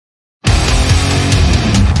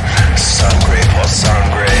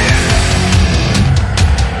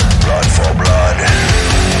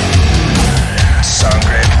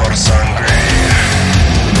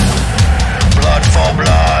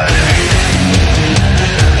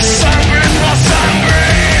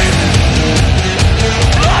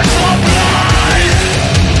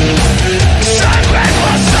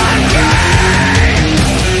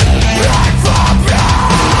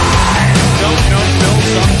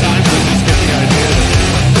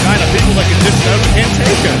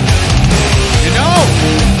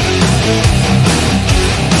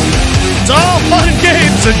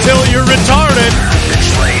happens until you're retarded.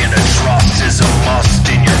 Betraying a trust is a must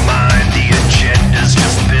in your mind. The agenda's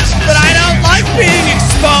just business. But I don't like being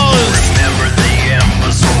exposed. Remember the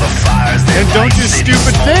embers on the fires. And don't do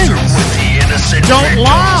stupid things. Don't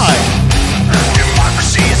lie.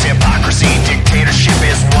 Democracy is hypocrisy. Dictatorship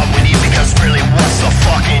is what we need, because really, what's the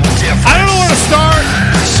fucking difference? I don't know where to start.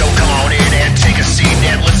 So come on in and take a seat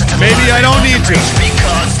and listen to Maybe I don't need to.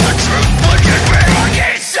 Because the truth would get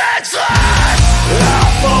fucking senseless.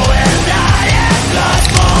 Awful and I am blood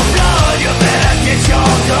for blood. You better get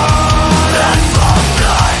your gun. Blood for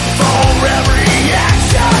blood. For every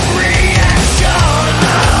action, reaction.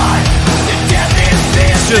 The death is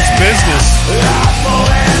business. It's just business.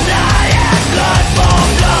 Awful and I am blood for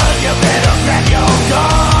blood. You better grab your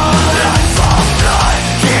gun. Blood for blood.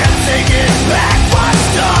 Can't take it back.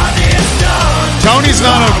 What's done is done. Tony's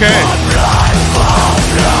not okay. Blood for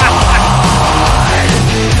blood.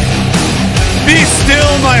 Be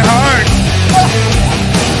still, my heart.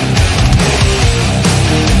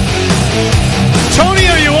 Tony,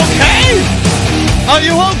 are you okay? Are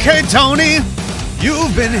you okay, Tony?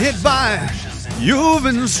 You've been hit by, you've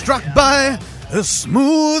been struck by a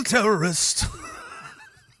smooth terrorist.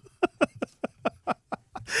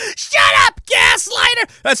 Shut up,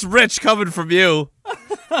 gaslighter! That's Rich coming from you.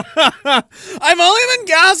 I've only been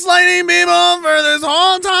gaslighting people for this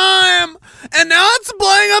whole time, and now it's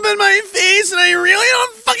blowing up in my face, and I really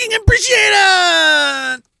don't fucking appreciate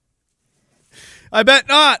it. I bet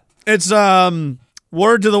not. It's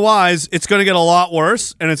word to the wise. It's going to get a lot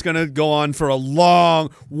worse, and it's going to go on for a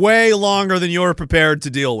way longer than you're prepared to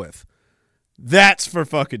deal with. That's for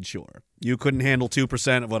fucking sure. You couldn't handle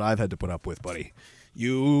 2% of what I've had to put up with, buddy.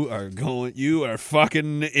 You are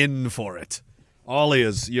fucking in for it. All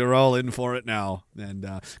is. You're all in for it now. And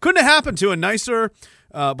couldn't have happened to a nicer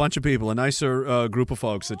bunch of people, a nicer group of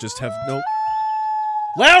folks that just have no...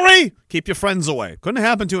 Larry! Keep your friends away. Couldn't have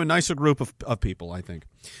happened to a nicer group of people, I think.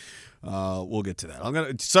 We'll get to that. I'm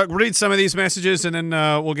going to read some of these messages, and then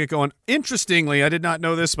we'll get going. Interestingly, I did not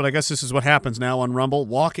know this, but I guess this is what happens now on Rumble.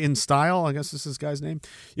 Walk in Style, I guess this is this guy's name.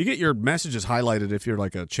 You get your messages highlighted if you're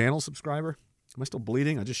like a channel subscriber. Am I still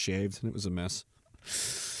bleeding? I just shaved, and it was a mess.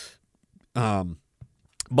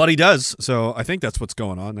 But he does, so I think that's what's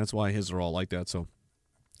going on. That's why his are all like that. So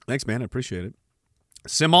thanks, man. I appreciate it.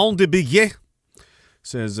 Simone de Biguet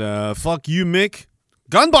says, fuck you, Mick.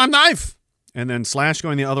 Gun, bomb, knife. And then Slash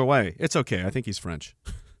going the other way. It's okay. I think he's French.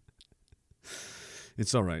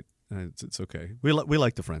 It's all right. It's okay. We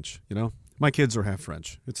like the French, you know? My kids are half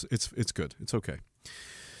French. It's good. It's okay.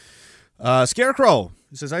 Scarecrow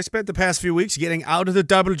says, I spent the past few weeks getting out of the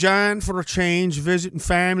double giant for a change, visiting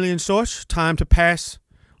family and such. Time to pass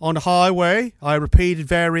on the highway. I repeated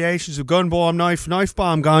variations of gun bomb, knife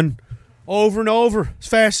bomb, gun over and over as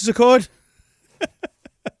fast as I could.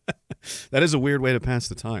 That is a weird way to pass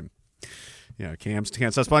the time. Yeah, can't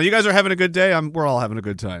spot. You guys are having a good day. We're all having a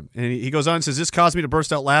good time. And he goes on and says, this caused me to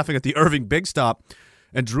burst out laughing at the Irving Big Stop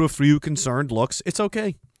and drew a few concerned looks. It's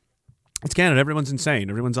okay. It's Canada. Everyone's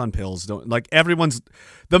insane. Everyone's on pills.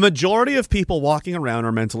 The majority of people walking around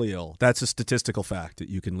are mentally ill. That's a statistical fact that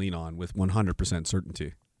you can lean on with 100%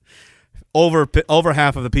 certainty. Over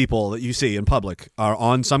half of the people that you see in public are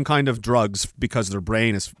on some kind of drugs because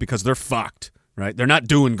because they're fucked, right? They're not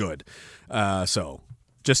doing good. So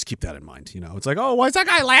just keep that in mind. You know, it's like, oh, why is that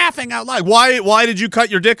guy laughing out loud? Why did you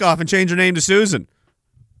cut your dick off and change your name to Susan?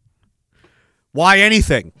 Why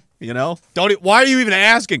anything? You know, why are you even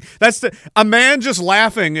asking? A man just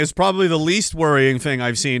laughing is probably the least worrying thing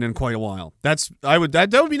I've seen in quite a while. That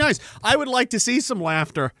would be nice. I would like to see some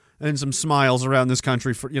laughter and some smiles around this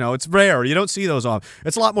country. It's rare. You don't see those off.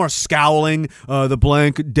 It's a lot more scowling, the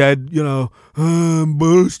blank, dead,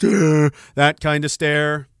 booster, that kind of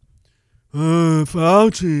stare.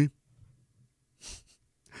 Fauci.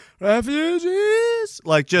 Refugees.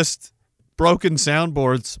 Like just broken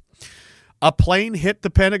soundboards. A plane hit the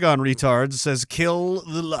Pentagon, retards, says kill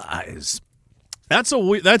the lies. That's a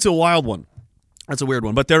wild one. That's a weird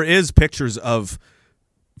one. But there is pictures of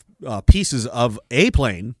pieces of a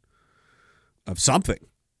plane, of something.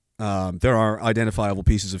 There are identifiable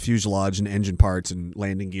pieces of fuselage and engine parts and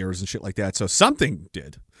landing gears and shit like that. So something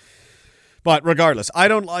did. But regardless, I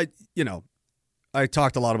talked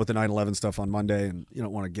a lot about the 9/11 stuff on Monday, and you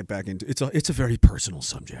don't want to get back into it. It's a very personal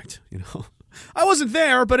subject, you know. I wasn't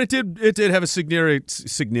there, but it did have a significant,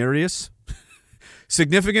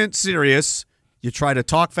 serious. You try to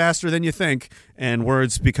talk faster than you think, and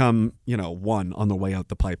words become, one on the way out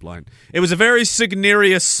the pipeline. It was a very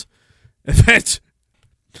significant event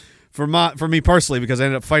for me personally, because I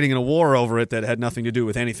ended up fighting in a war over it that had nothing to do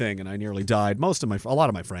with anything, and I nearly died. A lot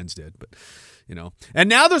of my friends did, but And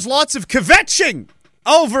now there's lots of kvetching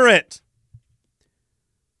over it.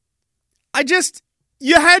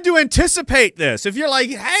 You had to anticipate this. If you're like,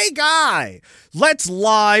 hey, guy, let's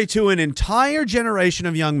lie to an entire generation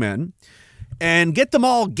of young men and get them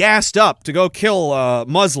all gassed up to go kill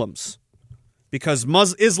Muslims because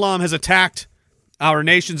Islam has attacked our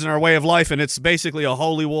nations and our way of life, and it's basically a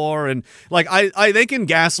holy war. And like they can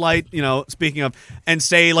gaslight, speaking of, and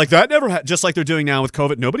say like that never just like they're doing now with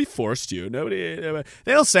COVID. Nobody forced you.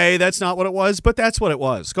 They'll say that's not what it was, but that's what it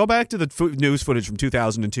was. Go back to the news footage from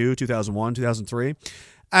 2002, 2001, 2003,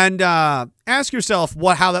 and ask yourself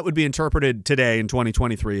how that would be interpreted today in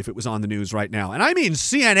 2023 if it was on the news right now. And I mean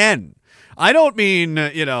CNN. I don't mean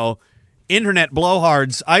internet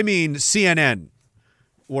blowhards. I mean CNN.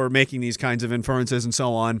 Were making these kinds of inferences and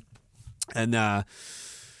so on. And,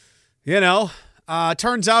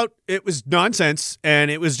 turns out it was nonsense, and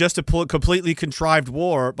it was just a completely contrived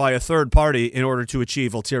war by a third party in order to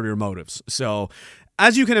achieve ulterior motives. So,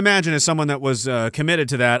 as you can imagine, as someone that was committed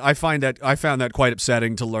to that, I found that quite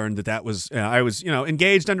upsetting to learn that was I was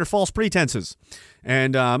engaged under false pretenses,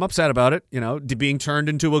 and I'm upset about it. Being turned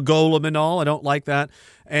into a golem and all. I don't like that,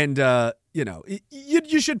 and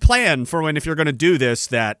you should plan for if you're going to do this,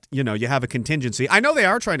 that, you have a contingency. I know they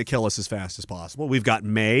are trying to kill us as fast as possible. We've got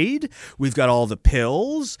MAID. We've got all the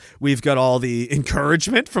pills. We've got all the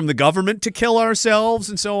encouragement from the government to kill ourselves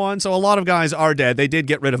and so on. So a lot of guys are dead. They did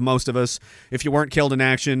get rid of most of us. If you weren't killed in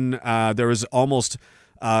action, there was almost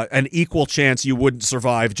an equal chance you wouldn't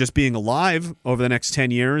survive just being alive over the next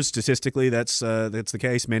 10 years. Statistically, that's the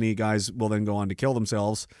case. Many guys will then go on to kill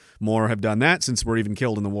themselves. More have done that since we're even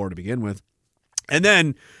killed in the war to begin with. And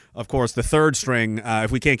then, of course, the third string,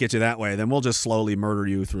 if we can't get you that way, then we'll just slowly murder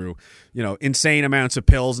you through, insane amounts of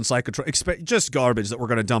pills and just garbage that we're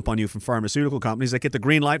going to dump on you from pharmaceutical companies that get the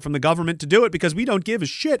green light from the government to do it because we don't give a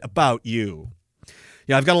shit about you.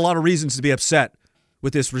 Yeah, I've got a lot of reasons to be upset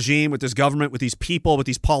with this regime, with this government, with these people, with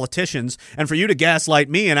these politicians, and for you to gaslight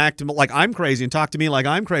me and act like I'm crazy and talk to me like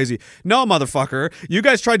I'm crazy. No, motherfucker. You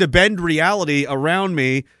guys tried to bend reality around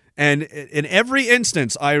me, and in every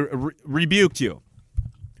instance, I rebuked you.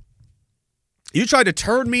 You tried to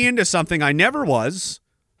turn me into something I never was,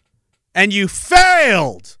 and you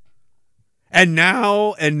failed. And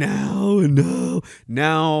now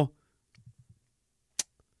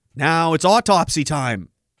it's autopsy time.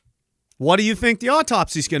 What do you think the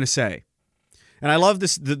autopsy's going to say? And I love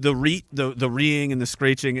this, the reeing and the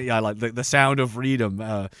screeching. Yeah, I like the sound of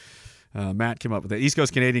REEE-DOM. Matt came up with it. East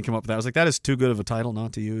Coast Canadian came up with that. I was like, that is too good of a title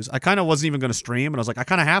not to use. I kind of wasn't even going to stream, and I was like, I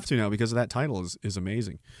kind of have to now because of that title is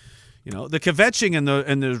amazing. The kvetching and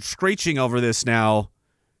the screeching over this now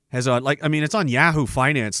has it's on Yahoo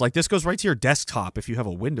Finance. Like, this goes right to your desktop if you have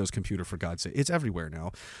a Windows computer, for God's sake. It's everywhere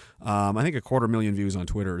now. I think 250,000 views on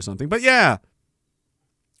Twitter or something. But yeah,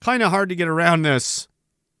 kind of hard to get around this.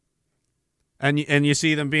 And you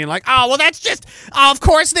see them being like, oh, well, that's just, of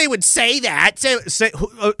course they would say that.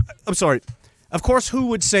 I'm sorry. Of course, who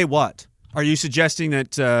would say what? Are you suggesting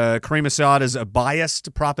that Kareem Assad is a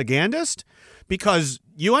biased propagandist? Because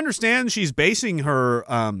you understand she's basing her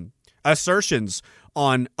assertions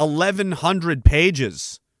on 1,100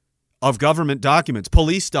 pages of government documents,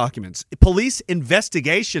 police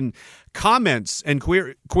investigation comments and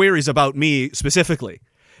queries about me specifically.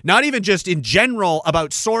 Not even just in general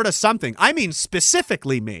about sort of something. I mean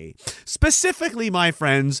specifically me. Specifically my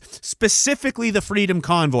friends. Specifically the Freedom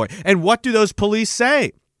Convoy. And what do those police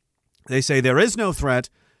say? They say there is no threat.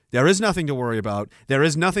 There is nothing to worry about. There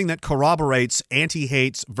is nothing that corroborates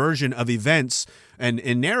anti-hate's version of events and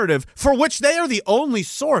narrative, for which they are the only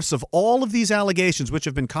source of all of these allegations, which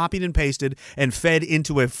have been copied and pasted and fed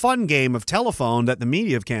into a fun game of telephone that the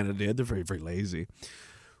media of Canada did. They're very, very lazy.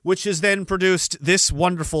 Which has then produced this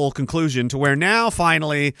wonderful conclusion to where now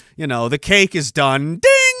finally, the cake is done.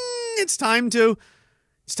 Ding! It's time to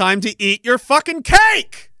eat your fucking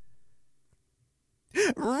cake.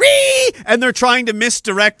 And they're trying to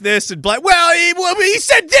misdirect this and he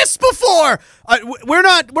said this before. We're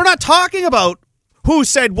not talking about who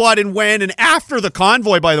said what and when and after the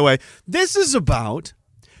convoy, by the way. This is about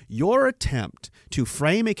your attempt to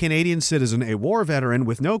frame a Canadian citizen, a war veteran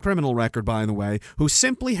with no criminal record, by the way, who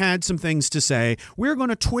simply had some things to say. We're going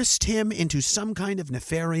to twist him into some kind of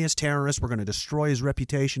nefarious terrorist. We're going to destroy his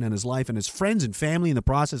reputation and his life and his friends and family in the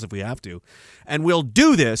process if we have to. And we'll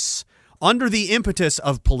do this under the impetus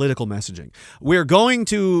of political messaging. We're going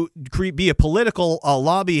to be a political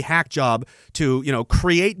lobby hack job to,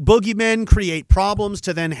 create boogeymen, create problems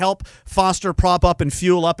to then help foster, prop up, and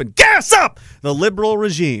fuel up and gas up the liberal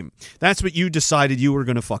regime. That's what you decided you were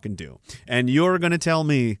going to fucking do. And you're going to tell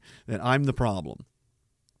me that I'm the problem.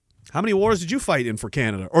 How many wars did you fight in for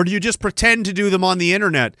Canada? Or do you just pretend to do them on the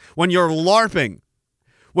internet when you're LARPing?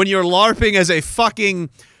 When you're LARPing as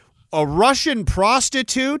a Russian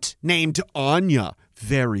prostitute named Anya,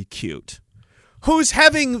 very cute, who's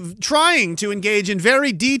trying to engage in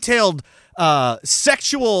very detailed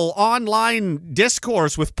sexual online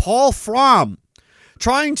discourse with Paul Fromm,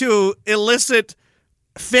 trying to elicit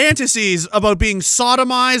fantasies about being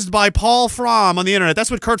sodomized by Paul Fromm on the internet. That's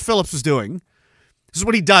what Kurt Phillips was doing. This is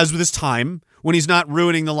what he does with his time when he's not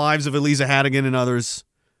ruining the lives of Eliza Hannigan and others.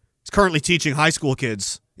 He's currently teaching high school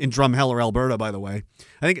kids in Drumheller, Alberta, by the way.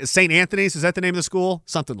 I think St. Anthony's, is that the name of the school?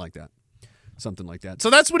 Something like that. So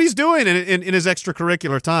that's what he's doing in his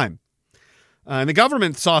extracurricular time. And the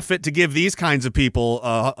government saw fit to give these kinds of people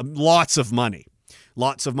lots of money.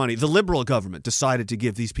 Lots of money. The Liberal government decided to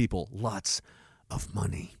give these people lots of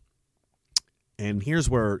money. And here's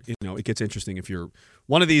where, it gets interesting. If you're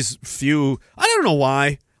one of these few, I don't know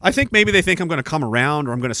why. I think maybe they think I'm going to come around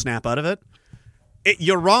or I'm going to snap out of it.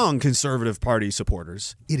 You're wrong, Conservative Party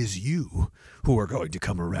supporters. It is you who are going to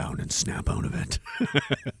come around and snap out of it.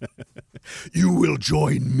 You will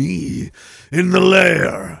join me in the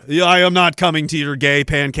lair. I am not coming to your gay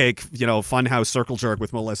pancake, funhouse circle jerk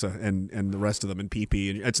with Melissa and the rest of them and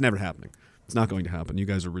PP. It's never happening. It's not going to happen. You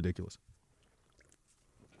guys are ridiculous.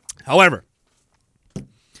 However,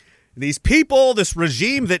 these people, this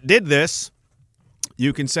regime that did this,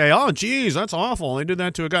 you can say, oh, geez, that's awful. They did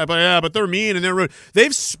that to a guy. But they're mean and they're rude.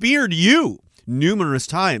 They've speared you numerous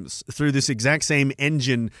times through this exact same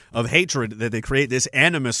engine of hatred that they create, this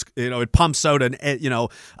animus. It pumps out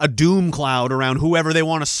a doom cloud around whoever they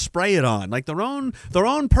want to spray it on, like their own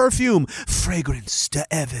perfume, fragrance to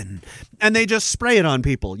heaven, and they just spray it on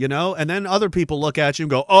people, and then other people look at you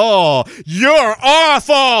and go, oh, you're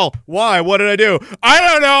awful. Why? What did I do? I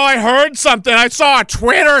don't know. I heard something. I saw a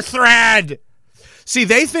Twitter thread. See,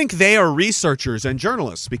 they think they are researchers and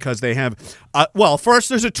journalists because they have, first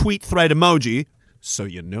there's a tweet thread emoji, so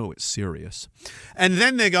it's serious. And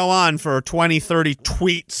then they go on for 20, 30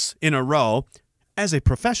 tweets in a row as a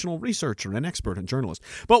professional researcher and expert and journalist.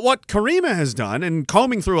 But what Karima has done, in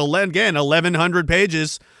combing through, 1,100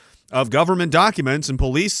 pages of government documents and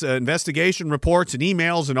police investigation reports and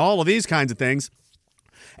emails and all of these kinds of things,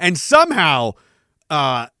 and somehow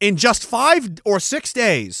in just 5 or 6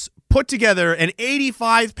 days, put together an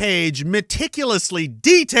 85-page, meticulously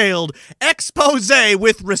detailed expose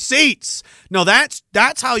with receipts. No, that's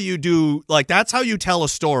how you do, that's how you tell a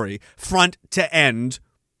story front to end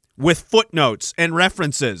with footnotes and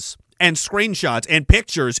references and screenshots and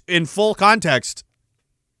pictures in full context.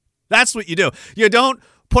 That's what you do. You don't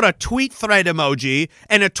put a tweet thread emoji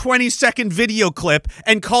and a 20-second video clip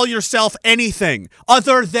and call yourself anything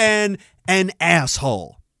other than an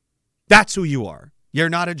asshole. That's who you are. You're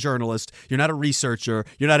not a journalist. You're not a researcher.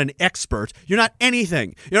 You're not an expert. You're not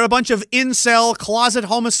anything. You're a bunch of incel closet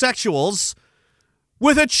homosexuals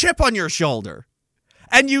with a chip on your shoulder.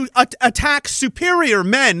 And you attack superior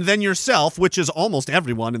men than yourself, which is almost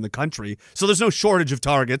everyone in the country. So there's no shortage of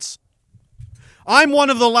targets. I'm one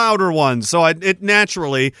of the louder ones. So it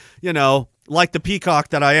naturally, like the peacock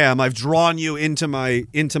that I am, I've drawn you into my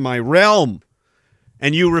realm.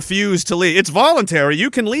 And you refuse to leave. It's voluntary. You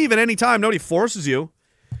can leave at any time. Nobody forces you.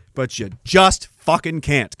 But you just fucking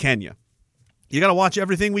can't, can you? You got to watch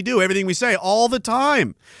everything we do, everything we say, all the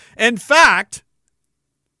time. In fact,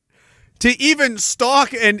 to even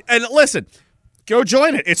stalk and listen, go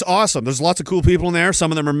join it. It's awesome. There's lots of cool people in there.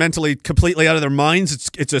 Some of them are mentally completely out of their minds.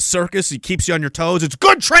 It's a circus. It keeps you on your toes. It's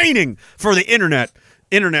good training for the internet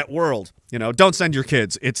world. Don't send your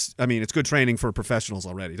kids. It's good training for professionals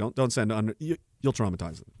already. Don't send you'll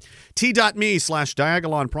traumatize them.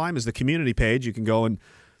 T.me/Diagolon Prime is the community page. You can go and,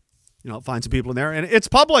 find some people in there, and it's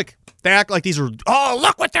public. They act like these are,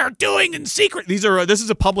 look what they're doing in secret. This is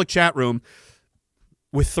a public chat room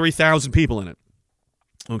with 3,000 people in it.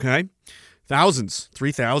 Okay?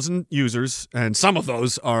 3,000 users, and some of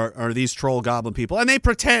those are these troll goblin people, and they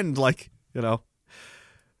pretend like,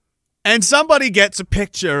 And somebody gets a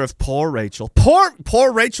picture of poor Rachel.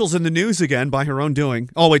 Poor Rachel's in the news again by her own doing.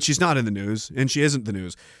 Oh, wait, she's not in the news, and she isn't the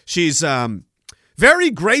news. She's very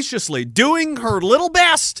graciously doing her little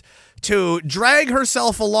best to drag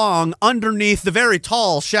herself along underneath the very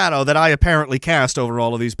tall shadow that I apparently cast over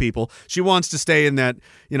all of these people. She wants to stay in that,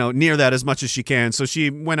 near that as much as she can, so she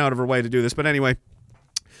went out of her way to do this. But anyway,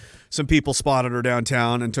 some people spotted her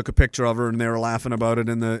downtown and took a picture of her, and they were laughing about it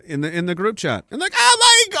in the group chat. And like, oh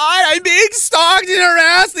my God, I'm being stalked and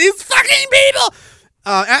harassed. These fucking people.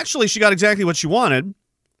 Actually, she got exactly what she wanted,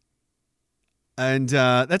 and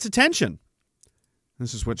that's attention.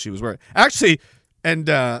 This is what she was wearing. Actually, and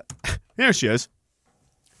here she is.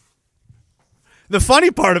 The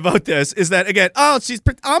funny part about this is that, again, oh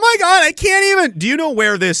my God, I can't even. Do you know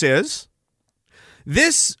where this is?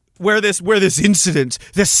 Where this incident,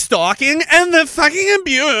 the stalking and the fucking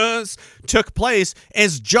abuse took place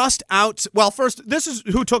is just out. Well, first,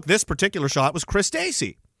 who took this particular shot was Chris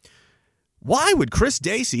Dacey. Why would Chris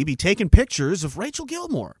Dacey be taking pictures of Rachel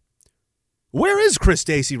Gilmore? Where is Chris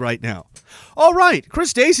Dacey right now? All right,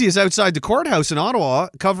 Chris Dacey is outside the courthouse in Ottawa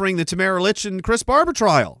covering the Tamara Litch and Chris Barber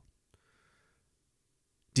trial.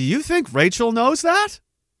 Do you think Rachel knows that?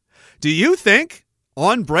 Do you think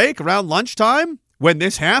on break around lunchtime when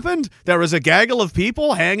this happened, there was a gaggle of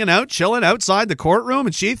people hanging out, chilling outside the courtroom,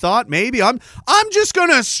 and she thought maybe I'm just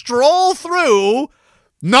going to stroll through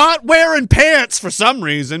not wearing pants for some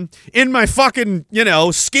reason, in my fucking,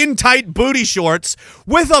 skin-tight booty shorts,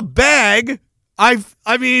 with a bag. I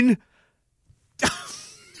mean,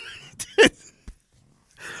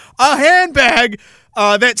 a handbag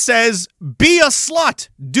that says, be a slut,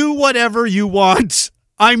 do whatever you want.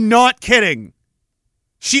 I'm not kidding.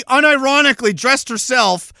 She unironically dressed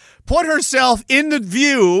herself, put herself in the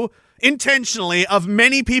view intentionally of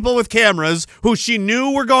many people with cameras who she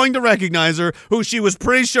knew were going to recognize her, who she was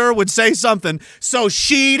pretty sure would say something, so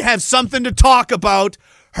she'd have something to talk about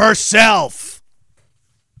herself.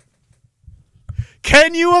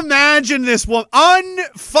 Can you imagine this woman?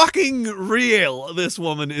 Unfucking real. This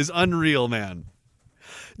woman is unreal, man.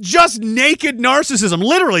 Just naked narcissism.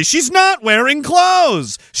 Literally, she's not wearing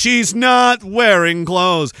clothes. She's not wearing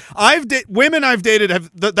clothes. Women I've dated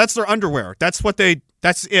that's their underwear. That's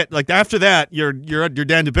it. Like after that, you're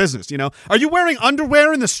down to business, Are you wearing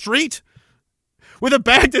underwear in the street with a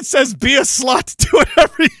bag that says be a slut, do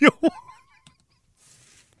whatever you want?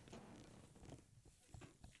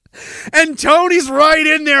 And Tony's right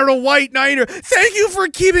in there to white knight her. Thank you for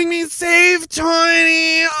keeping me safe,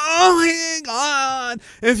 Tony. Oh my God.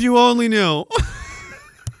 If you only knew.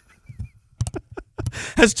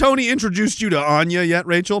 Has Tony introduced you to Anya yet,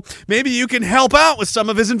 Rachel? Maybe you can help out with some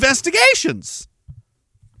of his investigations.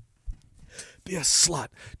 Be a slut.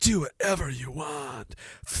 Do whatever you want.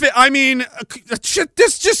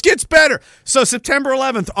 This just gets better. So September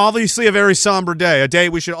 11th, obviously a very somber day. A day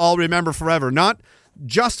we should all remember forever. Not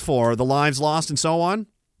just for the lives lost and so on.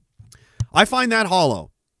 I find that hollow.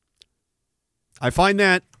 I find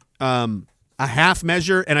that a half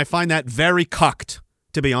measure, and I find that very cucked,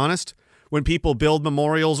 to be honest. When people build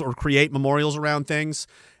memorials or create memorials around things,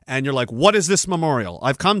 and you're like, what is this memorial?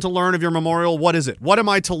 I've come to learn of your memorial. What is it? What am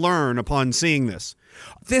I to learn upon seeing this?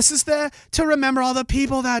 This is to remember all the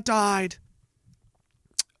people that died.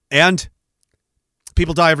 And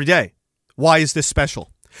people die every day. Why is this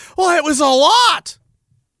special? Well, it was a lot.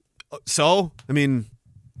 So,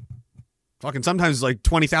 fucking sometimes like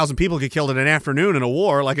 20,000 people get killed in an afternoon in a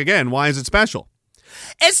war. Like, again, why is it special?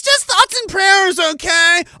 It's just thoughts and prayers,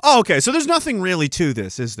 okay? Oh, okay, so there's nothing really to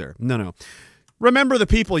this, is there? No. Remember the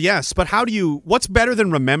people, yes, but what's better than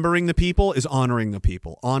remembering the people is honoring the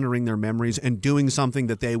people, honoring their memories, and doing something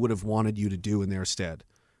that they would have wanted you to do in their stead.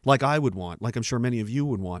 Like I would want, like I'm sure many of you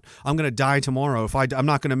would want. I'm going to die tomorrow. I'm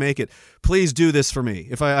not going to make it. Please do this for me.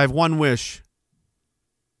 If I have one wish,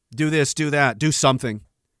 do this, do that, do something.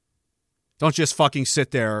 Don't just fucking sit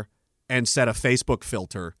there and set a Facebook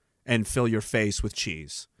filter and fill your face with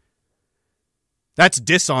cheese. That's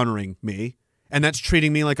dishonoring me, and that's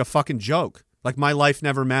treating me like a fucking joke. Like my life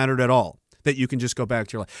never mattered at all. That you can just go back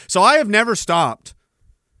to your life. So I have never stopped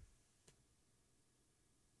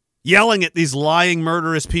yelling at these lying,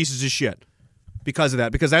 murderous pieces of shit because of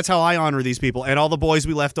that. Because that's how I honor these people and all the boys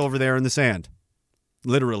we left over there in the sand.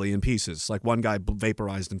 Literally in pieces. Like one guy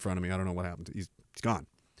vaporized in front of me. I don't know what happened. He's gone.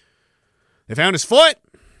 They found his foot.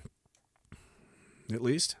 At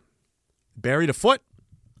least. Buried a foot.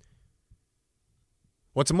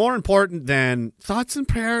 What's more important than thoughts and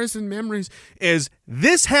prayers and memories is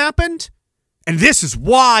this happened, and this is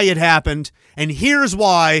why it happened, and here's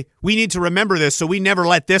why we need to remember this so we never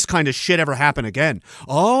let this kind of shit ever happen again.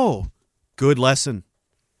 Oh, good lesson.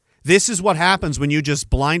 This is what happens when you just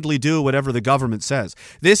blindly do whatever the government says.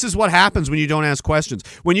 This is what happens when you don't ask questions.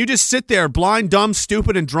 When you just sit there blind, dumb,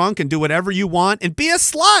 stupid, and drunk and do whatever you want and be a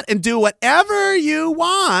slut and do whatever you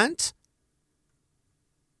want.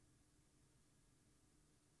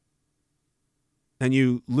 And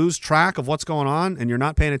you lose track of what's going on and you're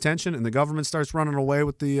not paying attention and the government starts running away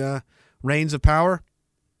with the reins of power.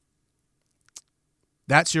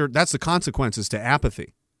 That's the consequences to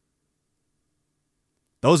apathy.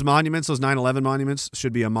 Those monuments, those 9/11 monuments,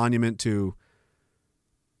 should be a monument to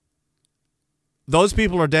those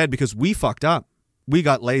people are dead because we fucked up. We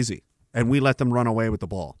got lazy and we let them run away with the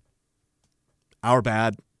ball. Our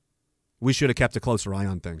bad. We should have kept a closer eye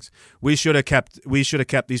on things. We should have kept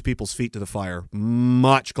these people's feet to the fire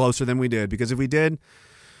much closer than we did, because if we did,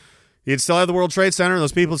 you'd still have the World Trade Center, and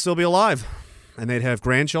those people would still be alive, and they'd have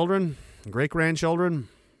grandchildren, great-grandchildren.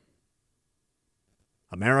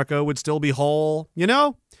 America would still be whole. You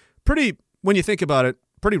know, pretty, when you think about it,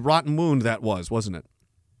 pretty rotten wound that was, wasn't it?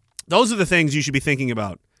 Those are the things you should be thinking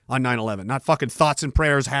about on 9/11, not fucking thoughts and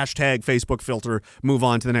prayers, hashtag Facebook filter, move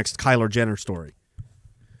on to the next Kyler Jenner story.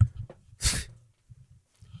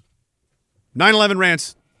 9/11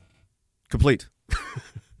 rants complete.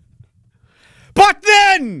 But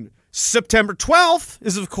then September 12th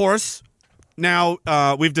is, of course, now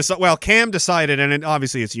we've decided. Well, Cam decided, and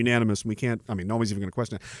obviously it's unanimous. We can't. I mean, nobody's even going to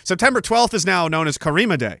question it. September 12th is now known as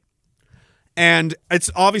Karima Day, and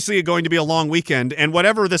it's obviously going to be a long weekend. And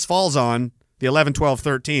whatever this falls on, the 11th, 12th,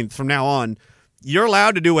 13th, from now on, you're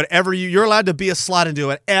allowed to do whatever you're allowed to be a slut and do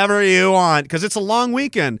whatever you want, because it's a long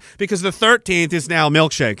weekend, because the 13th is now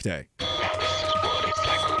Milkshake Day.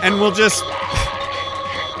 And we'll just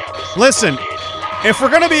listen, if we're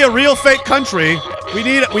going to be a real fake country, we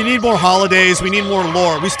need more holidays, we need more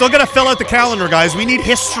lore. We still got to fill out the calendar, guys. We need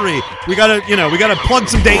history. We got to plug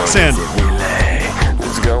some dates in.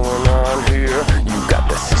 What's going on here? You got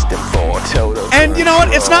the system for total. And you know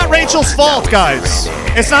what? It's not Rachel's fault, guys.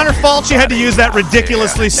 It's not her fault she had to use that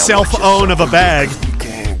ridiculously self-own of a bag.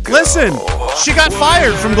 Listen, she got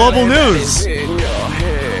fired from Global News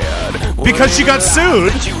because she got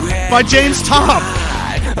sued by James Tom.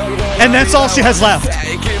 And that's all she has left.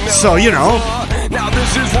 So, you know. Now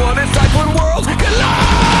this is what it's like when worlds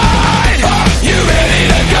collide. You ready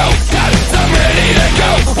to go? I'm ready to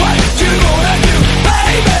go. What you gonna do,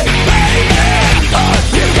 baby, baby?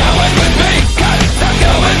 You going with me? 'Cause I'm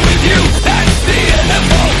going with you. That's the end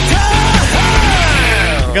of all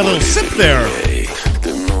time. You got a little sip there.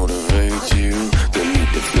 That motivates you. The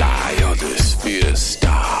need to fly or this fear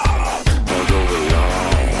stop. I'll go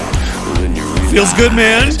along. Then you feels good,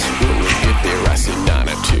 man. When you get there, I see 9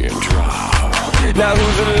 or 10 drop. Now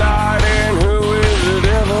who's the light and who is the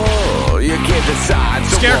devil? You can't decide.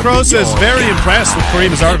 So Scarecrow says very impressed with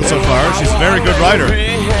Karima's article so far. She's a very good writer.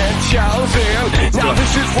 Now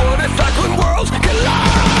this is what it's like when worlds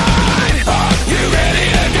collide. You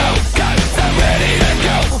ready to go? 'Cause I'm ready to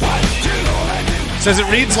go. What you gonna do? Says it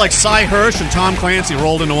reads like Cy Hirsch and Tom Clancy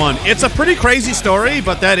rolled into one. It's a pretty crazy story,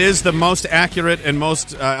 but that is the most accurate and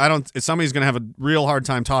most. Somebody's going to have a real hard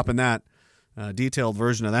time topping that detailed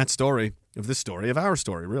version of that story, of this story, of our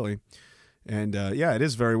story, really. And yeah, it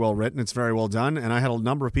is very well written. It's very well done. And I had a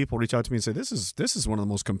number of people reach out to me and say, "This is one of the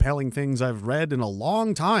most compelling things I've read in a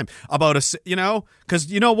long time about because you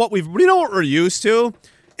know what we're used to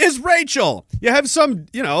is Rachel. You have some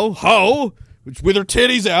hoe with her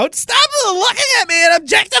titties out. Stop looking at me and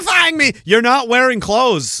objectifying me. You're not wearing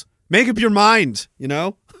clothes. Make up your mind. You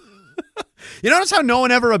know. You notice how no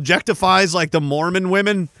one ever objectifies like the Mormon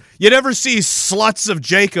women. You never see sluts of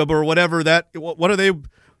Jacob or whatever that. What are they?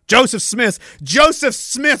 Joseph Smith's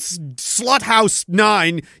Slut House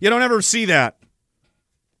 9. You don't ever see that.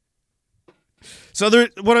 So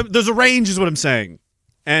there's a range is what I'm saying.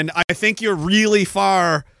 And I think you're really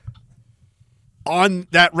far on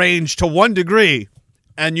that range to one degree.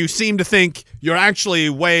 And you seem to think you're actually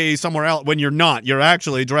way somewhere else when you're not. You're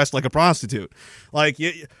actually dressed like a prostitute. Like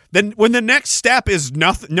then when the next step is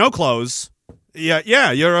no clothes,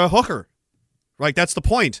 yeah, you're a hooker. Like that's the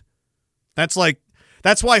point. That's why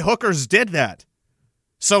hookers did that.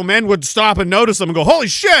 So men would stop and notice them and go, "Holy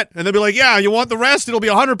shit!" And they'd be like, "Yeah, you want the rest? It'll be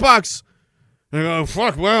 $100." And they go,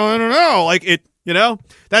 "Fuck, well, I don't know." Like it,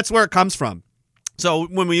 that's where it comes from. So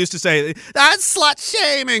when we used to say that's slut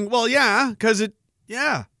shaming, well, yeah, because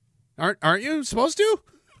aren't you supposed to?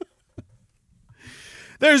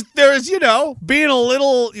 There's being a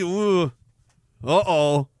little,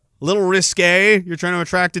 a little risque. You're trying to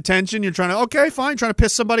attract attention. You're trying to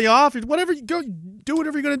piss somebody off. Whatever you go, do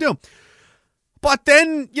whatever you're going to do. But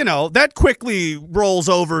then, that quickly rolls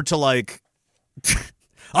over to like,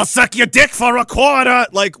 I'll suck your dick for a quarter.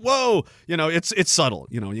 Like, whoa, it's subtle.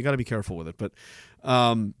 You got to be careful with it. But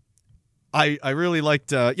I really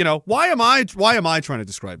liked, why am I trying to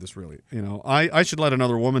describe this really? I should let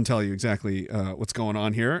another woman tell you exactly what's going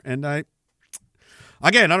on here. And I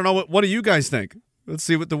don't know. What do you guys think? Let's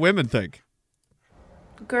see what the women think.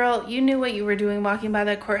 Girl, you knew what you were doing walking by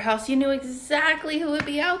that courthouse. You knew exactly who would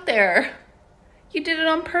be out there. You did it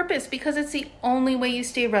on purpose because it's the only way you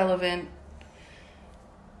stay relevant.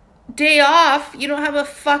 Day off, you don't have a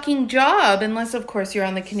fucking job unless, of course, you're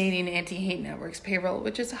on the Canadian Anti-Hate Network's payroll,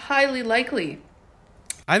 which is highly likely.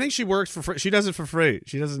 I think she works for free. She does it for free.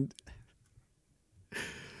 She doesn't...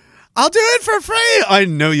 I'll do it for free. I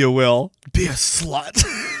know you will. Be a slut.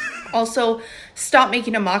 Also, stop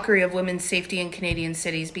making a mockery of women's safety in Canadian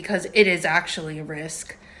cities because it is actually a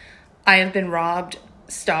risk. I have been robbed,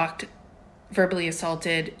 stalked, verbally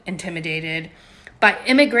assaulted, intimidated by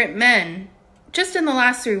immigrant men just in the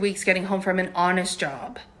last 3 weeks getting home from an honest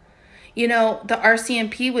job. You know, the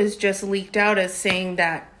RCMP was just leaked out as saying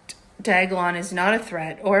that Daglon is not a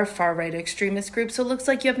threat or a far-right extremist group, so it looks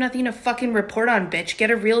like you have nothing to fucking report on, bitch. Get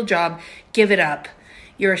a real job. Give it up.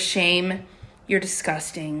 You're a shame. You're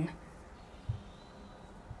disgusting.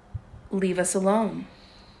 Leave us alone.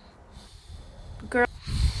 Girl.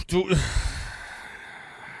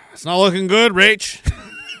 It's not looking good, Rach.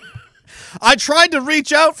 I tried to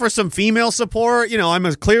reach out for some female support. You know, I'm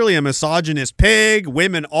clearly a misogynist pig.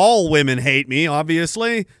 All women hate me,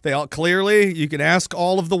 obviously. They all clearly, you can ask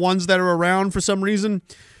all of the ones that are around for some reason,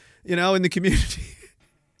 you know, in the community.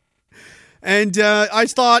 And I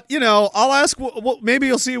thought, you know, I'll ask, maybe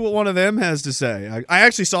you'll see what one of them has to say. I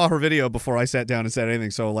actually saw her video before I sat down and said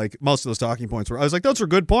anything. So, like, most of those talking points I was like, those were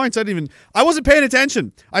good points. I wasn't paying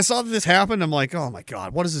attention. I saw that this happened. I'm like, oh my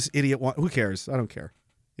God, what does this idiot want? Who cares? I don't care,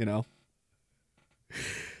 you know?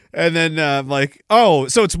 And then I'm like, oh,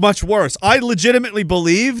 so it's much worse. I legitimately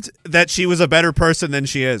believed that she was a better person than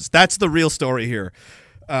she is. That's the real story here.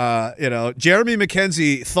 You know, Jeremy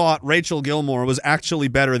McKenzie thought Rachel Gilmore was actually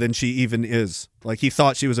better than she even is. Like, he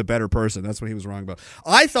thought she was a better person. That's what he was wrong about.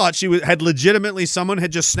 I thought had legitimately, someone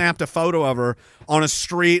had just snapped a photo of her on a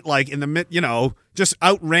street, like in the you know, just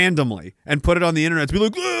out randomly and put it on the internet to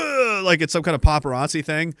be like it's some kind of paparazzi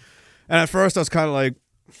thing. And at first I was kind of like,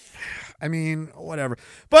 I mean, whatever.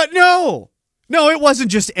 But no, it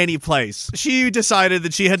wasn't just any place. She decided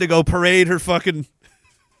that she had to go parade her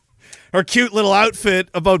cute little outfit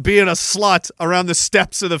about being a slut around the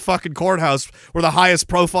steps of the fucking courthouse where the highest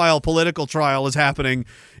profile political trial is happening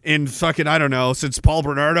in fucking, I don't know, since Paul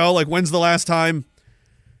Bernardo. Like, when's the last time?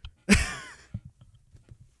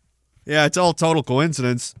 Yeah, it's all total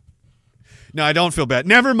coincidence. No, I don't feel bad.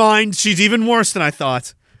 Never mind. She's even worse than I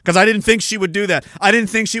thought. Because I didn't think she would do that. I didn't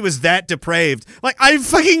think she was that depraved. Like, I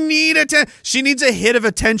fucking need attention. She needs a hit of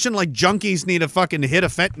attention like junkies need a fucking hit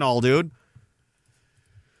of fentanyl, dude.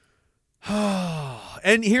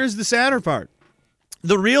 And here's the sadder part.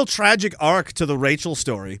 The real tragic arc to the Rachel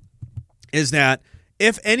story is that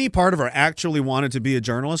if any part of her actually wanted to be a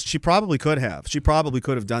journalist, she probably could have. She probably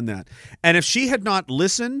could have done that. And if she had not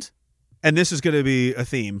listened, and this is going to be a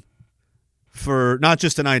theme, for not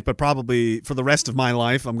just tonight, but probably for the rest of my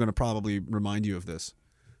life, I'm going to probably remind you of this.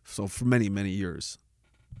 So for many, many years.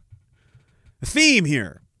 The theme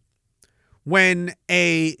here. When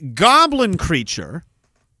a goblin creature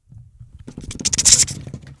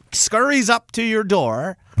scurries up to your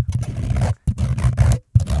door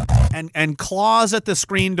and claws at the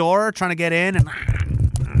screen door trying to get in and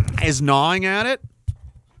is gnawing at it,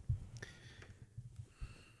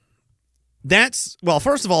 that's, well,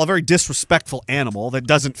 first of all, a very disrespectful animal that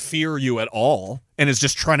doesn't fear you at all and is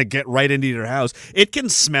just trying to get right into your house. It can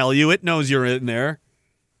smell you. It knows you're in there.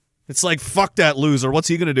 It's like, fuck that loser. What's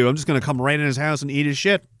he going to do? I'm just going to come right in his house and eat his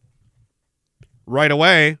shit. Right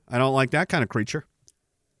away. I don't like that kind of creature.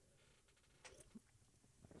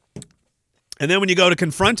 And then when you go to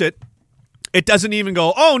confront it, it doesn't even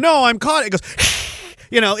go, oh, no, I'm caught. It goes,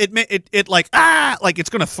 you know, it like, like it's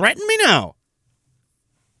going to threaten me now.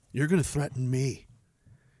 You're going to threaten me,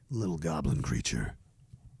 little goblin creature.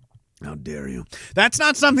 How dare you? That's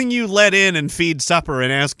not something you let in and feed supper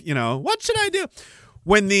and ask, you know, what should I do?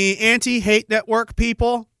 When the anti-hate network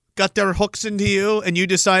people got their hooks into you and you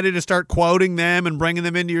decided to start quoting them and bringing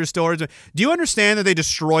them into your stores, do you understand that they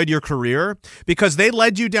destroyed your career? Because they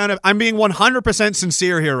led you down I'm being 100%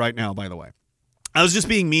 sincere here right now, by the way. I was just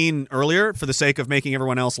being mean earlier for the sake of making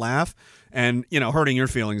everyone else laugh and, you know, hurting your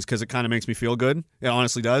feelings because it kind of makes me feel good. It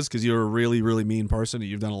honestly does, because you're a really, really mean person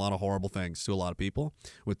and you've done a lot of horrible things to a lot of people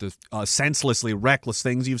with the senselessly reckless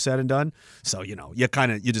things you've said and done. So, you know, you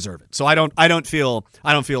deserve it. So I don't feel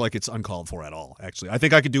like it's uncalled for at all, actually. I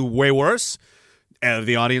think I could do way worse.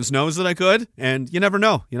 The audience knows that I could, and you never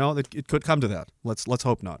know. You know, it could come to that. Let's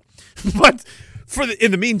hope not. But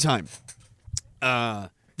in the meantime,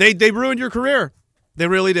 they ruined your career. They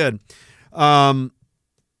really did.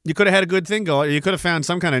 You could have had a good thing going. You could have found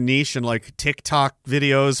some kind of niche in like TikTok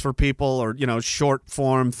videos for people, or, you know, short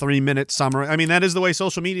form 3-minute summary. I mean, that is the way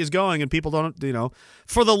social media is going, and people don't, you know,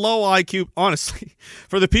 for the low IQ, honestly,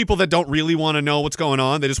 for the people that don't really want to know what's going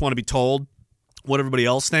on, they just want to be told what everybody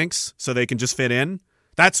else thinks so they can just fit in.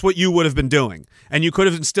 That's what you would have been doing. And you could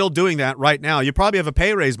have been still doing that right now. You probably have a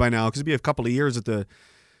pay raise by now because it'd be a couple of years at the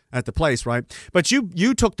at the place, right? But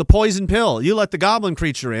you took the poison pill. You let the goblin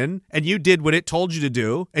creature in, and you did what it told you to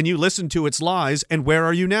do, and you listened to its lies, and where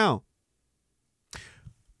are you now?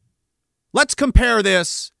 Let's compare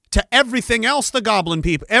this to everything else the goblin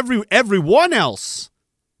people, everyone else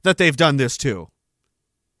that they've done this to.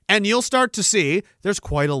 And you'll start to see there's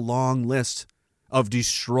quite a long list of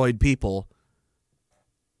destroyed people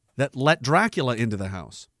that let Dracula into the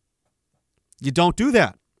house. You don't do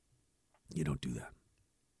that. You don't do that.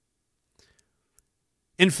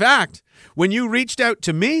 In fact, when you reached out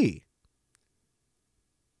to me,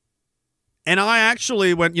 and I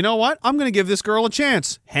actually went, you know what? I'm going to give this girl a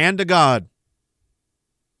chance. Hand to God.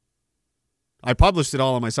 I published it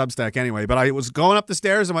all on my Substack anyway, but I was going up the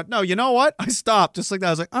stairs and went, no, you know what? I stopped just like that. I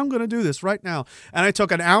was like, I'm going to do this right now. And I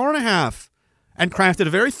took an hour and a half and crafted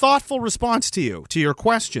a very thoughtful response to you, to your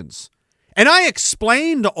questions. And I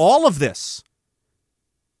explained all of this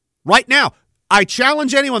right now. I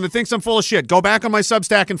challenge anyone that thinks I'm full of shit. Go back on my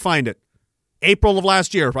Substack and find it. April of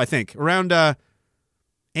last year, I think. Around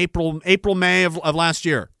April, May of last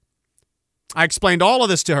year. I explained all of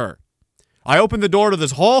this to her. I opened the door to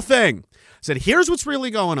this whole thing. Said, here's what's really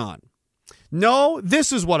going on. No,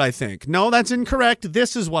 this is what I think. No, that's incorrect.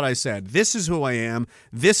 This is what I said. This is who I am.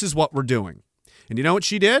 This is what we're doing. And you know what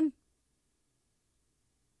she did?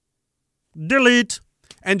 Delete.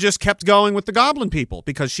 And just kept going with the goblin people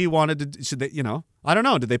because she wanted to, I don't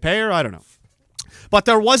know. Did they pay her? I don't know. But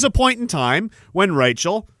there was a point in time when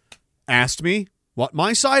Rachel asked me what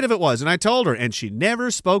my side of it was, and I told her, and she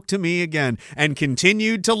never spoke to me again and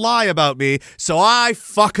continued to lie about me, so I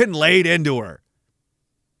fucking laid into her.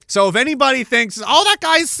 So if anybody thinks, oh, that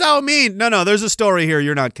guy's so mean, no, there's a story here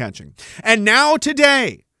you're not catching. And now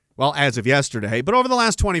today, well, as of yesterday, but over the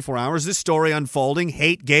last 24 hours, this story unfolding,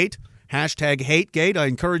 HateGate, hashtag HateGate. I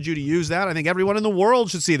encourage you to use that. I think everyone in the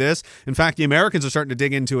world should see this. In fact, the Americans are starting to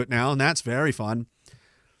dig into it now, and that's very fun.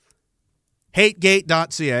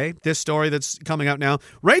 HateGate.ca, this story that's coming out now.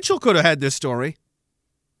 Rachel could have had this story.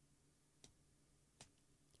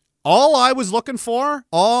 All I was looking for,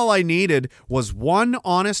 all I needed was one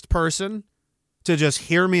honest person to just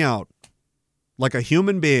hear me out like a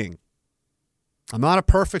human being. I'm not a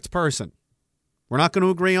perfect person. We're not going to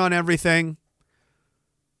agree on everything.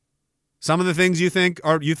 Some of the things you think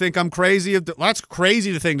I'm crazy. That's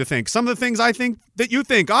crazy thing to think. Some of the things I think that you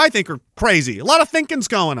think I think are crazy. A lot of thinking's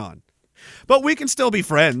going on. But we can still be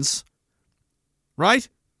friends. Right?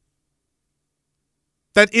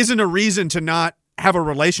 That isn't a reason to not have a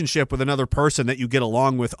relationship with another person that you get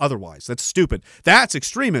along with otherwise. That's stupid. That's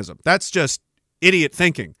extremism. That's just idiot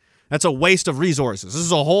thinking. That's a waste of resources. This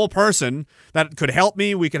is a whole person that could help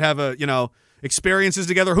me. We could have experiences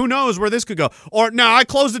together. Who knows where this could go? Or no, I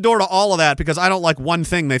closed the door to all of that because I don't like one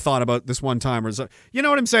thing they thought about this one time. Or you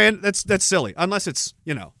know what I'm saying? That's silly. Unless it's,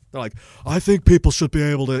 they're like, I think people should be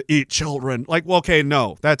able to eat children. Like, well, okay,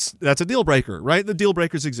 no, that's a deal breaker, right? The deal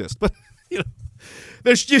breakers exist. But,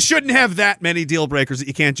 you shouldn't have that many deal breakers that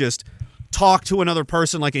you can't just talk to another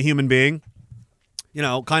person like a human being,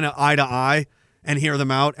 kind of eye to eye and hear them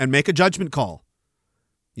out and make a judgment call.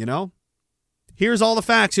 Here's all the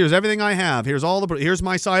facts. Here's everything I have. Here's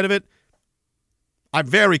my side of it. I'm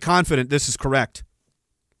very confident this is correct.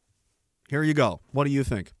 Here you go. What do you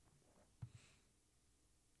think?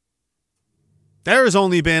 There's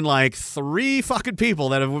only been like 3 fucking people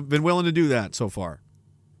that have been willing to do that so far.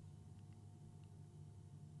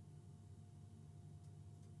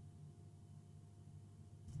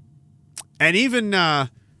 And even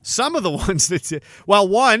some of the ones that,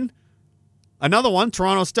 another one,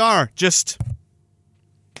 Toronto Star, just,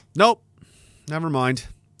 nope, never mind.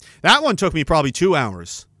 That one took me probably 2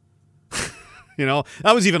 hours. That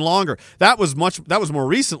was even longer. That was more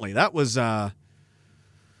recently. That was,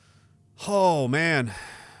 oh man,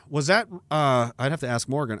 was that, I'd have to ask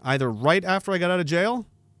Morgan, either right after I got out of jail?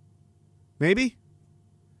 Maybe?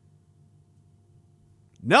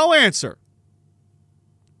 No answer.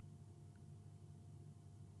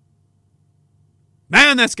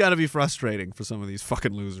 Man, that's got to be frustrating for some of these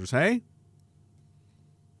fucking losers, hey?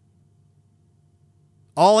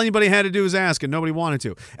 All anybody had to do was ask, and nobody wanted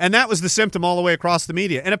to. And that was the symptom all the way across the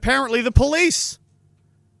media. And apparently the police.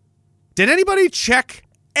 Did anybody check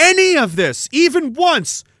any of this, even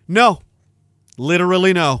once? No.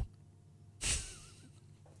 Literally no.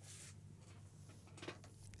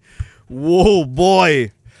 Whoa,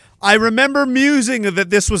 boy. I remember musing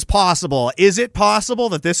that this was possible. Is it possible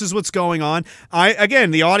that this is what's going on?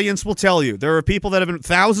 Again, the audience will tell you. There are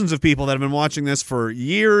thousands of people that have been watching this for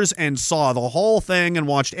years and saw the whole thing and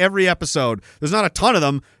watched every episode. There's not a ton of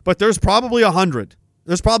them, but there's probably 100.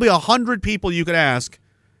 There's probably 100 people you could ask,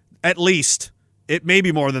 at least, It may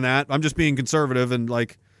be more than that. I'm just being conservative and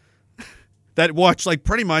like that watch like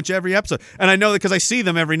pretty much every episode. And I know that because I see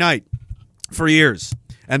them every night for years.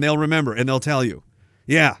 And they'll remember and they'll tell you,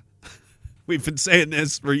 yeah, we've been saying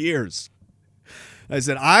this for years. I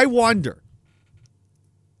said, I wonder.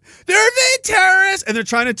 They're the terrorists. And they're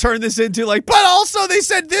trying to turn this into like, but also they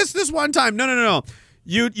said this one time. No.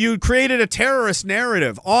 You created a terrorist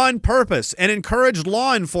narrative on purpose and encouraged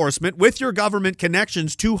law enforcement with your government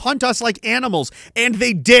connections to hunt us like animals. And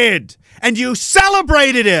they did. And you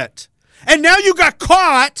celebrated it. And now you got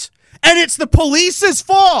caught and it's the police's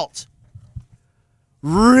fault.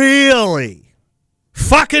 Really?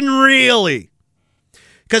 Fucking really?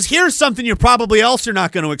 Because here's something you probably also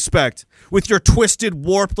not going to expect with your twisted,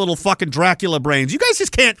 warped little fucking Dracula brains. You guys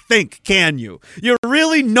just can't think, can you? You're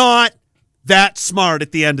really not that smart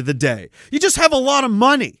at the end of the day. You just have a lot of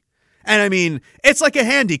money. And I mean, it's like a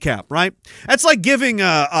handicap, right? It's like giving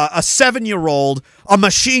a 7-year-old a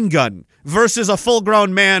machine gun versus a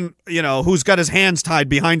full-grown man, you know, who's got his hands tied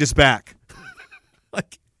behind his back.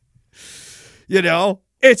 Like, you know,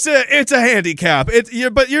 it's a handicap.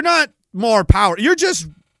 But you're not more power. You're just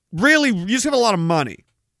you just have a lot of money.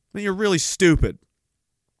 I mean, you're really stupid,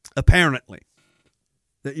 apparently,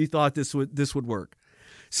 that you thought this would work.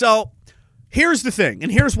 So here's the thing,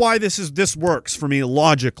 and here's why this works for me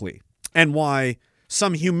logically, and why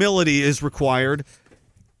some humility is required,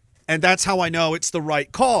 and that's how I know it's the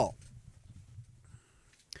right call.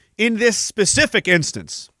 In this specific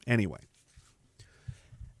instance, anyway.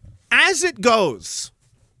 As it goes,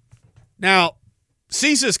 now,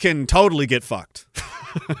 CSIS can totally get fucked.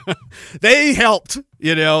 They helped,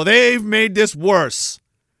 you know, they've made this worse.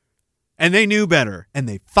 And they knew better, and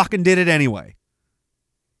they fucking did it anyway.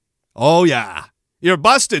 Oh, yeah. You're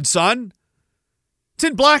busted, son. It's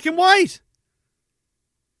in black and white.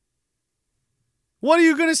 What are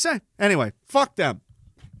you going to say? Anyway, fuck them.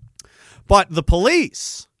 But the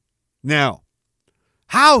police, now,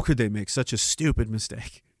 how could they make such a stupid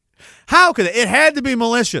mistake? How could they? It had to be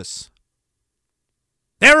malicious.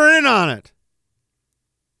 They were in on it.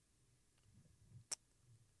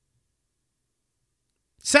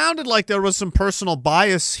 Sounded like there was some personal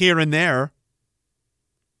bias here and there.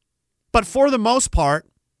 But for the most part,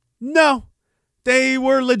 no. They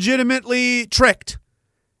were legitimately tricked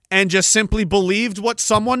and just simply believed what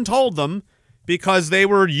someone told them because they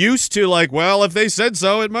were used to like, well, if they said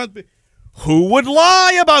so, it must be. Who would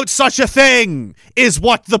lie about such a thing is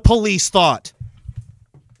what the police thought.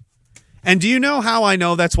 And do you know how I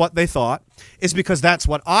know that's what they thought? It's because that's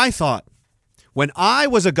what I thought when I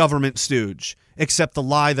was a government stooge, except the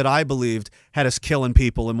lie that I believed had us killing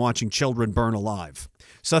people and watching children burn alive.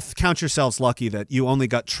 So count yourselves lucky that you only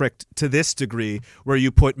got tricked to this degree where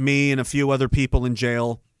you put me and a few other people in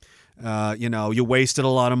jail. You wasted a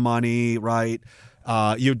lot of money, right?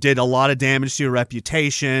 You did a lot of damage to your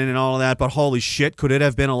reputation and all of that, but holy shit, could it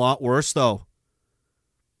have been a lot worse, though?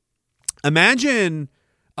 Imagine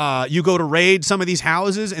you go to raid some of these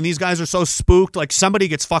houses and these guys are so spooked, like somebody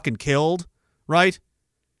gets fucking killed, right?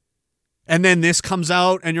 And then this comes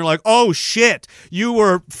out and you're like, oh shit, you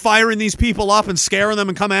were firing these people up and scaring them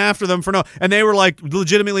and coming after them for no, and they were like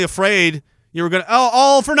legitimately afraid you were going to,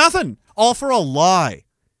 all for nothing, all for a lie.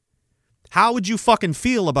 How would you fucking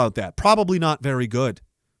feel about that? Probably not very good,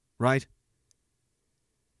 right?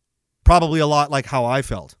 Probably a lot like how I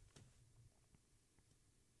felt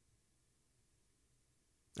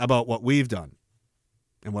about what we've done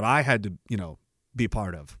and what I had to, be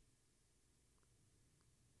part of.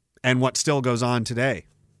 And what still goes on today,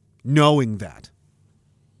 knowing that.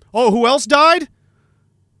 Oh, who else died?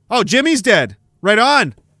 Oh, Jimmy's dead. Right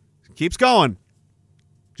on. Keeps going.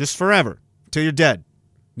 Just forever. Till you're dead.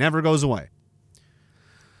 Never goes away.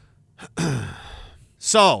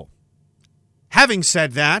 So, having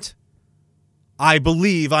said that, I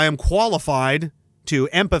believe I am qualified to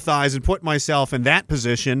empathize and put myself in that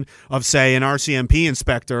position of, say, an RCMP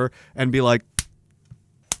inspector and be like,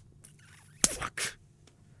 fuck.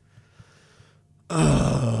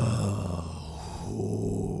 Oh,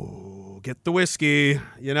 get the whiskey,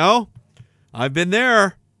 I've been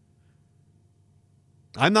there.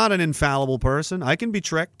 I'm not an infallible person. I can be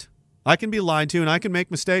tricked. I can be lied to, and I can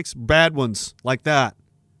make mistakes, bad ones like that.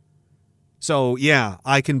 So, yeah,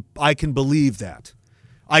 I can believe that.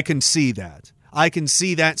 I can see that. I can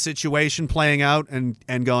see that situation playing out and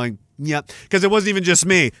going, yep, because it wasn't even just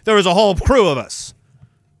me. There was a whole crew of us.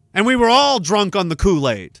 And we were all drunk on the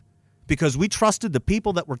Kool-Aid because we trusted the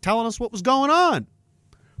people that were telling us what was going on.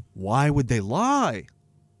 Why would they lie?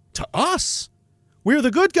 To us. We're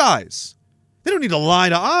the good guys. They don't need to lie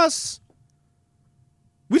to us.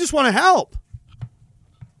 We just want to help.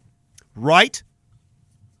 Right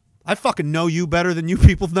I fucking know you better than you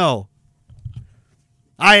people know.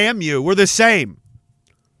 I am you. We're the same.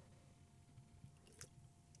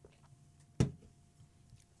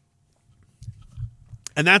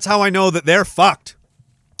 And that's how I know that they're fucked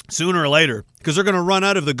sooner or later, because they're going to run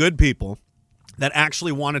out of the good people that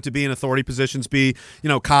actually wanted to be in authority positions, be,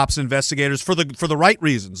 cops, investigators for the right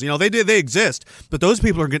reasons. They exist, but those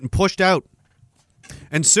people are getting pushed out.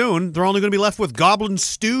 And soon, they're only going to be left with goblin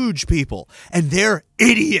stooge people. And they're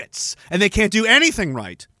idiots. And they can't do anything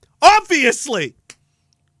right. Obviously!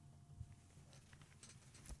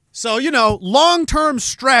 So, long-term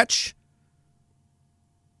stretch.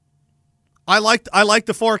 I like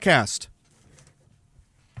the forecast.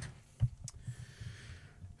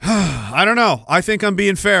 I don't know. I think I'm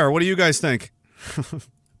being fair. What do you guys think?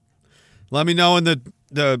 Let me know in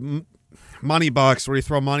the money box where you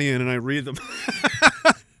throw money in and I read them.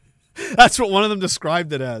 That's what one of them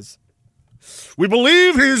described it as. We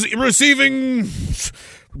believe he's receiving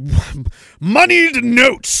moneyed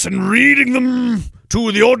notes and reading them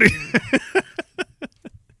to the audience.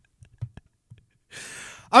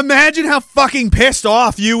 Imagine how fucking pissed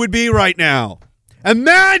off you would be right now.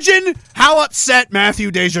 Imagine how upset Matthew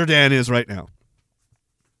Desjardins is right now.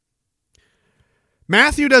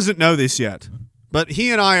 Matthew doesn't know this yet, but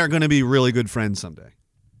he and I are going to be really good friends someday.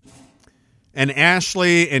 And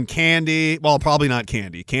Ashley and Candy, well, probably not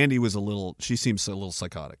Candy. Candy she seems a little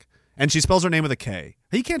psychotic. And she spells her name with a K.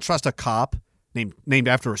 You can't trust a cop named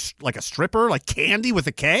after a stripper, like Candy with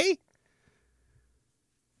a K?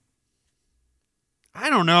 I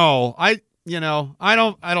don't know. I don't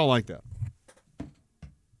like that.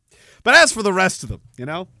 But as for the rest of them,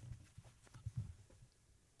 No,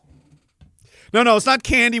 it's not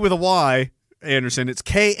Candy with a Y, Anderson. It's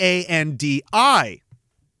Kandi.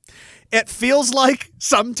 It feels like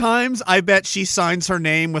sometimes I bet she signs her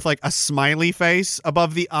name with like a smiley face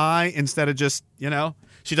above the I instead of just,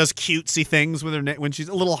 she does cutesy things with her name when she's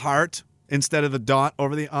a little heart instead of the dot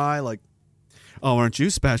over the I, like, oh, aren't you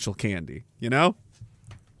special, Candy?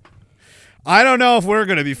 I don't know if we're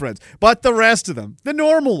going to be friends, but the rest of them, the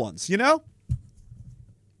normal ones,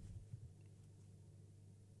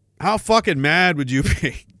 How fucking mad would you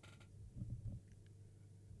be?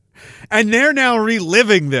 And they're now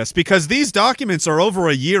reliving this because these documents are over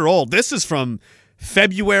a year old. This is from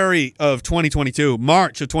February of 2022,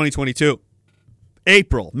 March of 2022,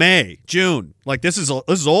 April, May, June. Like this is old.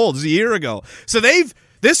 This is a year ago. So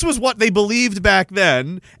this was what they believed back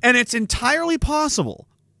then, and it's entirely possible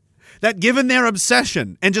that given their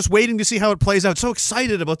obsession and just waiting to see how it plays out, so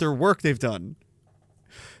excited about their work they've done.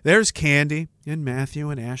 There's Candy and Matthew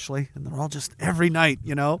and Ashley, and they're all just every night,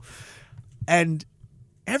 and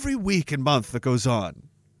every week and month that goes on,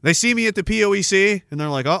 they see me at the POEC, and they're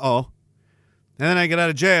like, uh-oh. And then I get out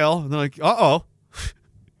of jail, and they're like, uh-oh.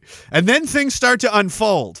 And then things start to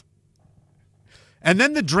unfold. And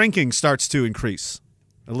then the drinking starts to increase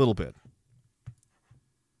a little bit.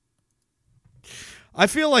 I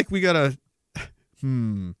feel like we gotta...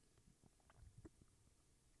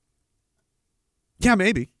 Yeah,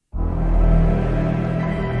 maybe.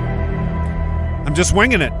 I'm just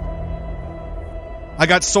winging it. I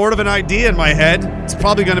got sort of an idea in my head. It's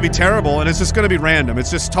probably going to be terrible, and it's just going to be random.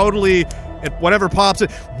 It's just totally whatever pops in.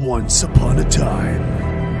 Once upon a time,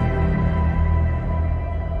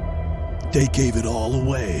 they gave it all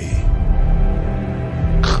away.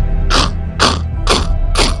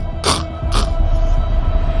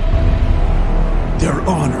 Their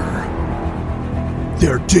honor,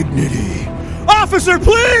 their dignity. Officer,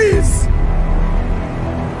 please!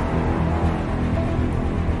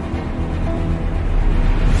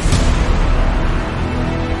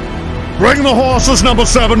 Bring the horses, number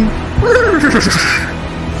 7. No!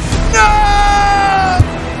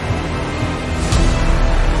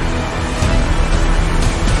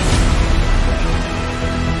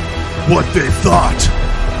 What they thought.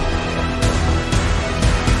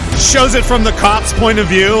 Shows it from the cops' point of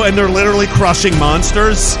view, and they're literally crushing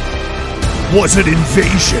monsters. Was an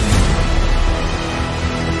invasion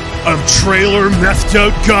of trailer methed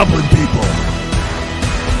out goblin people.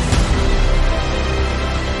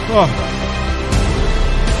 Oh.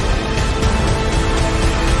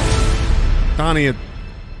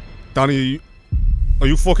 Donnie, are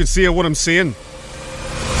you fucking seeing what I'm seeing?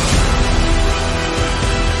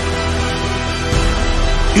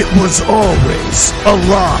 It was always a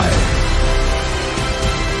lie.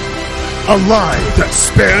 A lie that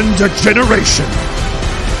spanned a generation.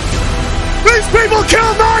 These people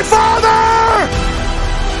killed my father!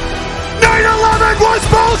 9/11 was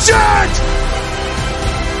bullshit!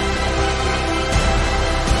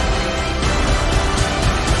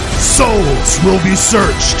 souls will be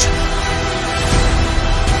searched.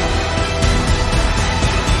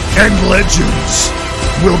 And legends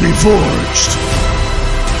will be forged.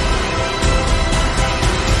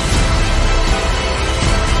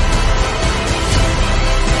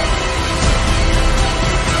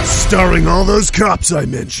 Starring all those cops I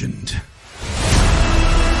mentioned.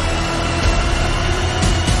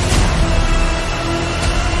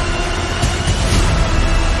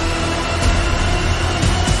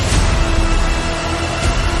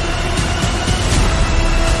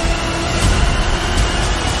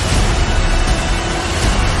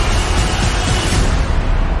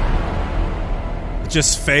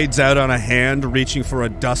 Just fades out on a hand reaching for a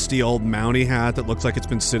dusty old Mountie hat that looks like it's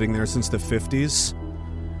been sitting there since the 50s.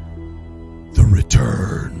 The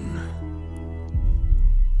Return.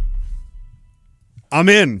 I'm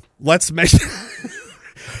in. Let's make...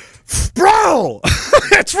 Bro!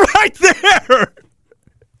 It's right there!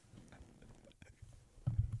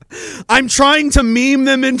 I'm trying to meme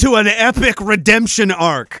them into an epic redemption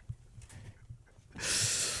arc.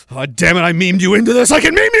 Oh, damn it, I memed you into this. I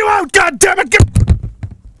can meme you out! God damn it!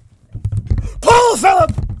 Pull,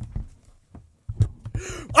 Philip!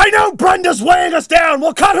 I know Brenda's weighing us down.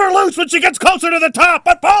 We'll cut her loose when she gets closer to the top.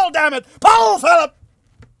 But pull, damn it! Pull, Philip!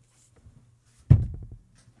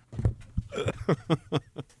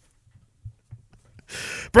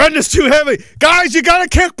 Brenda's too heavy. Guys, you gotta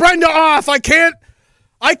kick Brenda off. I can't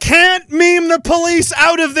meme the police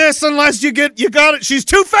out of this unless you got it. She's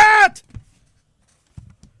too fat!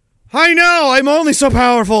 I know, I'm only so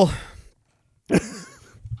powerful.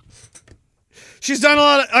 She's done a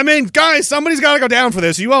lot of... I mean, guys, somebody's got to go down for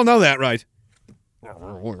this. You all know that, right?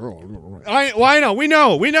 I know.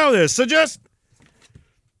 We know this. So just,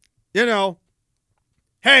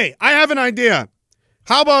 hey, I have an idea.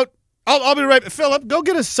 How about... I'll be right... Philip, go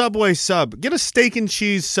get a Subway sub. Get a steak and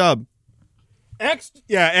cheese sub.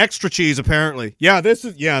 Extra cheese, apparently. This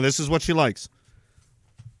is what she likes.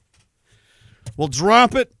 We'll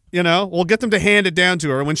drop it. We'll get them to hand it down to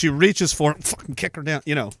her. When she reaches for it, fucking kick her down.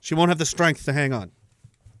 She won't have the strength to hang on.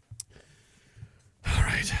 All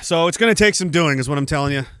right. So it's going to take some doing is what I'm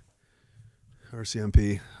telling you.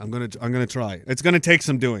 RCMP. I'm going to try. It's going to take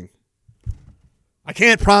some doing. I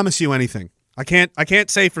can't promise you anything. I can't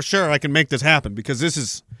say for sure I can make this happen because this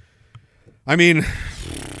is... I mean...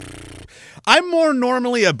 I'm more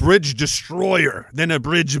normally a bridge destroyer than a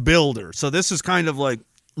bridge builder. So this is kind of like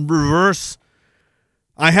reverse...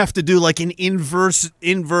 I have to do like an inverse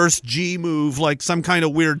G move, like some kind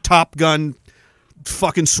of weird Top Gun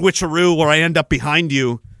fucking switcheroo where I end up behind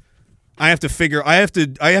you. I have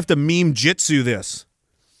to meme jitsu this.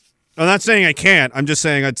 I'm not saying I can't. I'm just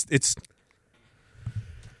saying it's it's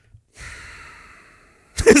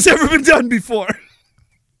never been done before.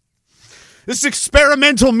 This is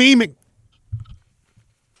experimental meming.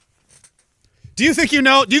 Do you think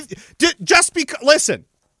just because listen.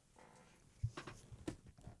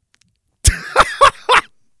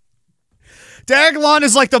 Dagalon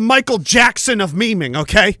is like the Michael Jackson of memeing,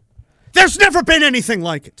 okay? There's never been anything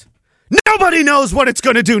like it. Nobody knows what it's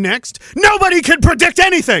going to do next. Nobody can predict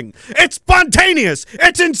anything. It's spontaneous.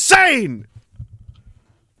 It's insane.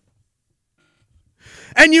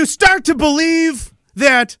 And you start to believe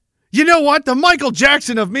that, you know what? The Michael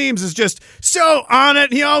Jackson of memes is just so on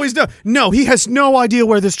it. He always does. No, he has no idea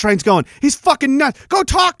where this train's going. He's fucking nuts. Go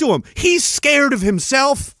talk to him. He's scared of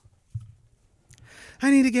himself. I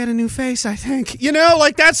need to get a new face, I think.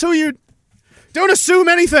 That's who you... Don't assume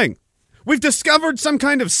anything. We've discovered some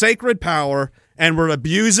kind of sacred power, and we're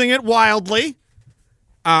abusing it wildly.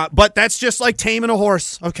 But that's just like taming a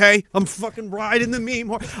horse, okay? I'm fucking riding the meme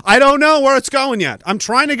horse. I don't know where it's going yet. I'm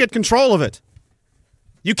trying to get control of it.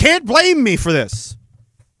 You can't blame me for this.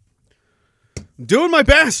 I'm doing my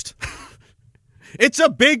best. It's a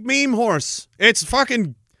big meme horse. It's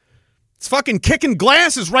fucking kicking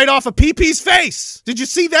glasses right off of PP's face. Did you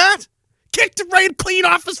see that? Kicked it right clean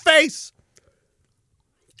off his face.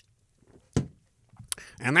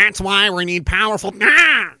 And that's why we need powerful...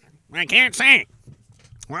 I can't say.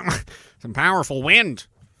 Some powerful wind.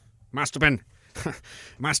 Must have been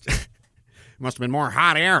more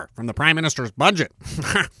hot air from the Prime Minister's budget.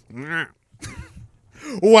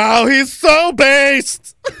 Wow, he's so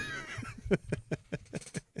based.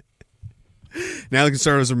 Now the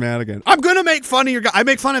conservatives are mad again. I'm going to make fun of your guy. I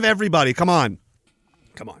make fun of everybody. Come on.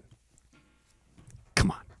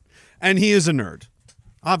 And he is a nerd.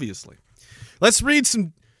 Obviously. Let's read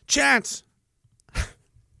some chats.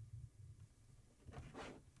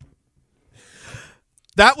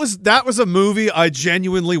 That was a movie I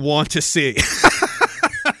genuinely want to see.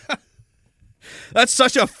 That's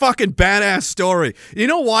such a fucking badass story. You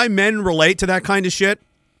know why men relate to that kind of shit?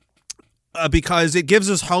 Because it gives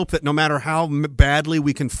us hope that no matter how badly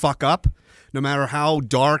we can fuck up, no matter how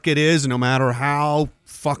dark it is, no matter how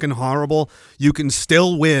fucking horrible, you can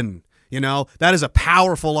still win. You know, that is a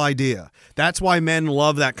powerful idea. That's why men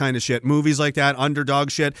love that kind of shit. Movies like that,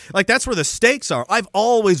 underdog shit. Like, that's where the stakes are. I've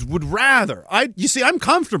always would rather. You see, I'm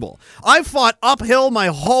comfortable. I've fought uphill my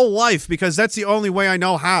whole life because that's the only way I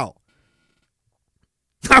know how.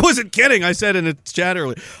 I wasn't kidding. I said in a chat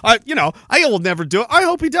earlier. I will never do it. I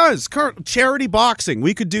hope he does. Charity boxing.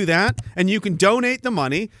 We could do that, and you can donate the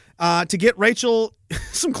money to get Rachel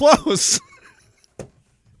some clothes.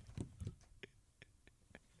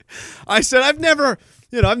 I said, everyone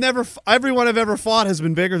I've ever fought has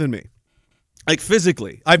been bigger than me. Like,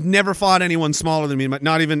 physically. I've never fought anyone smaller than me.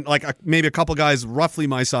 Not even, like, maybe a couple guys roughly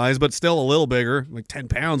my size, but still a little bigger. Like 10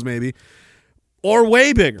 pounds, maybe. Or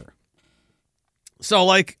way bigger. So,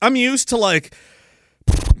 like, I'm used to, like,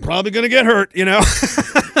 probably going to get hurt, you know?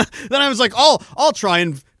 Then I was like, I'll try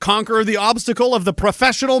and conquer the obstacle of the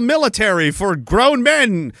professional military for grown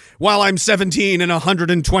men while I'm 17 and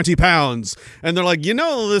 120 pounds. And they're like,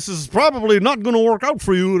 this is probably not going to work out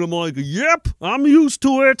for you. And I'm like, yep, I'm used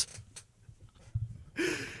to it.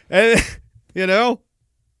 And, then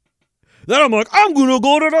I'm like, I'm going to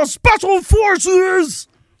go to the Special Forces.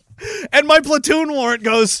 And my platoon warrant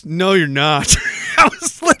goes, no, you're not. That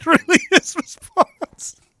was literally his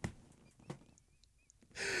response.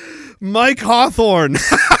 Mike Hawthorne.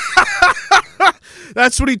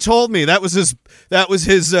 That's what he told me. That was his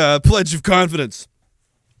pledge of confidence.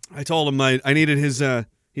 I told him I needed his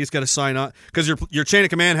he's got to sign on because your chain of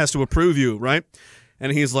command has to approve you, right?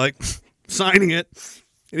 And he's like signing it.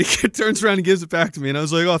 And he turns around and gives it back to me. And I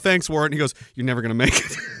was like, oh, thanks, Warren. And he goes, you're never going to make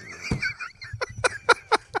it.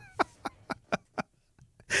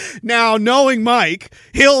 Now, knowing Mike,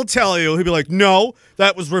 he'll tell you, he'll be like, no,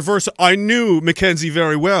 that was reverse. I knew Mackenzie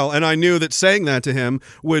very well, and I knew that saying that to him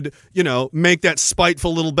would, make that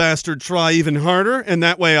spiteful little bastard try even harder, and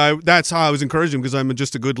that way that's how I was encouraging him because I'm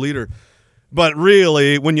just a good leader. But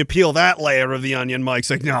really, when you peel that layer of the onion, Mike's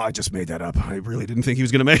like, no, I just made that up. I really didn't think he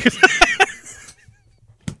was going to make it.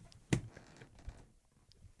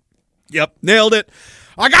 Yep, nailed it.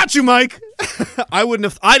 I got you, Mike. I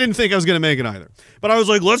didn't think I was going to make it either. But I was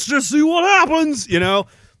like, let's just see what happens,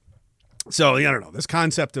 So, I don't know. This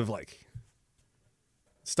concept of like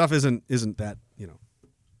stuff isn't that,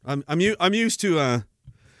 I'm used to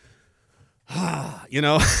I'm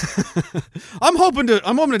hoping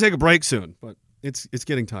to take a break soon, but it's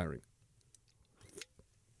getting tiring.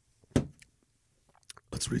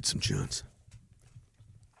 Let's read some chants.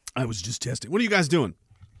 I was just testing. What are you guys doing?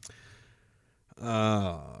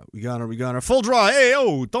 We got our full draw. Hey,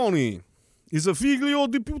 Tony. He's a figlio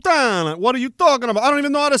di puttana. What are you talking about? I don't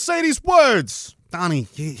even know how to say these words. Tony,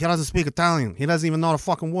 he doesn't speak Italian. He doesn't even know the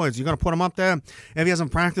fucking words. You're going to put him up there. If he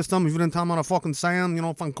hasn't practiced them, if you didn't tell him how to fucking say them,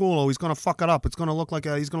 fanculo, he's going to fuck it up. It's going to look like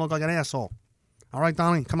he's going to look like an asshole. All right,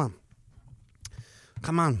 Donnie, come on.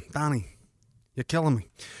 Come on, Donnie. You're killing me.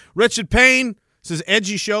 Richard Payne says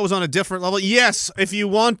Edgy Show is on a different level. Yes, if you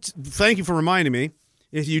want, thank you for reminding me.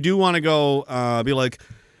 If you do want to go be like,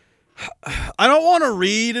 I don't want to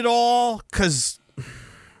read it all because,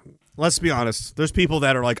 let's be honest, there's people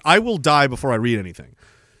that are like, I will die before I read anything.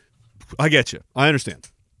 I get you. I understand.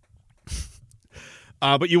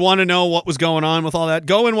 But you want to know what was going on with all that?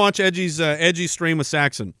 Go and watch Edgy's stream with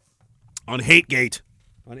Saxon on Hategate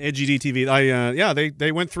on Edgy DTV.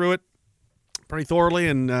 They went through it pretty thoroughly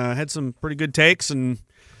and had some pretty good takes and.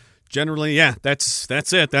 Generally, yeah, that's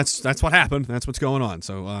it. That's what happened. That's what's going on.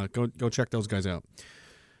 So go check those guys out.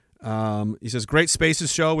 He says, great Spaces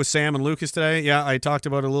show with Sam and Lucas today. Yeah, I talked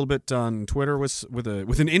about it a little bit on Twitter with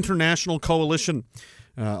an international coalition.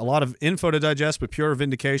 A lot of info to digest, but pure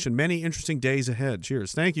vindication. Many interesting days ahead.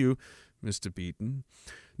 Cheers. Thank you, Mr. Beaton.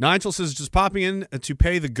 Nigel says, just popping in to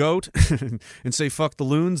pay the goat and say fuck the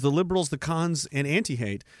loons, the liberals, the cons, and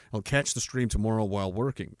anti-hate. I'll catch the stream tomorrow while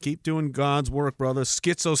working. Keep doing God's work, brother.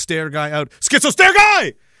 Schizo stare guy out. Schizo stare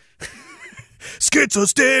guy! Schizo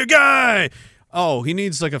stare guy! Oh, he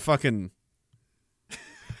needs like a fucking...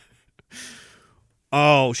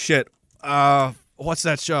 Oh, shit. What's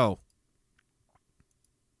that show?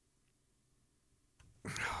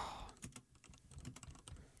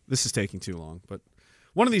 This is taking too long, but...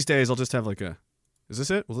 One of these days, I'll just have like a... Is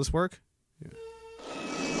this it? Will this work? Yeah.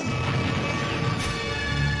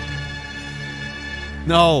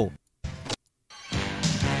 No.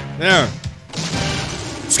 There.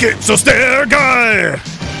 Schizo stare guy!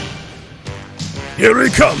 Here he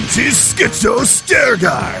comes, he's Schizo stare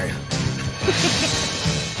guy!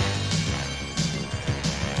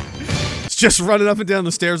 just running up and down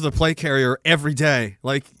the stairs of the plate carrier every day.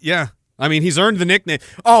 Like, yeah. I mean, he's earned the nickname.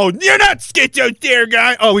 Oh, you're not Schizo there,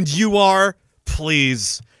 guy. Oh, and you are?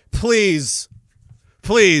 Please. Please.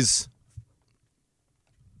 Please.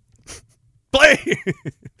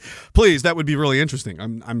 Please, that would be really interesting.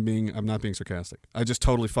 I'm not being sarcastic. I just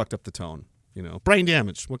totally fucked up the tone. You know, brain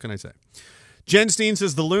damage. What can I say? Jen Steen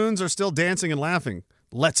says the loons are still dancing and laughing.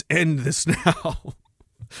 Let's end this now.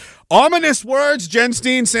 Ominous words. Jen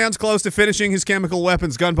Steen sounds close to finishing his chemical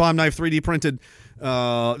weapons, gun bomb knife, 3D printed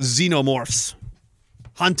xenomorphs.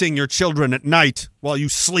 Hunting your children at night while you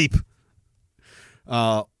sleep.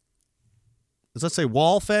 Does that say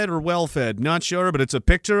wall-fed or well-fed? Not sure, but it's a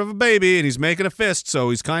picture of a baby, and he's making a fist, so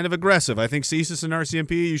he's kind of aggressive. I think CSIS and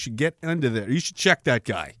RCMP, you should get into there. You should check that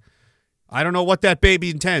guy. I don't know what that baby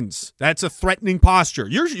intends. That's a threatening posture.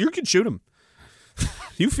 You can shoot him.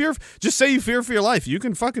 Just say you fear for your life. You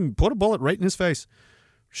can fucking put a bullet right in his face.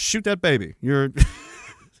 Shoot that baby.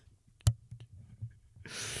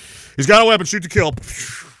 He's got a weapon. Shoot to kill.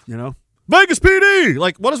 You know? Vegas PD!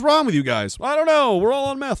 Like, what is wrong with you guys? I don't know. We're all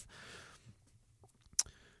on meth.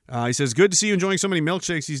 He says, good to see you enjoying so many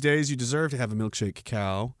milkshakes these days. You deserve to have a milkshake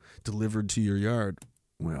cow delivered to your yard.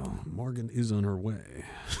 Well, Morgan is on her way.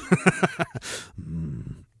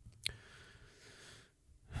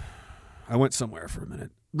 I went somewhere for a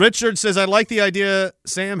minute. Richard says, I like the idea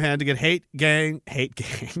Sam had to get hate gang. Hate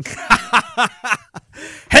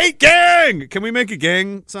gang! Can we make a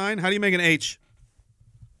gang sign? How do you make an H?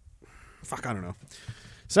 Fuck, I don't know.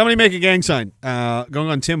 Somebody make a gang sign. Going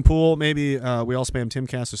on Tim Pool. Maybe we all spam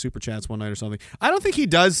Timcast or Super Chats one night or something. I don't think he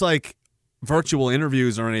does, like, virtual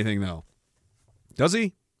interviews or anything, though. Does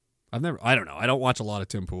he? I don't know. I don't watch a lot of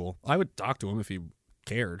Tim Pool. I would talk to him if he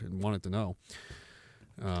cared and wanted to know.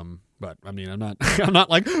 But, I mean, I'm not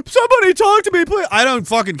like, somebody talk to me, please. I don't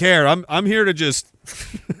fucking care. I'm here to just,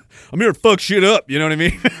 I'm here to fuck shit up. You know what I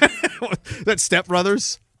mean? That Step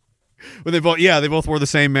Brothers. When they both wore the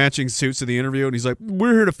same matching suits to the interview, and he's like,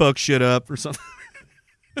 we're here to fuck shit up or something.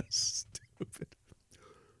 Stupid.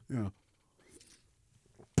 Yeah.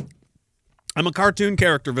 I'm a cartoon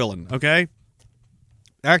character villain, okay?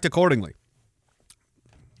 Act accordingly.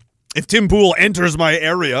 If Tim Pool enters my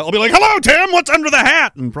area, I'll be like, hello, Tim, what's under the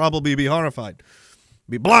hat? And probably be horrified.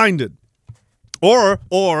 Be blinded. Or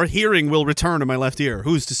hearing will return to my left ear.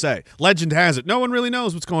 Who's to say? Legend has it. No one really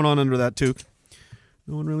knows what's going on under that toque.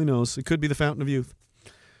 No one really knows. It could be the fountain of youth.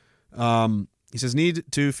 He says, need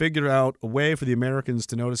to figure out a way for the Americans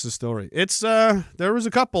to notice his story. It's, there was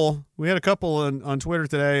a couple. We had a couple on Twitter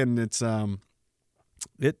today, and it's,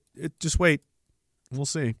 just wait. We'll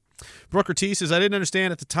see. Brooker T says, I didn't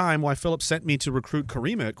understand at the time why Philip sent me to recruit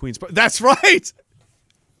Karima at Queen's Park. That's right!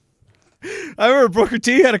 I remember Brooker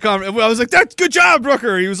T had a comment. I was like, that's good job,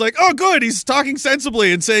 Brooker. He was like, oh, good. He's talking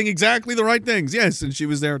sensibly and saying exactly the right things. Yes, and she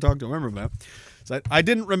was there talking to him. I remember that. So I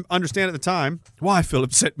didn't understand at the time why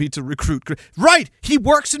Philip sent me to recruit. Right. He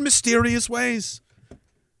works in mysterious ways.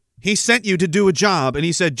 He sent you to do a job, and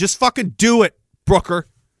he said, just fucking do it, Brooker.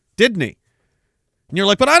 Didn't he? And you're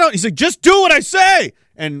like, but I don't. He's like, just do what I say,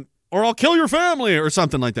 or I'll kill your family, or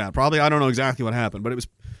something like that. Probably, I don't know exactly what happened, but it was,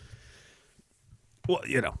 well,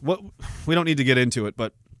 you know, we don't need to get into it,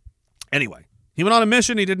 but anyway. He went on a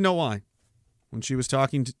mission. He didn't know why. When she was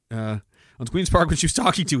talking to... on Queen's Park, when she was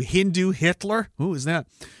talking to Hindu Hitler. Who is that?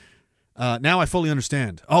 Now I fully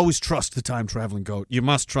understand. Always trust the time-traveling goat. You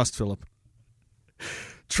must trust Philip.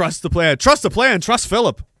 Trust the plan. Trust the plan. Trust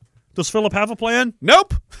Philip. Does Philip have a plan?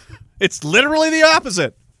 Nope. It's literally the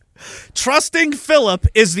opposite. Trusting Philip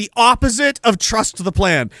is the opposite of trust the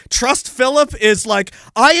plan. Trust Philip is like,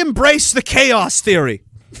 I embrace the chaos theory.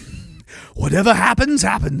 Whatever happens,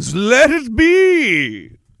 happens. Let it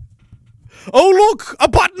be. Oh, look, a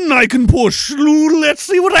button I can push. Let's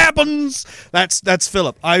see what happens. That's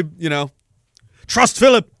Philip. Trust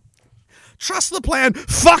Philip. Trust the plan.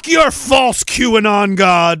 Fuck your false QAnon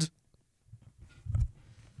god.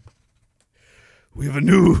 We have a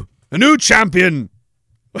new champion.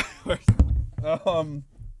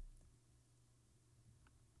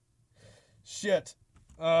 Shit.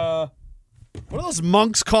 What are those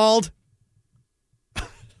monks called?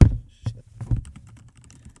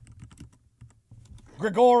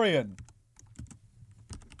 Gregorian.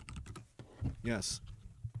 Yes.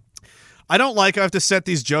 I don't like I have to set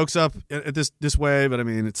these jokes up at this way, but I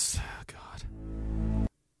mean, it's... God.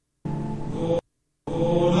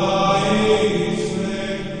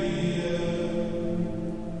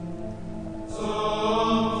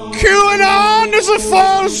 QAnon is a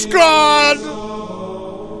false god!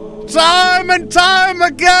 Time and time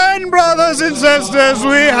again, brothers and sisters,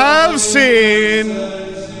 we have seen...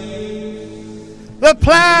 the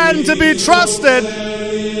plan to be trusted,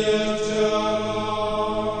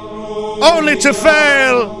 only to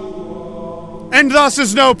fail, and thus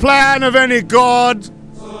is no plan of any god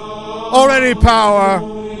or any power.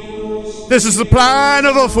 This is the plan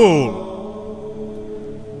of a fool.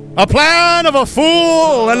 A plan of a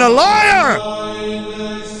fool and a liar!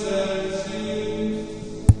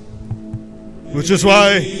 Which is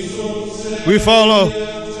why we follow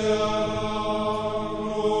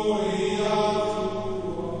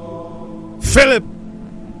Philip,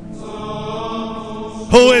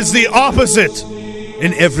 who is the opposite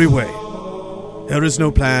in every way. There is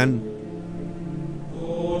no plan.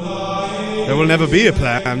 There will never be a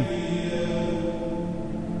plan.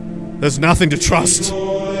 There's nothing to trust.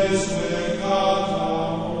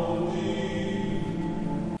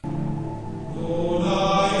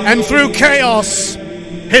 And through chaos,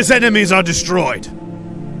 his enemies are destroyed.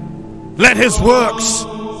 Let his works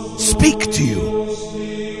speak to you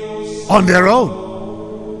on their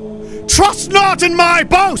own. Trust not in my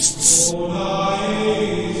boasts,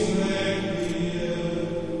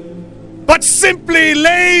 but simply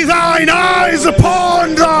lay thine eyes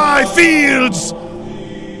upon thy fields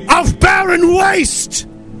of barren waste.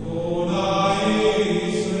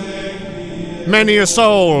 Many a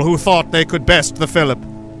soul who thought they could best the Philip,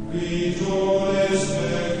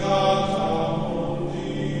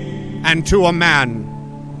 and to a man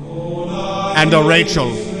and a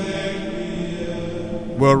Rachel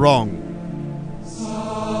were wrong.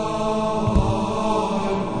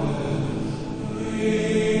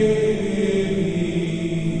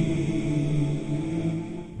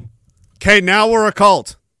 Okay, now we're a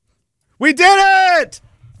cult. We did it!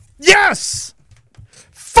 Yes!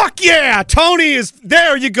 Fuck yeah! Tony is...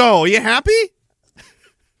 There you go. Are you happy?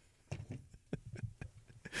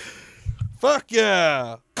 Fuck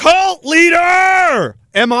yeah. Cult leader!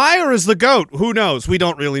 Am I or is the goat? Who knows? We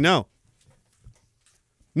don't really know.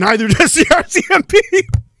 Neither does the RCMP.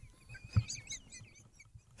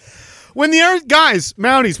 When the guys,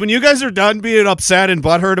 Mounties, when you guys are done being upset and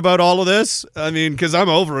butthurt about all of this, I mean, because I'm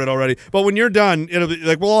over it already, but when you're done, it'll be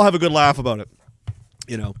like, we'll all have a good laugh about it.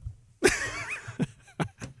 You know.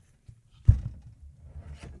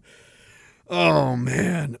 Oh,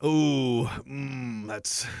 man. Ooh.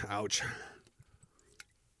 That's... Ouch.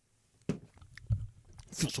 I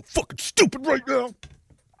feel so fucking stupid right now.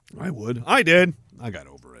 I would. I did. I got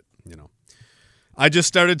over it, you know. I just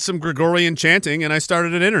started some Gregorian chanting, and I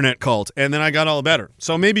started an internet cult, and then I got all better.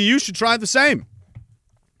 So maybe you should try the same.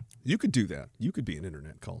 You could do that. You could be an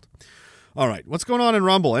internet cult. All right. What's going on in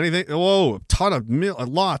Rumble? Anything? Whoa,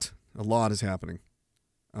 a lot is happening.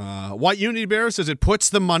 White Unity Bear says it puts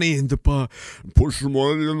the money in the box. Puts the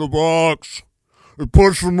money in the box. It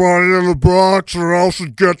puts the money in the box or else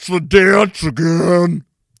it gets the dance again.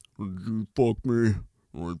 Fuck me.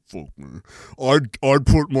 Fuck me. I'd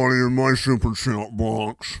put money in my super chat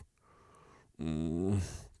box.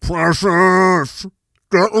 Precious!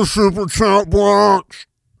 Get the super chat box!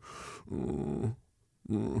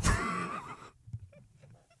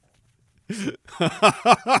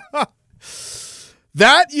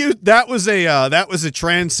 That was a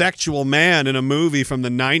transsexual man in a movie from the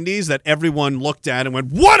 90s that everyone looked at and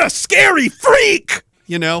went, "What a scary freak!"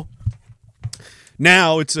 You know.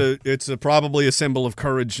 Now it's probably a symbol of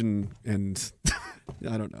courage and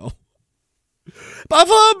I don't know.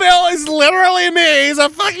 Buffalo Bill is literally me. He's a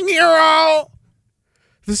fucking hero.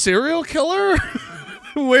 The serial killer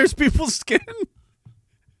who wears people's skin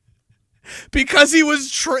because he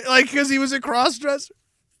was because he was a cross-dresser.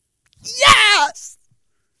 Yes.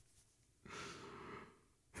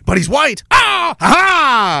 But he's white. Ah!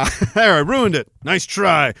 Ha-ha! There, I ruined it. Nice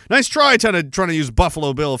try. Nice try trying to use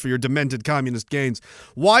Buffalo Bill for your demented communist gains.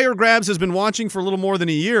 Wire Grabs has been watching for a little more than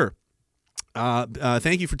a year.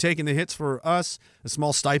 Thank you for taking the hits for us. A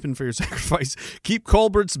small stipend for your sacrifice. Keep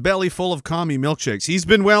Colbert's belly full of commie milkshakes. He's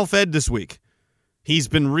been well fed this week. He's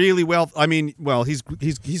been really well. I mean, well, he's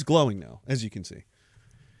glowing now, as you can see.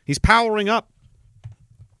 He's powering up.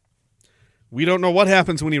 We don't know what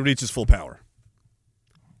happens when he reaches full power.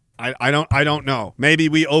 I don't know. Maybe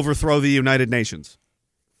we overthrow the United Nations.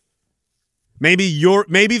 Maybe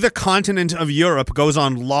the continent of Europe goes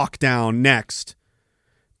on lockdown next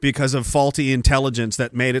because of faulty intelligence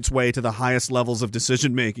that made its way to the highest levels of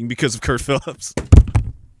decision making because of Kurt Phillips.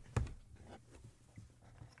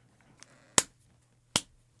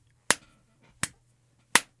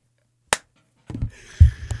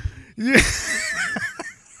 Yeah.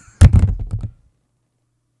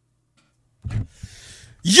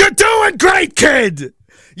 You're doing great, kid!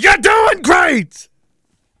 You're doing great!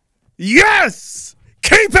 Yes!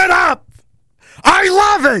 Keep it up! I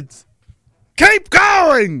love it! Keep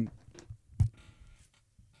going!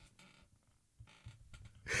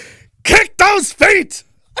 Kick those feet!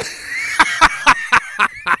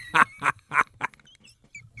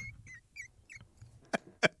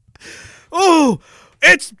 Oh,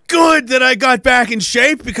 it's good that I got back in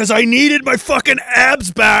shape because I needed my fucking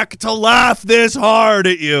abs back to laugh this hard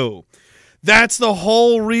at you. That's the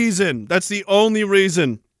whole reason. That's the only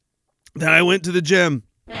reason that I went to the gym.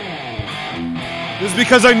 It was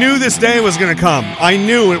because I knew this day was going to come. I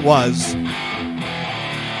knew it was.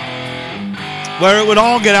 Where it would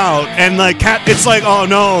all get out and like it's like, oh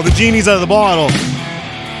no, the genie's out of the bottle.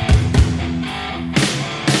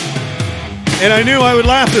 And I knew I would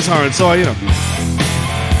laugh this hard, so you know.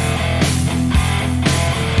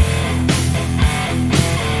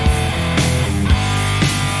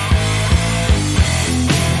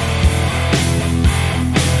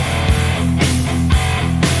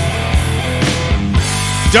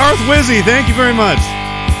 Darth Wizzy, thank you very much.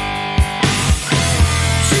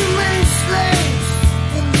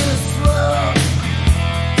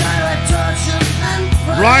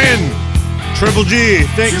 Ryan, Triple G,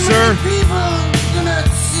 thank you, sir.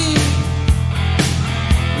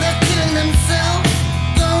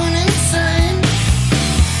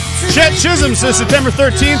 Chet Chisholm says September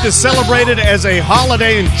 13th is celebrated as a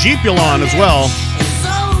holiday in Jeepulon as well.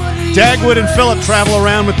 Dagwood and Phillip travel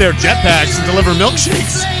around with their jetpacks and deliver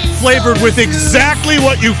milkshakes flavored with exactly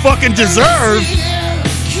what you fucking deserve.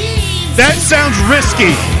 That sounds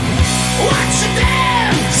risky.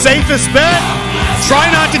 Safest bet? Try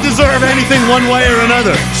not to deserve anything one way or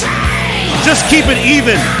another. Just keep it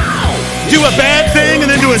even. Do a bad thing and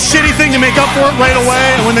then do a shitty thing to make up for it right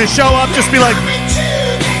away. And when they show up, just be like,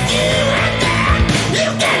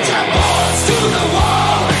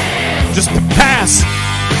 just pass.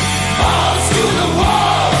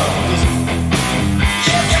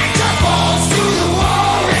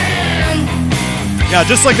 Yeah,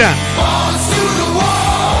 just like that.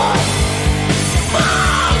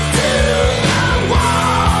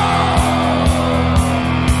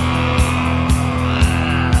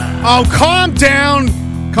 Oh, calm down.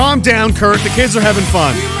 Calm down, Kurt. The kids are having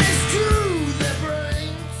fun.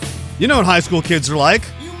 You know what high school kids are like.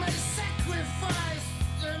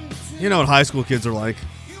 You know what high school kids are like.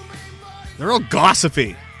 They're real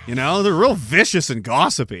gossipy. You know, they're real vicious and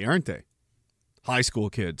gossipy, aren't they? High school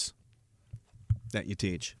kids that you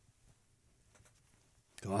teach.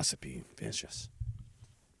 Gossipy, vicious.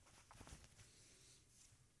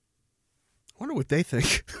 I wonder what they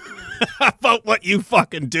think about what you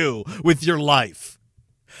fucking do with your life.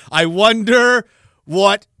 I wonder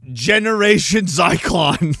what Generation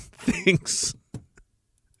Zyklon thinks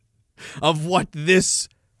of what this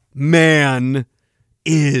man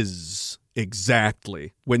is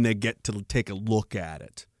exactly when they get to take a look at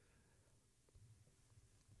it.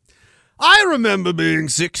 I remember being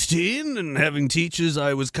 16 and having teachers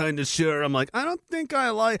I was kind of sure. I'm like, I don't think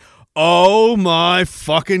I like. Oh my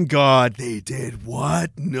fucking God. They did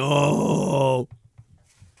what? No.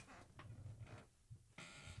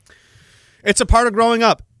 It's a part of growing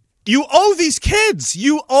up. You owe these kids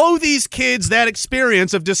that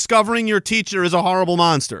experience of discovering your teacher is a horrible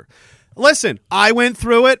monster. Listen, I went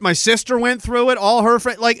through it. My sister went through it. All her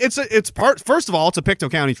friends. Like, first of all, it's a Pictou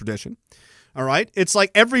County tradition. All right. It's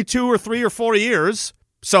like every 2 or 3 or 4 years.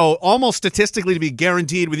 So almost statistically to be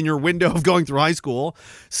guaranteed within your window of going through high school,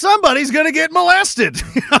 somebody's going to get molested.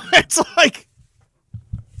 It's like,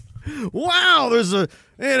 wow, there's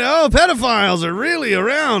pedophiles are really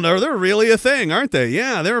around, or they're really a thing, aren't they?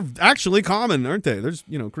 Yeah, they're actually common, aren't they? There's,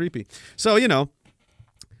 creepy. So,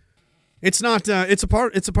 it's not, it's a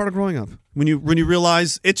part of growing up. When you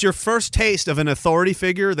realize it's your first taste of an authority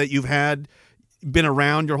figure that you've been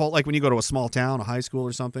around your whole, like when you go to a small town, a high school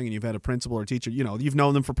or something, and you've had a principal or teacher, you've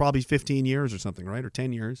known them for probably 15 years or something, right? Or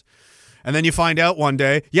 10 years. And then you find out one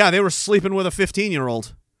day, yeah, they were sleeping with a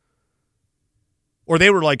 15-year-old. Or they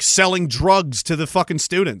were like selling drugs to the fucking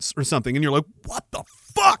students or something. And you're like, what the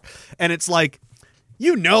fuck? And it's like,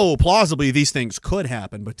 plausibly these things could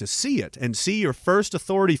happen, but to see it and see your first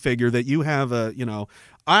authority figure that you have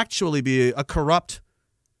actually be a corrupt,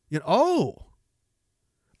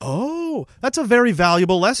 Oh, that's a very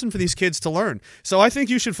valuable lesson for these kids to learn. So I think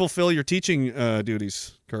you should fulfill your teaching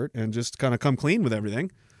duties, Kurt, and just kind of come clean with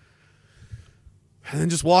everything. And then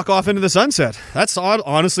just walk off into the sunset. That's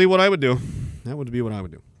honestly what I would do. That would be what I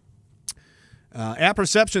would do.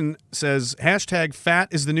 Apperception says, #fat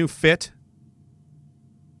is the new fit.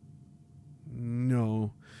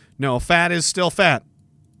 No, fat is still fat.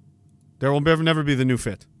 There will never be the new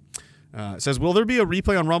fit. It says, will there be a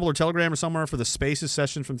replay on Rumble or Telegram or somewhere for the Spaces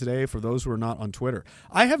session from today for those who are not on Twitter?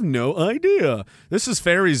 I have no idea. This is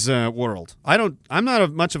Fairy's world. I'm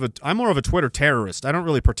more of a Twitter terrorist. I don't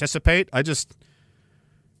really participate. I just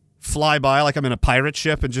fly by like I'm in a pirate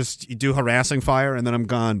ship and just do harassing fire, and then I'm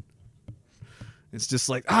gone. It's just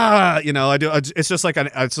like, I do. It's just like a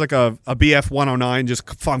BF 109 just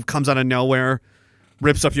comes out of nowhere,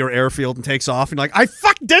 rips up your airfield and takes off, and like, I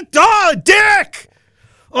fucked it, dick.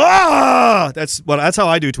 That's how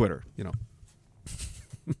I do Twitter.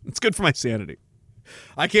 It's good for my sanity.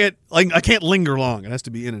 I can't linger long. It has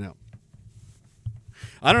to be in and out.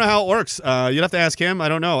 I don't know how it works. You'd have to ask him. I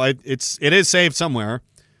don't know. It is saved somewhere.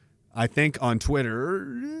 I think on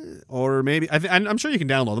Twitter, or maybe I'm sure you can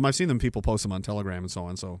download them. I've seen them. People post them on Telegram and so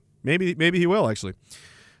on. So maybe he will actually.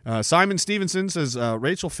 Simon Stevenson says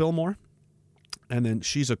Rachel Fillmore, and then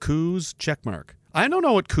she's a coos checkmark. I don't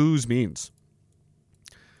know what coos means.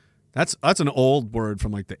 That's an old word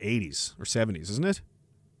from like the 80s or 70s, isn't it?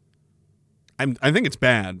 I think it's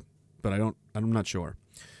bad, but I'm not sure.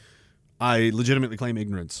 I legitimately claim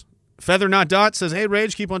ignorance. Feather Not Dot says, hey,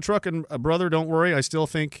 Rage, keep on trucking. Brother, don't worry. I still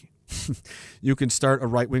think you can start a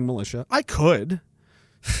right-wing militia. I could.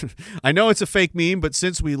 I know it's a fake meme, but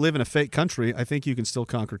since we live in a fake country, I think you can still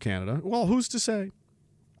conquer Canada. Well, who's to say?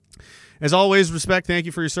 As always, respect. Thank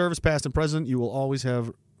you for your service, past and present. You will always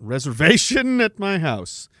have reservation at my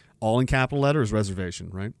house. All in capital letters, reservation,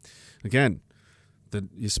 right? Again,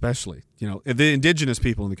 especially, the indigenous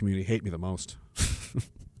people in the community hate me the most.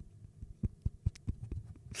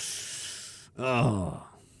 Oh.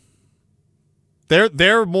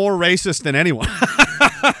 They're more racist than anyone.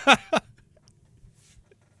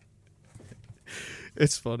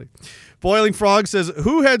 It's funny. Boiling Frog says,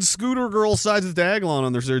 who had Scooter Girl sides of Dagalon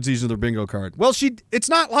on their third season of their bingo card? Well, it's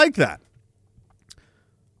not like that.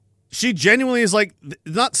 She genuinely is like,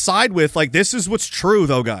 not side with, like, this is what's true,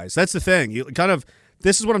 though, guys. That's the thing.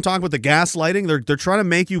 This is what I'm talking about, the gaslighting. They're trying to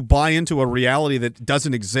make you buy into a reality that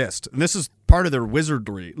doesn't exist. And this is part of their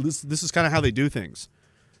wizardry. This is kind of how they do things.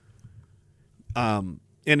 And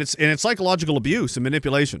it's psychological abuse and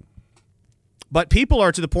manipulation. But people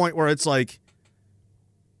are to the point where it's like,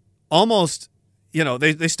 almost,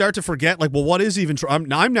 they start to forget, like, well, what is even true? I'm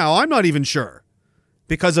not even sure.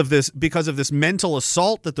 Because of this mental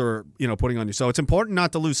assault that they're putting on you. So it's important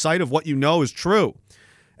not to lose sight of what you know is true.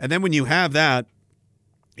 And then when you have that,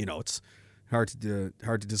 it's hard to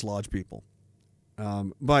dislodge people.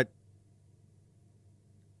 But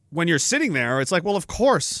when you're sitting there, it's like, well, of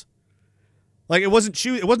course. Like, it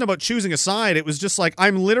wasn't about choosing a side. It was just like,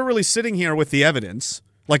 I'm literally sitting here with the evidence.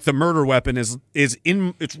 Like, the murder weapon is it's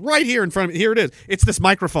right here in front of me. Here it is. It's this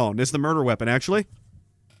microphone. It's the murder weapon, actually.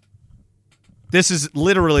 This is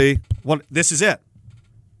literally this is it.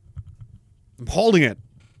 I'm holding it.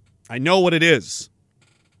 I know what it is.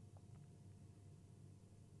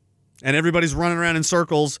 And everybody's running around in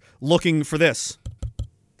circles looking for this.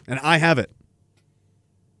 And I have it.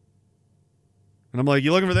 And I'm like,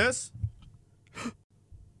 you looking for this?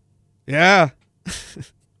 Yeah.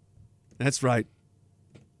 That's right.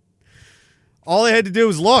 All they had to do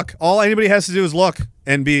was look. All anybody has to do is look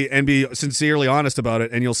and be sincerely honest about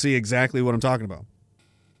it, and you'll see exactly what I'm talking about.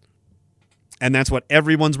 And that's what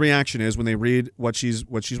everyone's reaction is when they read what she's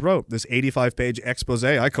wrote. This 85-page expose,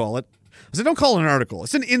 I call it. I said, don't call it an article.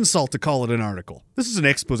 It's an insult to call it an article. This is an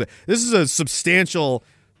expose. This is a substantial,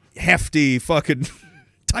 hefty fucking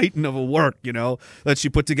titan of a work, that she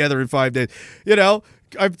put together in 5 days.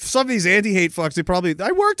 Some of these anti-hate fucks,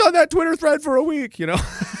 I worked on that Twitter thread for a week, Do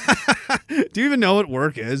you even know what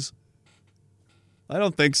work is? I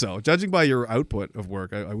don't think so. Judging by your output of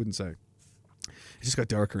work, I wouldn't say. It just got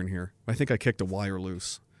darker in here. I think I kicked a wire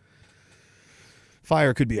loose.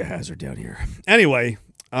 Fire could be a hazard down here. Anyway,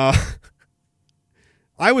 in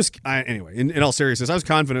all seriousness, I was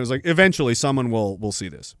confident. It was like, eventually someone will see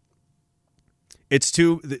this.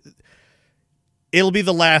 It'll be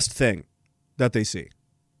the last thing that they see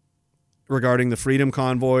regarding the Freedom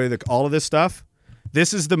Convoy, all of this stuff.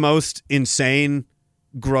 This is the most insane,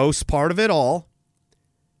 gross part of it all.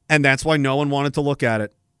 And that's why no one wanted to look at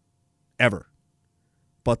it ever.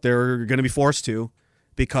 But they're going to be forced to,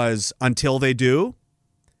 because until they do,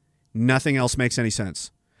 nothing else makes any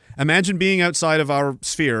sense. Imagine being outside of our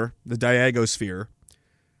sphere, the Diago sphere,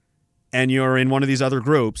 and you're in one of these other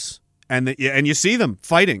groups, and you see them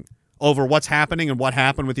fighting over what's happening and what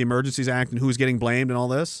happened with the Emergencies Act and who's getting blamed and all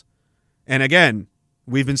this. And again,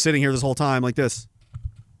 we've been sitting here this whole time like this.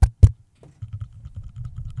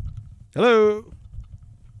 Hello.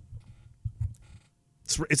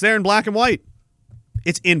 It's there in black and white.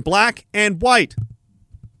 It's in black and white.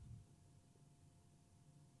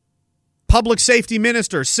 public safety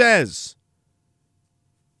minister says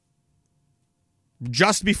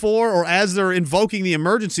just before or as they're invoking the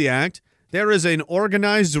Emergency Act, there is an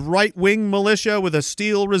organized right-wing militia with a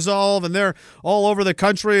steel resolve, and they're all over the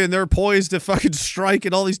country, and they're poised to fucking strike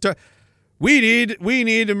and all these we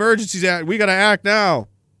need Emergency Act. We got to act now.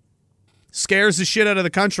 Scares the shit out of the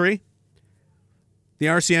country. The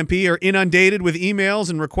RCMP are inundated with emails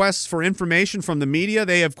and requests for information from the media.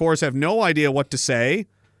 They, of course, have no idea what to say.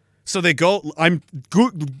 So they go,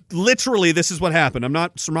 literally, this is what happened. I'm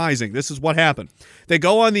not surmising. This is what happened. They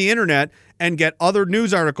go on the internet and get other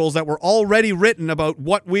news articles that were already written about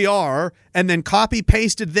what we are, and then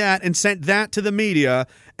copy-pasted that and sent that to the media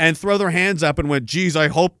and throw their hands up and went, geez, I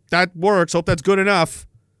hope that works. Hope that's good enough.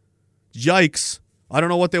 Yikes. I don't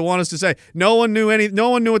know what they want us to say. No one knew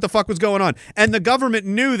what the fuck was going on. And the government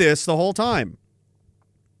knew this the whole time.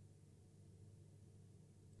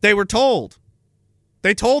 They were told.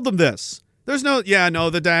 They told them this. There's the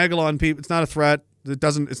Diagolon people, it's not a threat.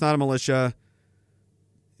 It's not a militia.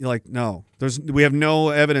 You're like, no. We have no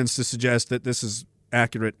evidence to suggest that this is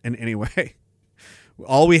accurate in any way.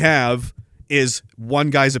 All we have is one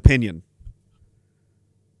guy's opinion.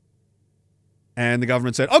 And the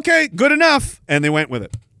government said, okay, good enough. And they went with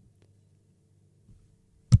it.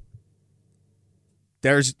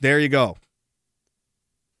 There you go.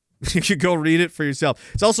 You could go read it for yourself.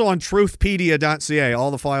 It's also on truthpedia.ca.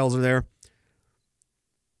 All the files are there.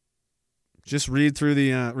 Just read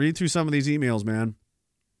through some of these emails, man.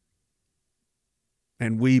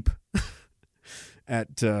 And weep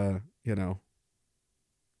at, there's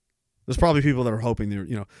probably people that are hoping they're,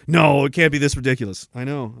 no, it can't be this ridiculous. I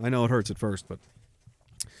know it hurts at first, but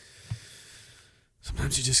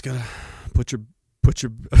sometimes you just gotta put your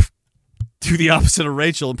do the opposite of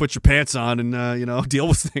Rachel and put your pants on and, deal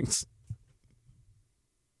with things.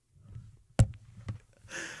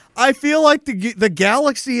 I feel like the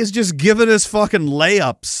galaxy is just giving us fucking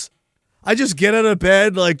layups. I just get out of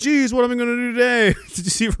bed like, geez, what am I going to do today? Did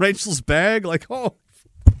you see Rachel's bag? Like, oh.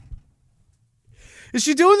 Is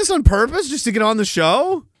she doing this on purpose just to get on the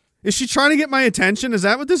show? Is she trying to get my attention? Is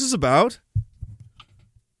that what this is about?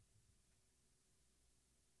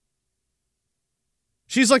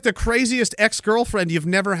 She's like the craziest ex-girlfriend you've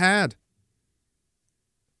never had.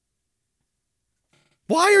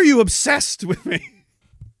 Why are you obsessed with me?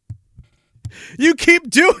 You keep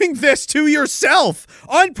doing this to yourself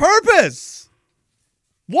on purpose.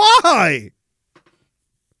 Why?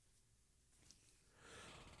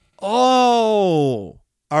 Oh,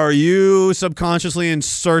 are you subconsciously in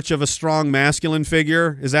search of a strong masculine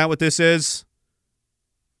figure? Is that what this is?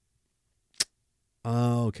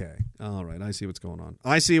 Okay. All right. I see what's going on.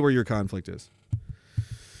 I see where your conflict is.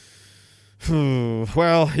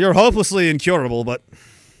 Well, you're hopelessly incurable, but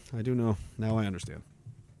I do know. Now I understand.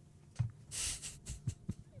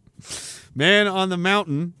 Man on the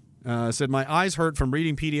Mountain said, my eyes hurt from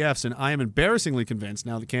reading PDFs, and I am embarrassingly convinced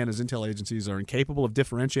now that Canada's intel agencies are incapable of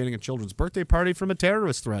differentiating a children's birthday party from a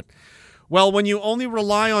terrorist threat. Well, when you only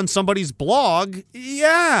rely on somebody's blog,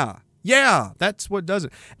 yeah, that's what does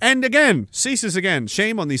it. And again, CSIS again,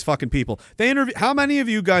 shame on these fucking people. How many of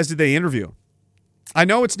you guys did they interview? I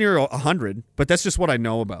know it's near 100, but that's just what I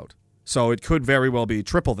know about. So it could very well be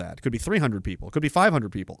triple that. It could be 300 people. It could be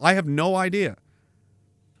 500 people. I have no idea.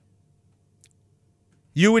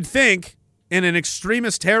 You would think in an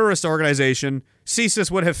extremist terrorist organization,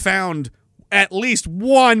 CSIS would have found at least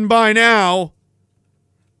one by now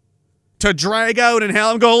to drag out and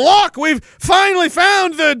hell and go, look, we've finally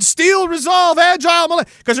found the steel resolve agile.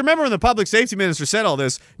 Because remember when the public safety minister said all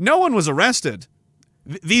this, no one was arrested.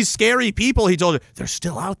 These scary people, he told you, they're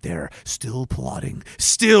still out there, still plotting,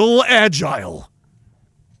 still agile.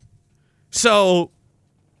 So,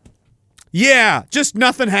 yeah, just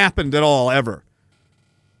nothing happened at all, ever.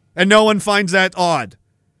 And no one finds that odd.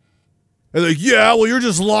 They're like, yeah, well, you're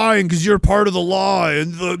just lying because you're part of the law.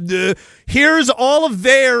 And here's all of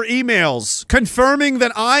their emails confirming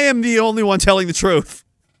that I am the only one telling the truth.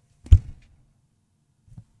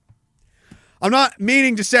 I'm not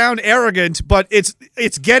meaning to sound arrogant, but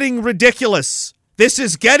it's getting ridiculous. This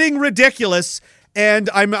is getting ridiculous, and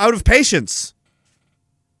I'm out of patience.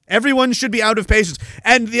 Everyone should be out of patience.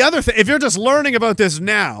 And the other thing, if you're just learning about this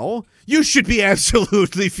now, you should be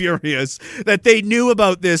absolutely furious that they knew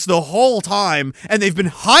about this the whole time, and they've been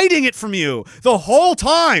hiding it from you the whole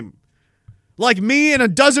time. Like me and a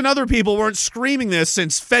dozen other people weren't screaming this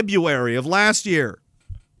since February of last year.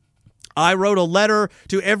 I wrote a letter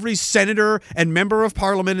to every senator and member of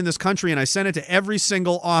parliament in this country, and I sent it to every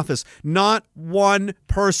single office. Not one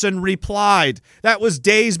person replied. That was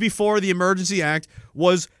days before the Emergency Act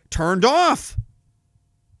was turned off.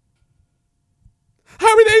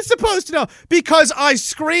 How are they supposed to know? Because I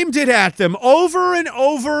screamed it at them over and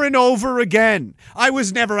over and over again. I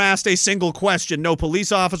was never asked a single question. No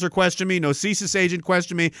police officer questioned me. No CSIS agent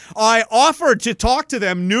questioned me. I offered to talk to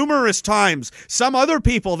them numerous times. Some other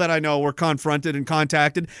people that I know were confronted and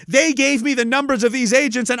contacted. They gave me the numbers of these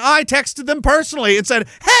agents, and I texted them personally and said,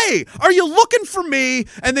 hey, are you looking for me?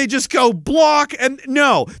 And they just go block. And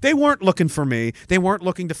no, they weren't looking for me. They weren't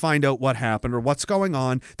looking to find out what happened or what's going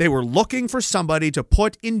on. They were looking for somebody to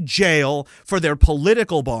put in jail for their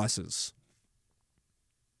political bosses.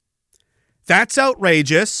 That's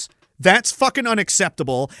outrageous. That's fucking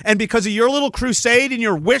unacceptable. And because of your little crusade and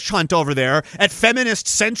your witch hunt over there at Feminist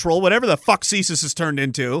Central, whatever the fuck CSIS has turned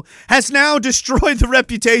into, has now destroyed the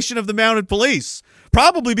reputation of the mounted police.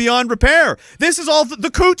 Probably beyond repair. This is all the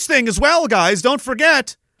Coots thing as well, guys. Don't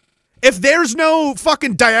forget. If there's no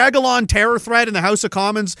fucking Diagolon terror threat in the House of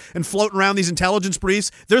Commons and floating around these intelligence briefs,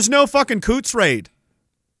 there's no fucking Coots raid.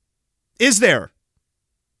 Is there?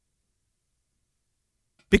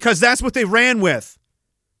 Because that's what they ran with.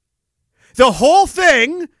 The whole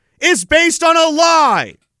thing is based on a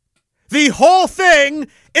lie. The whole thing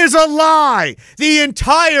is a lie. The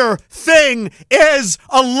entire thing is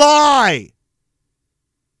a lie.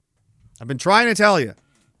 I've been trying to tell you.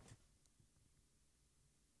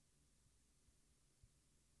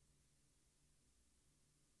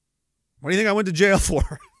 What do you think I went to jail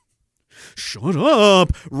for? Shut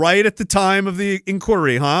up. Right at the time of the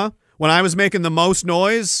inquiry, huh? When I was making the most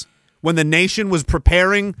noise, when the nation was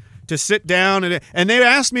preparing to sit down, and they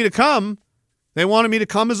asked me to come. They wanted me to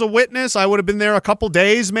come as a witness. I would have been there a couple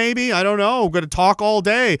days, maybe. I don't know. I'm going to talk all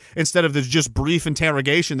day instead of the just brief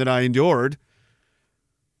interrogation that I endured.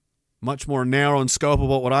 Much more narrow in scope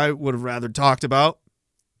about what I would have rather talked about.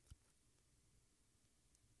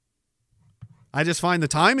 I just find the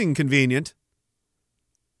timing convenient.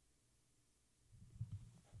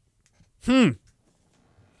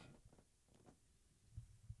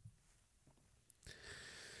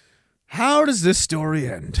 How does this story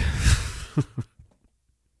end?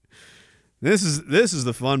 This is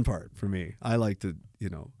the fun part for me. I like to,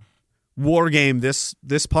 war game this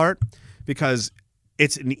part because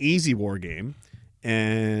it's an easy war game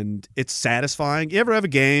and it's satisfying. You ever have a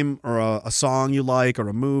game or a song you like or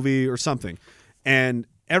a movie or something, and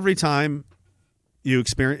every time you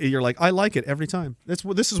experience, you're like, I like it every time.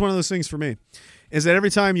 This is one of those things for me, is that every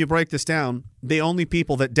time you break this down, the only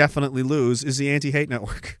people that definitely lose is the anti-hate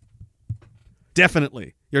network.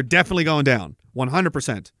 Definitely. You're definitely going down.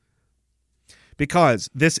 100%. Because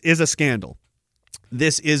this is a scandal.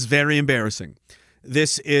 This is very embarrassing.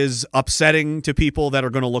 This is upsetting to people that are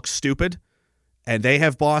going to look stupid. And they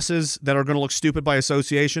have bosses that are going to look stupid by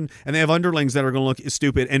association. And they have underlings that are going to look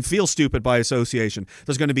stupid and feel stupid by association.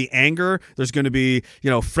 There's going to be anger. There's going to be,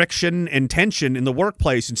 friction and tension in the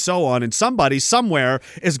workplace and so on. And somebody somewhere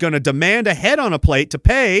is going to demand a head on a plate to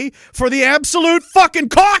pay for the absolute fucking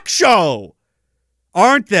cock show.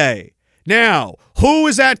 Aren't they? Now, who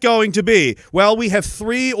is that going to be? Well, we have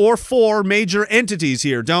 3 or 4 major entities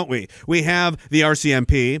here, don't we? We have the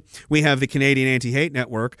RCMP, we have the Canadian Anti-Hate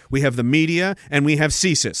Network, we have the media, and we have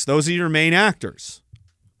CSIS. Those are your main actors.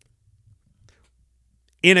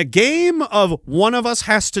 In a game of one of us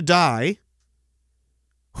has to die,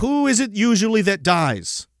 who is it usually that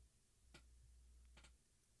dies?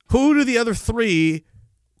 Who do the other 3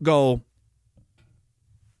 go,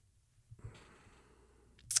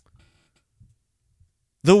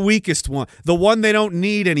 the weakest one, the one they don't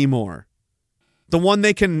need anymore, the one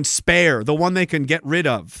they can spare, the one they can get rid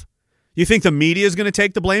of? You think the media is going to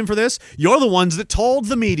take the blame for this? You're the ones that told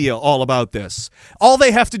the media all about this. All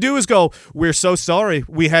they have to do is go, we're so sorry.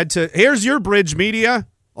 We had to, here's your bridge, media,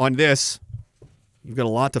 on this. You've got a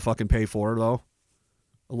lot to fucking pay for, though.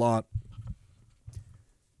 A lot.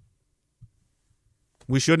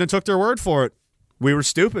 We shouldn't have took their word for it. We were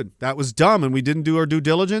stupid. That was dumb, and we didn't do our due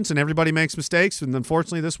diligence, and everybody makes mistakes, and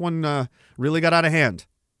unfortunately this one really got out of hand.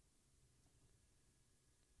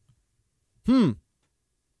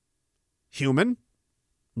 Human.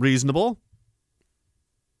 Reasonable.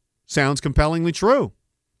 Sounds compellingly true.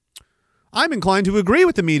 I'm inclined to agree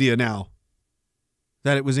with the media now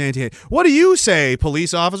that it was anti-hate. What do you say,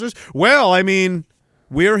 police officers? Well, I mean,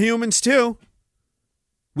 we're humans too.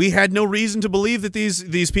 We had no reason to believe that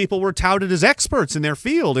these people were touted as experts in their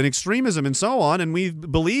field in extremism and so on, and we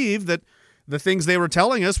believed that the things they were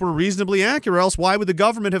telling us were reasonably accurate, else why would the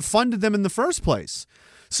government have funded them in the first place?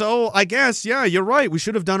 So I guess, yeah, you're right. We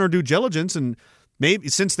should have done our due diligence, and maybe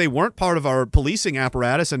since they weren't part of our policing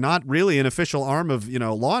apparatus and not really an official arm of,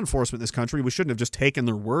 law enforcement in this country, we shouldn't have just taken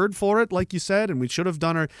their word for it, like you said, and we should have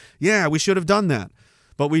done we should have done that.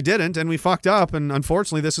 But we didn't, and we fucked up, and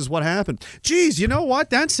unfortunately, this is what happened. Geez, you know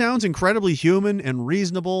what? That sounds incredibly human and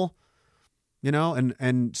reasonable,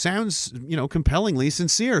 and sounds, compellingly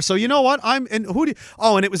sincere. So you know what? And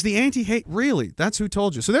it was the anti-hate, really. That's who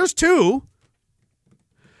told you. So there's two.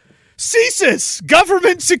 CSIS,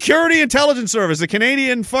 Government Security Intelligence Service, the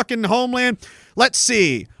Canadian fucking homeland. Let's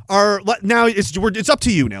see. Now it's up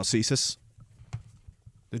to you now, CSIS.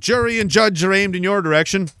 The jury and judge are aimed in your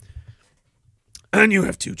direction. And you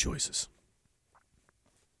have two choices.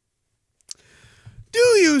 Do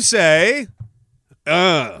you say,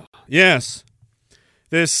 yes,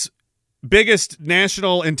 this biggest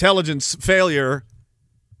national intelligence failure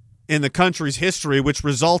in the country's history, which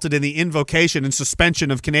resulted in the invocation and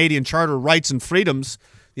suspension of Canadian charter rights and freedoms,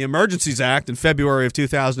 the Emergencies Act in February of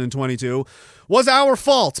 2022, was our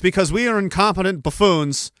fault because we are incompetent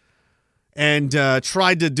buffoons and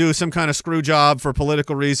tried to do some kind of screw job for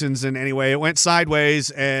political reasons, and anyway, it went sideways,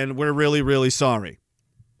 and we're really, really sorry.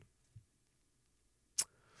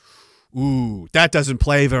 Ooh, that doesn't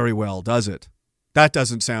play very well, does it? That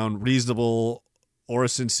doesn't sound reasonable or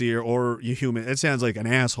sincere or human. It sounds like an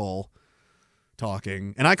asshole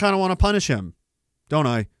talking, and I kind of want to punish him, don't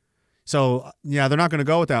I? So, yeah, they're not going to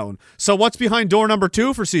go with that one. So what's behind door number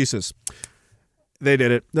 2 for CSIS? They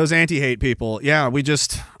did it. Those anti-hate people. Yeah, we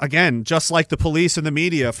just like the police and the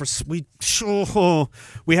media, we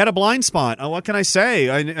had a blind spot. What can I say?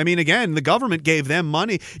 I mean, again, the government gave them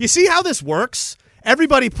money. You see how this works?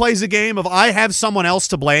 Everybody plays a game of I have someone else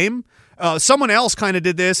to blame. Someone else kind of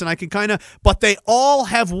did this, and I can but they all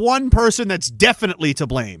have one person that's definitely to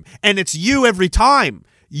blame, and it's you every time.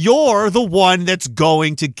 You're the one that's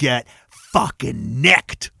going to get fucking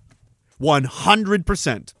necked.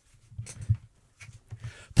 100%.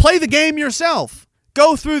 Play the game yourself.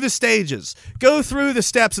 Go through the stages. Go through the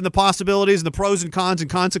steps and the possibilities and the pros and cons and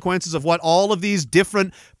consequences of what all of these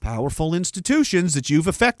different powerful institutions that you've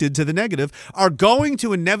affected to the negative are going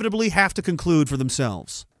to inevitably have to conclude for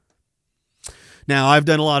themselves. Now, I've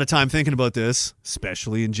done a lot of time thinking about this,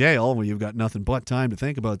 especially in jail where you've got nothing but time to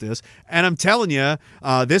think about this. And I'm telling you,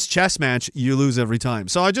 this chess match, you lose every time.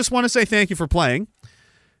 So I just want to say thank you for playing.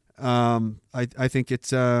 I think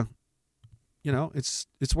it's...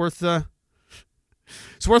 it's worth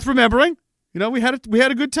remembering. We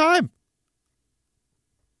had a good time.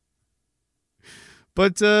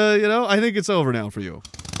 But I think it's over now for you.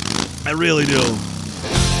 I really do.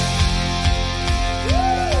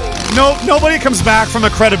 No, nobody comes back from a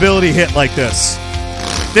credibility hit like this.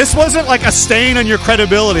 This wasn't like a stain on your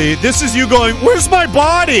credibility. This is you going, "Where's my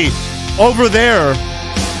body?" Over there,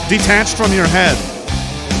 detached from your head.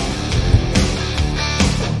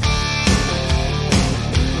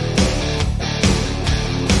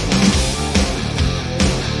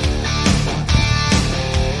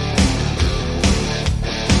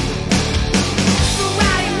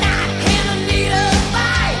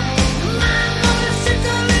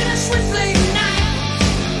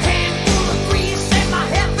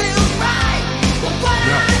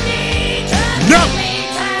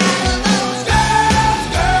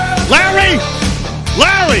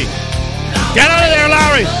 Get out of there,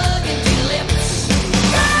 Larry!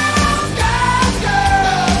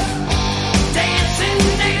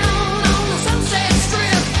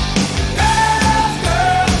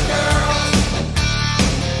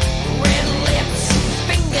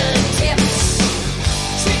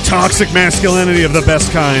 Toxic masculinity of the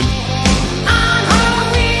best kind.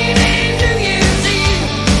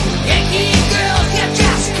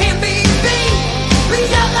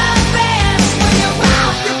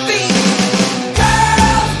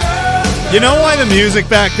 You know why the music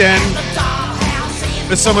back then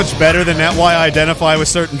was so much better than that? Why I identify with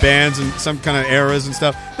certain bands and some kind of eras and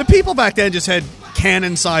stuff? The people back then just had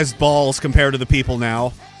cannon-sized balls compared to the people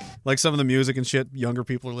now. Like some of the music and shit younger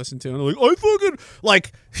people are listening to. And they're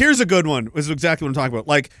like, here's a good one. This is exactly what I'm talking about.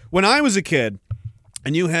 Like, when I was a kid,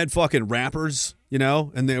 and you had fucking rappers,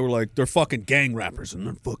 and they were like, they're fucking gang rappers, and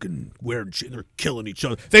they're fucking wearing shit, they're killing each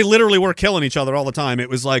other. They literally were killing each other all the time. It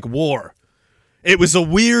was like war. It was a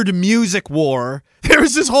weird music war. There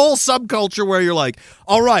was this whole subculture where you're like,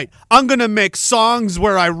 all right, I'm going to make songs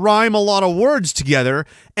where I rhyme a lot of words together,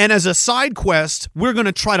 and as a side quest, we're going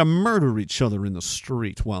to try to murder each other in the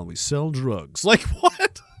street while we sell drugs. Like,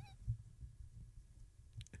 what?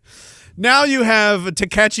 Now you have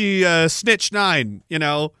Takechi Snitch 9,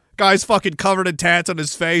 Guy's fucking covered in tats on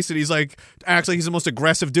his face, and he's like, acts like he's the most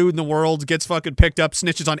aggressive dude in the world, gets fucking picked up,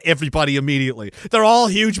 snitches on everybody immediately. They're all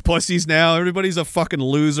huge pussies now. Everybody's a fucking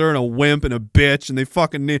loser and a wimp and a bitch, and they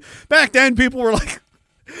fucking need... Back then, people were like,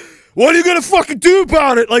 What are you going to fucking do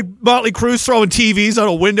about it? Like Motley Crue's throwing TVs out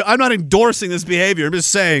a window. I'm not endorsing this behavior. I'm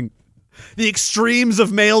just saying the extremes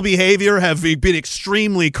of male behavior have been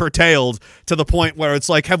extremely curtailed to the point where it's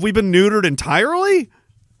like, have we been neutered entirely?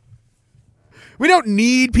 We don't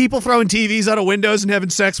need people throwing TVs out of windows and having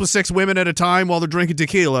sex with 6 women at a time while they're drinking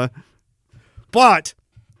tequila. But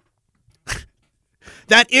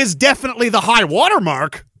that is definitely the high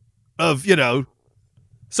watermark of,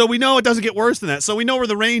 so we know it doesn't get worse than that. So we know where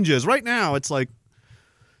the range is. Right now, it's like,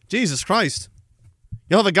 Jesus Christ.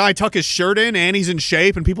 The guy tuck his shirt in and he's in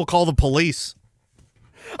shape and people call the police.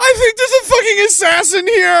 I think there's a fucking assassin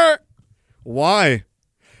here. Why?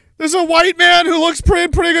 There's a white man who looks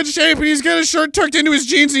in pretty good shape and he's got his shirt tucked into his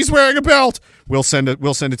jeans and he's wearing a belt. We'll send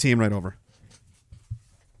a team right over.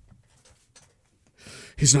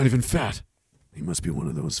 He's not even fat. He must be one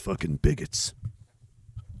of those fucking bigots.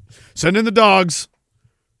 Send in the dogs.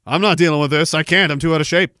 I'm not dealing with this. I can't. I'm too out of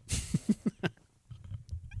shape.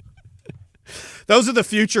 Those are the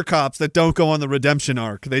future cops that don't go on the redemption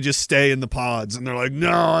arc. They just stay in the pods, and they're like,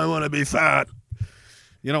 no, I want to be fat.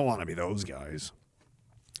 You don't want to be those guys.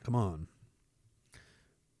 Come on.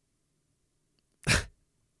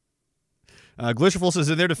 Glitcherful says,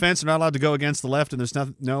 in their defense, they're not allowed to go against the left, and there's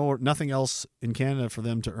nothing else in Canada for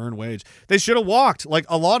them to earn wage. They should have walked. Like,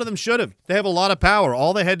 a lot of them should have. They have a lot of power.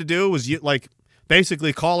 All they had to do was,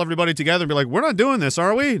 basically call everybody together and be like, we're not doing this,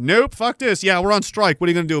 are we? Nope, fuck this. Yeah, we're on strike. What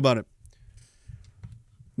are you going to do about it?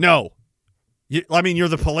 No. You're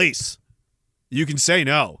the police. You can say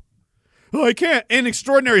no. Oh, I can't. In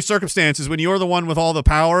extraordinary circumstances, when you're the one with all the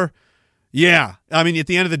power, yeah. At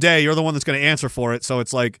the end of the day, you're the one that's going to answer for it. So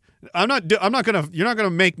it's like, you're not going to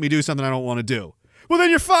make me do something I don't want to do. Well, then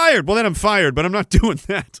you're fired. Well, then I'm fired, but I'm not doing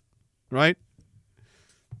that. Right?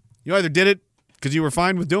 You either did it because you were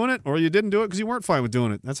fine with doing it, or you didn't do it because you weren't fine with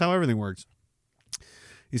doing it. That's how everything works.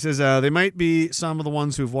 He says, they might be some of the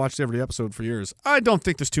ones who've watched every episode for years. I don't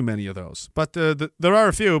think there's too many of those. But there are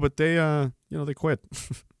a few, but they quit.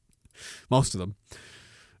 Most of them.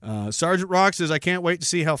 Sergeant Rock says, I can't wait to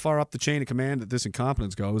see how far up the chain of command that this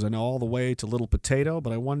incompetence goes. I know all the way to Little Potato,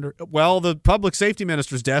 but I wonder... Well, the public safety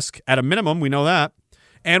minister's desk, at a minimum, we know that.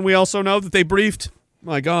 And we also know that they briefed,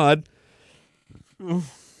 my God,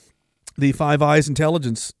 the Five Eyes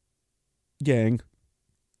intelligence gang.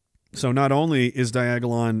 So not only is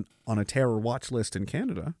Diagolon on a terror watch list in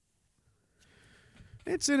Canada,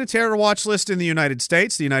 it's in a terror watch list in the United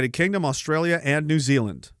States, the United Kingdom, Australia, and New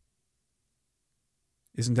Zealand.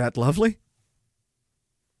 Isn't that lovely?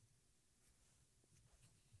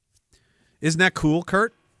 Isn't that cool,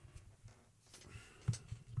 Kurt?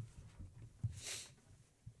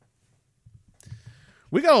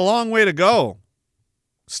 We got a long way to go.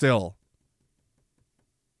 Still.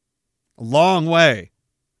 A long way.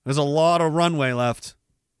 There's a lot of runway left.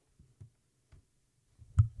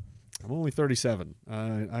 I'm only 37.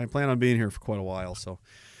 I plan on being here for quite a while, so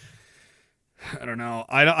I don't know.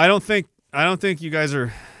 I don't think you guys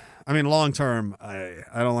are. Long term, I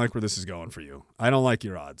don't like where this is going for you. I don't like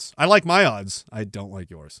your odds. I like my odds. I don't like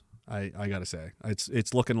yours. I gotta say,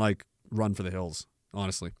 it's looking like run for the hills.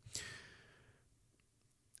 Honestly.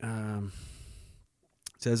 It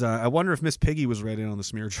says, I wonder if Miss Piggy was read in on the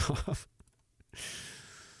smear job.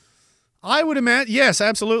 I would imagine, yes,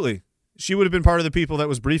 absolutely. She would have been part of the people that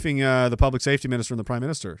was briefing the public safety minister and the prime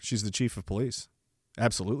minister. She's the chief of police.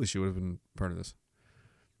 Absolutely, she would have been part of this.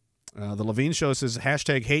 The Levine Show says,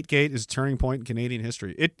 #HateGate is a turning point in Canadian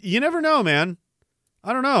history. You never know, man.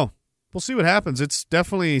 I don't know. We'll see what happens. It's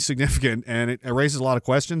definitely significant, and it raises a lot of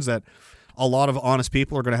questions that a lot of honest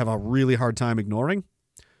people are going to have a really hard time ignoring,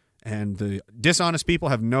 and the dishonest people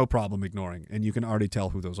have no problem ignoring, and you can already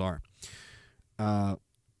tell who those are.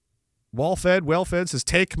 Well-fed says,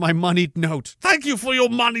 take my moneyed note. Thank you for your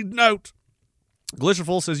moneyed note.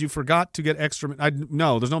 Glitcherful says, you forgot to get extra...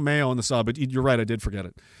 No, there's no mayo in the sub, but you're right, I did forget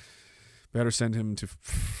it. Better send him to...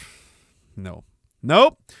 No.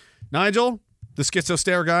 Nope. Nigel, the schizo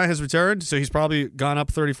stare guy, has returned, so he's probably gone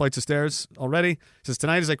up 30 flights of stairs already. Says,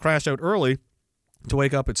 tonight as I crashed out early to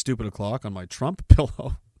wake up at stupid o'clock on my Trump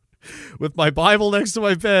pillow, with my Bible next to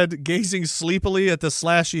my bed, gazing sleepily at the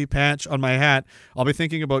slashy patch on my hat, I'll be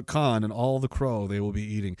thinking about Khan and all the crow they will be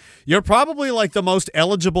eating. You're probably like the most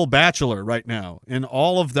eligible bachelor right now in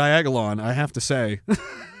all of Diagolon, I have to say.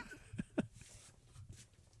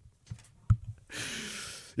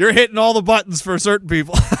 You're hitting all the buttons for certain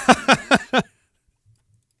people.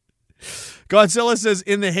 Godzilla says,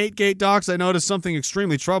 in the HateGate docs, I noticed something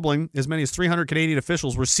extremely troubling. As many as 300 Canadian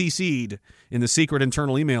officials were CC'd in the secret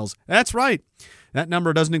internal emails. That's right. That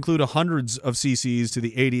number doesn't include hundreds of CCs to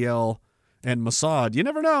the ADL and Mossad. You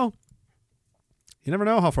never know. You never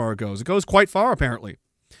know how far it goes. It goes quite far, apparently.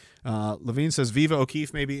 Levine says Viva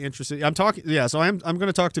O'Keefe may be interested. I'm talking. Yeah, so I'm going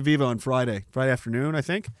to talk to Viva on Friday afternoon, I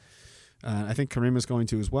think. I think Karima's going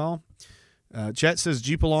to as well. Jet says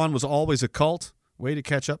Jeepalon was always a cult. Way to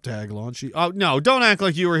catch up, Tagalon. Oh, no, don't act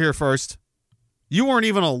like you were here first. You weren't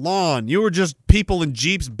even a lawn. You were just people in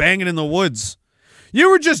Jeeps banging in the woods.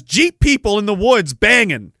 You were just Jeep people in the woods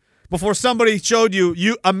banging before somebody showed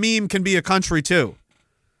you a meme can be a country too.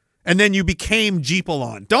 And then you became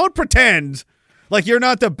Jeepalon. Don't pretend like you're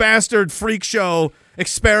not the bastard freak show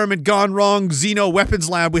experiment gone wrong Xeno weapons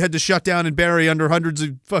lab we had to shut down and bury under hundreds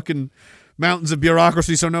of fucking mountains of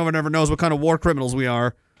bureaucracy so no one ever knows what kind of war criminals we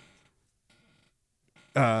are.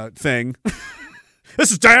 Thing.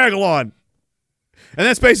 This is Diagolon. And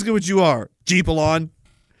that's basically what you are. Jeepalon.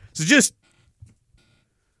 So just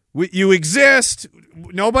you exist.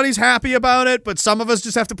 Nobody's happy about it, but some of us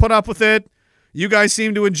just have to put up with it. You guys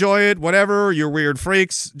seem to enjoy it. Whatever. You're weird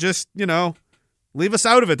freaks. Just, leave us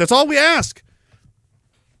out of it. That's all we ask.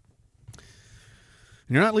 And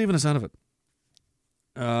you're not leaving us out of it.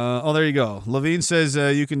 There you go. Levine says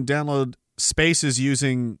you can download Spaces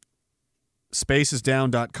using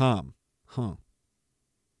spacesdown.com. Huh.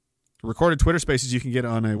 Recorded Twitter Spaces you can get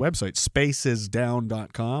on a website,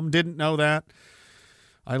 spacesdown.com. Didn't know that.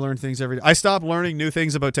 I learn things every day. I stopped learning new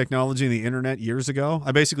things about technology and the internet years ago.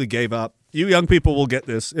 I basically gave up. You young people will get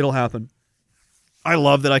this. It'll happen. I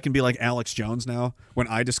love that I can be like Alex Jones now. When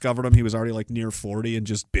I discovered him, he was already like near 40 and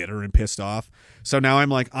just bitter and pissed off. So now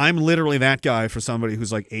I'm literally that guy for somebody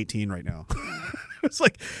who's like 18 right now. It's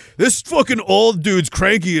like, this fucking old dude's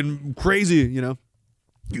cranky and crazy, You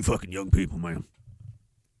fucking young people, man.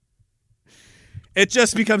 It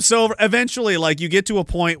just becomes so, eventually, like, you get to a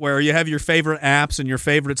point where you have your favorite apps and your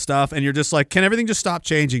favorite stuff, and you're just like, can everything just stop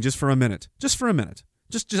changing just for a minute? Just for a minute.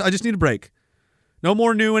 I just need a break. No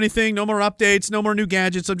more new anything, no more updates, no more new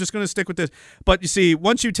gadgets. I'm just going to stick with this. But you see,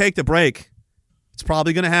 once you take the break, it's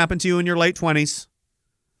probably going to happen to you in your late 20s,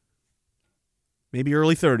 maybe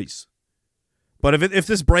early 30s. But if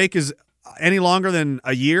this break is any longer than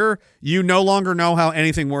a year, you no longer know how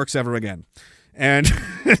anything works ever again. And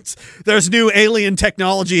there's new alien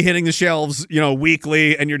technology hitting the shelves,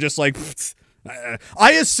 weekly, and you're just like,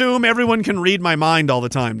 I assume everyone can read my mind all the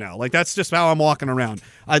time now. Like, that's just how I'm walking around.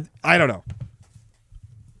 I don't know.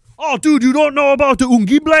 Oh, dude, you don't know about the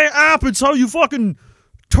Ungible app? It's how you fucking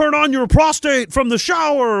turn on your prostate from the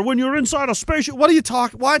shower when you're inside a spaceship. What are you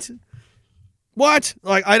talking? What?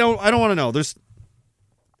 Like, I don't want to know.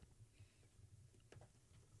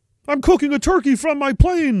 I'm cooking a turkey from my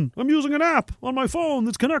plane. I'm using an app on my phone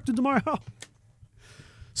that's connected to my house.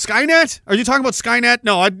 Skynet? Are you talking about Skynet?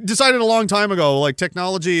 No, I decided a long time ago, like,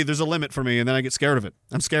 technology, there's a limit for me, and then I get scared of it.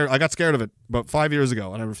 I got scared of it about 5 years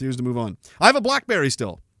ago, and I refused to move on. I have a BlackBerry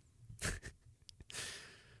still.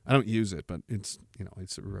 I don't use it, but it's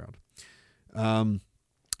around.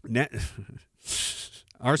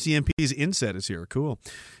 RCMP's inset is here. Cool.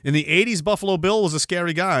 In the 80s, Buffalo Bill was a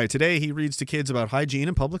scary guy. Today, he reads to kids about hygiene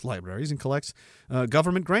in public libraries and collects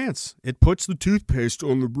government grants. It puts the toothpaste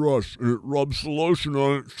on the brush, and it rubs the lotion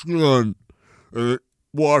on its skin, and it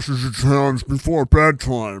washes its hands before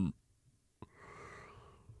bedtime.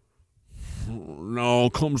 Now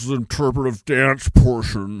comes the interpretive dance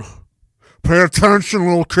portion. Pay attention,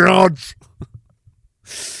 little kids.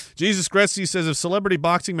 Jesus Gretzky says, if celebrity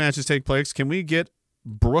boxing matches take place, can we get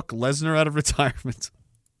Brooke Lesnar out of retirement?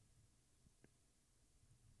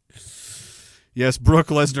 Yes, Brooke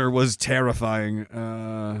Lesnar was terrifying.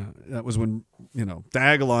 That was when,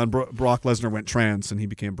 Diagolon, Brock Lesnar went trans and he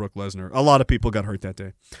became Brooke Lesnar. A lot of people got hurt that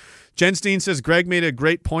day. Jen Steen says, Greg made a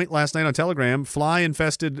great point last night on Telegram.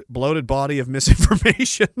 Fly-infested, bloated body of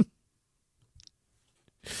misinformation.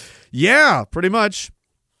 Yeah, pretty much.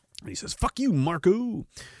 He says, fuck you, Marco.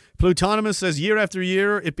 Plutonymous says, year after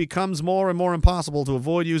year, it becomes more and more impossible to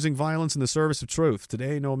avoid using violence in the service of truth.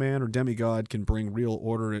 Today, no man or demigod can bring real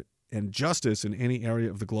order and justice in any area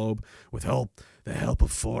of the globe with the help of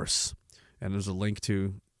force. And there's a link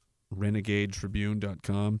to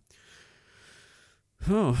renegadetribune.com.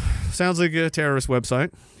 Oh, sounds like a terrorist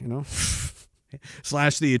website,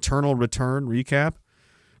 / the Eternal Return recap.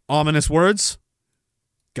 Ominous words.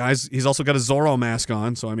 Guys, he's also got a Zorro mask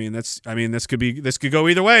on, so this could go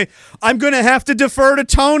either way. I'm gonna have to defer to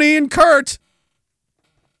Tony and Kurt,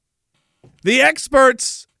 the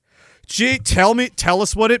experts. Gee, tell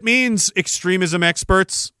us what it means, extremism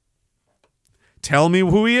experts. Tell me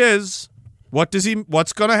who he is.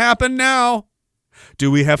 What's gonna happen now? Do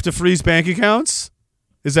we have to freeze bank accounts?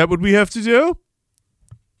 Is that what we have to do?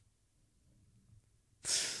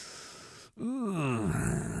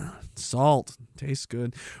 Salt. Tastes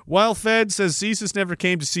good. Wild Fed says CSIS never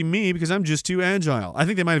came to see me because I'm just too agile. I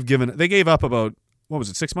think they might have they gave up about,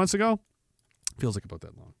 6 months ago? Feels like about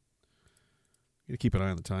that long. Got to keep an eye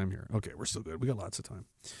on the time here. Okay, we're still good. We got lots of time.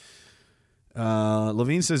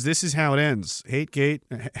 Levine says this is how it ends.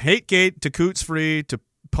 Hategate to Coots Free to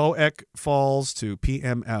Poek Falls to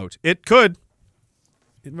PM out. It could.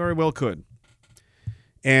 It very well could.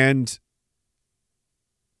 And,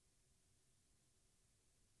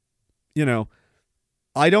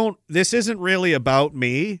 this isn't really about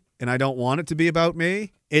me, and I don't want it to be about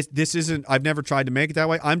me. I've never tried to make it that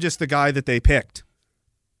way. I'm just the guy that they picked.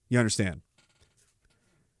 You understand?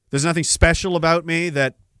 There's nothing special about me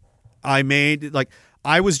that I made. Like,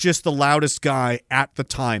 I was just the loudest guy at the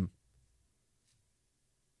time.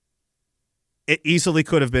 It easily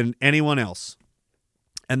could have been anyone else.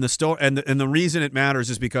 And the reason it matters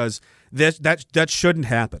is because that shouldn't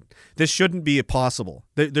happen. This shouldn't be possible.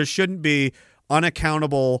 There shouldn't be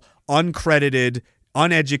unaccountable, uncredited,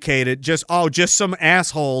 uneducated, just some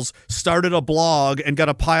assholes started a blog and got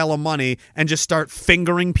a pile of money and just start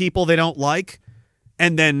fingering people they don't like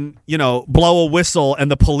and then, blow a whistle and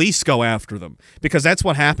the police go after them. Because that's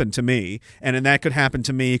what happened to me. And then that could happen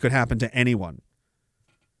to me. It could happen to anyone.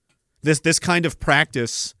 This kind of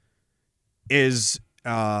practice is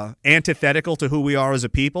antithetical to who we are as a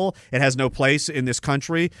people. It has no place in this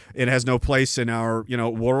country. It has no place in our,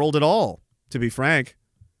 world at all, to be frank.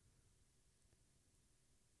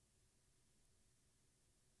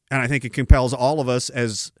 And I think it compels all of us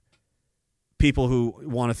as people who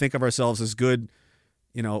want to think of ourselves as good,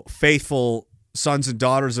 faithful sons and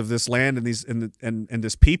daughters of this land and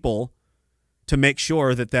this people to make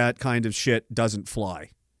sure that kind of shit doesn't fly.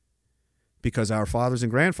 Because our fathers and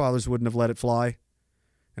grandfathers wouldn't have let it fly.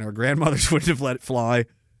 And our grandmothers wouldn't have let it fly.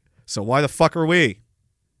 So why the fuck are we?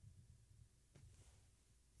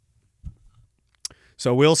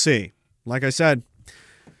 So we'll see. Like I said,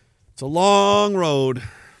 it's a long road.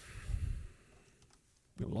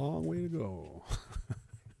 A long way to go.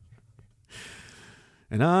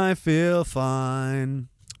 And I feel fine.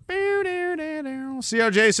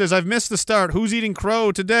 CRJ says, I've missed the start. Who's eating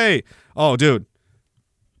crow today? Oh, dude.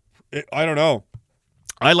 I don't know.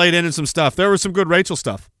 I laid in some stuff. There was some good Rachel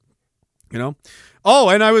stuff. Oh,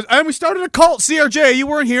 and we started a cult. CRJ, you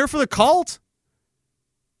weren't here for the cult?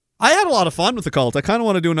 I had a lot of fun with the cult. I kind of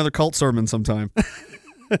want to do another cult sermon sometime.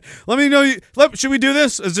 Let me know. Should we do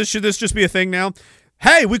this? Should this just be a thing now?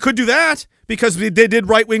 Hey, we could do that because they did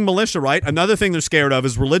right-wing militia, right? Another thing they're scared of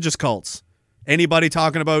is religious cults. Anybody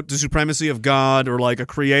talking about the supremacy of God or like a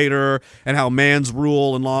creator and how man's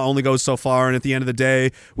rule and law only goes so far, and at the end of the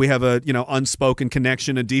day, we have a unspoken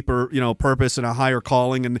connection, a deeper purpose, and a higher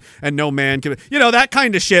calling, and no man can that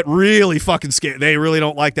kind of shit really fucking scare. They really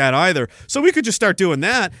don't like that either. So we could just start doing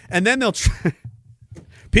that, and then they'll.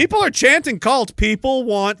 People are chanting cult. People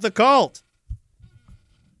want the cult.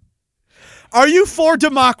 Are you for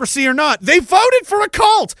democracy or not? They voted for a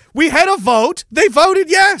cult. We had a vote. They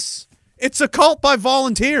voted yes. It's a cult by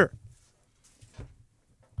volunteer.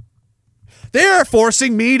 They're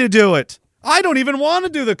forcing me to do it. I don't even want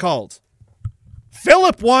to do the cult.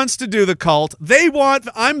 Philip wants to do the cult.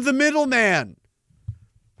 I'm the middleman.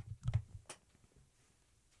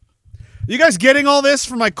 You guys getting all this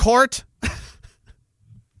from my court?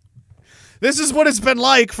 This is what it's been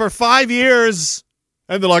like for 5 years.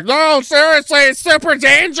 And they're like, no, seriously, it's super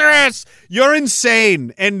dangerous. You're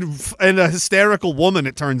insane. And a hysterical woman,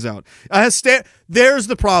 it turns out. There's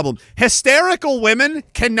the problem. Hysterical women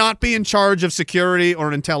cannot be in charge of security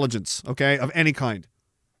or intelligence, okay, of any kind.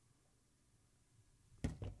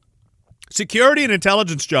 Security and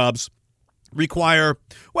intelligence jobs require,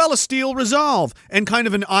 a steel resolve and kind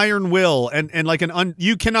of an iron will and like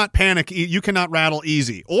you cannot panic, you cannot rattle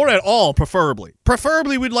easy or at all, preferably.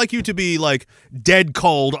 Preferably, we'd like you to be like dead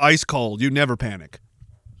cold, ice cold. You never panic.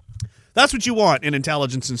 That's what you want in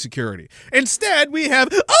intelligence and security. Instead, we have,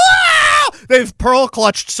 they've pearl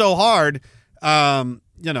clutched so hard,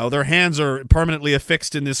 their hands are permanently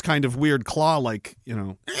affixed in this kind of weird claw, like,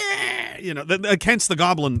 against the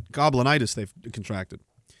goblinitis they've contracted.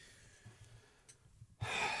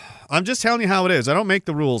 I'm just telling you how it is. I don't make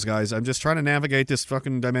the rules, guys. I'm just trying to navigate this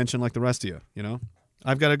fucking dimension like the rest of you,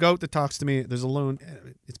 I've got a goat that talks to me. There's a loon.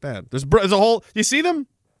 It's bad. There's a whole... You see them?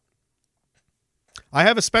 I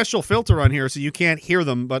have a special filter on here so you can't hear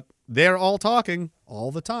them, but they're all talking all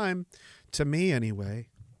the time. To me, anyway.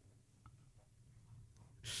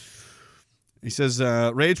 He says,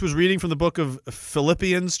 Rage was reading from the book of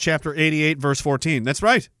Philippians, chapter 88, verse 14. That's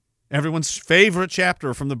right. Everyone's favorite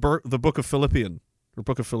chapter from the book of Philippians.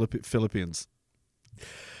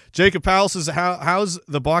 Jacob Powell says, how's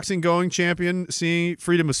the boxing going, champion? Seeing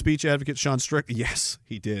freedom of speech advocate Sean Strickland. Yes,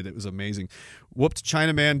 he did. It was amazing. Whooped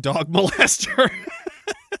Chinaman dog molester.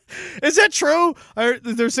 Is that true?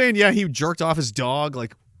 They're saying, yeah, he jerked off his dog.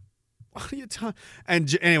 Like, what are you talking?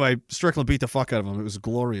 And anyway, Strickland beat the fuck out of him. It was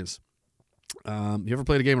glorious. You ever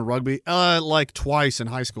played a game of rugby? Like twice in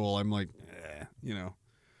high school. I'm like, you know.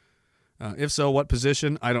 If so, what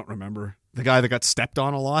position? I don't remember. The guy that got stepped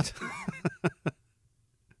on a lot.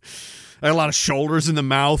 I had a lot of shoulders in the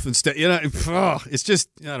mouth and it's just,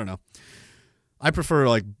 I don't know. I prefer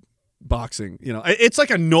like boxing, you know. It's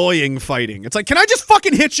like annoying fighting. It's like, can I just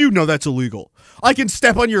fucking hit you? No, that's illegal. I can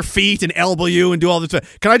step on your feet and elbow you and do all this.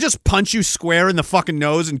 Can I just punch you square in the fucking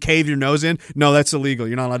nose and cave your nose in? No, that's illegal.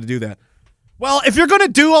 You're not allowed to do that. Well, if you're going to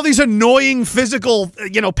do all these annoying physical,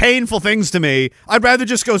 you know, painful things to me, I'd rather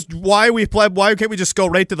just go, why can't we just go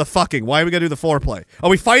right to the fucking? Why are we going to do the foreplay? Are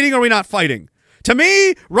we fighting or are we not fighting? To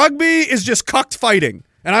me, rugby is just cucked fighting,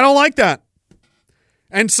 and I don't like that.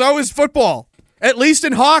 And so is football. At least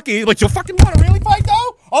in hockey, like, you fucking want to really fight,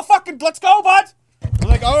 though? Oh, fucking, let's go, bud. We're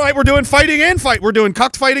like, all right, we're doing fighting and fight. We're doing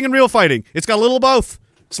cucked fighting and real fighting. It's got a little of both.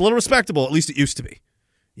 It's a little respectable. At least it used to be.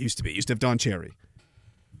 Used to have Don Cherry.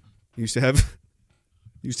 Used to have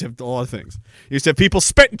a lot of things. Used to have people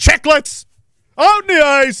spitting chiclets out in the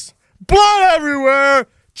ice, blood everywhere.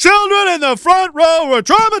 Children in the front row were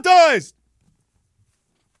traumatized.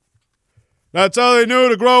 That's how they knew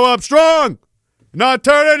to grow up strong, not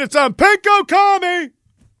turn into some pinko commie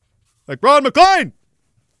like Ron McClain.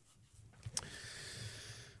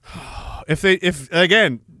 If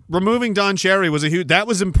again, removing Don Cherry was a huge. That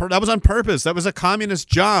was on purpose. That was a communist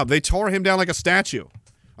job. They tore him down like a statue.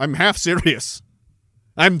 I'm half serious.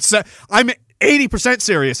 I'm 80%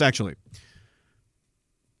 serious, actually.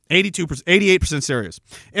 82%, 88% serious.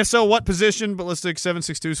 If so, what position? Ballistic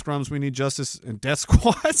 762 scrums. We need justice and death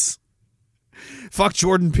squads. Fuck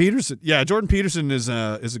Jordan Peterson. Yeah, Jordan Peterson is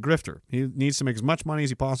a grifter. He needs to make as much money as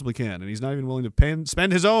he possibly can, and he's not even willing to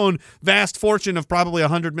spend his own vast fortune of probably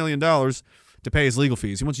 $100 million to pay his legal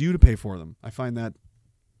fees. He wants you to pay for them. I find that,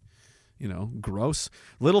 you know, gross.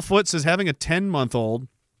 Littlefoot says having a 10-month-old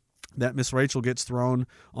that Miss Rachel gets thrown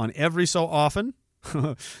on every so often.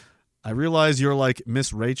 I realize you're like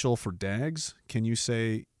Miss Rachel for Dags. Can you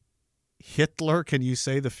say Hitler? Can you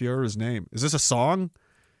say the Fuhrer's name? Is this a song?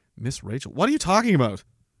 Miss Rachel. What are you talking about?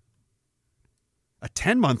 A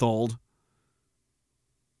 10-month-old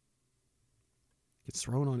gets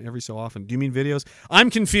thrown on every so often. Do you mean videos? I'm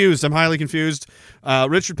confused. I'm highly confused.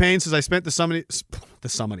 Richard Payne says, I spent the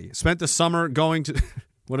summer going to,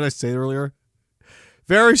 what did I say earlier?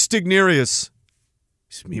 Very stignerious.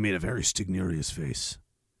 He made a very stignerious face.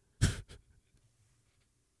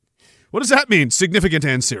 What does that mean? Significant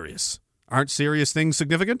and serious. Aren't serious things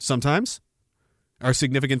significant? Sometimes. Are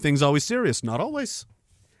significant things always serious? Not always.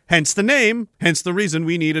 Hence the name. Hence the reason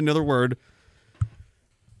we need another word.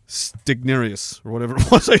 Stignerious, or whatever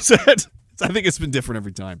it was I said. I think it's been different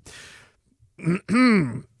every time.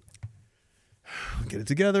 Get it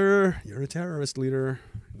together. You're a terrorist leader.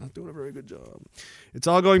 Not doing a very good job. It's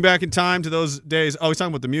all going back in time to those days. Oh, he's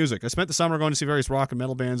talking about the music. I spent the summer going to see various rock and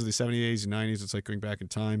metal bands of the 70s, 80s, and 90s. It's like going back in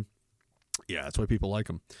time. Yeah, that's why people like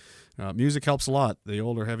them. Music helps a lot. The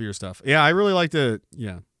older, heavier stuff. Yeah, I really like the.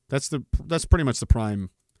 Yeah, that's pretty much the prime.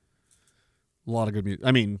 A lot of good music.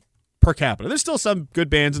 I mean, per capita, there's still some good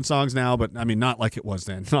bands and songs now, but I mean, not like it was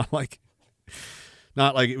then. Not like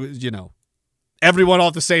it was. You know, everyone all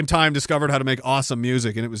at the same time discovered how to make awesome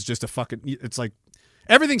music, and it was just a fucking. It's like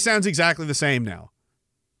everything sounds exactly the same now.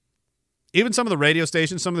 Even some of the radio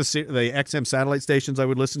stations, some of the XM satellite stations I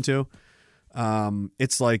would listen to,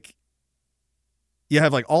 it's like. You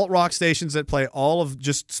have like alt rock stations that play all of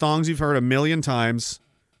just songs you've heard a million times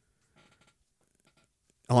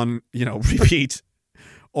on, you know, repeat.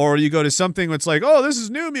 Or you go to something that's like, oh, this is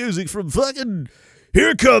new music from fucking,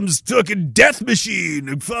 here comes fucking Death Machine,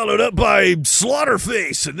 and followed up by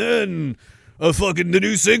Slaughterface, and then the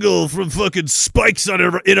new single from fucking Spikes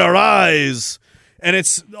in Our Eyes. And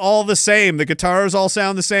it's all the same. The guitars all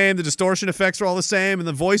sound the same. The distortion effects are all the same. And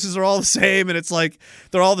the voices are all the same. And it's like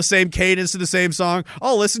they're all the same cadence to the same song.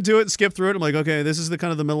 I'll listen to it and skip through it. I'm like, okay, this is the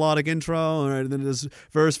kind of the melodic intro. All right, and then there's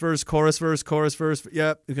verse, chorus, verse.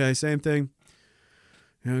 Yep, okay, same thing.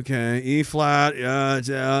 Okay, E flat.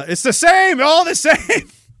 Yeah, it's the same. All the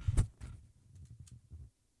same.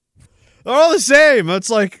 They're all the same.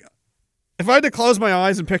 It's like, if I had to close my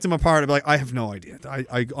eyes and pick them apart, I'd be like, I have no idea.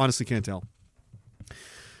 I honestly can't tell.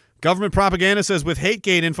 Government propaganda says, with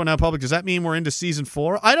Hategate info now public, does that mean we're into season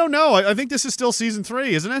 4? I don't know. I think this is still season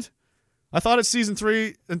 3, isn't it? I thought it's season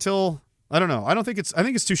 3 until, I don't know. I think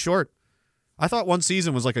it's too short. I thought one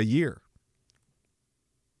season was like a year.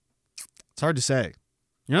 It's hard to say.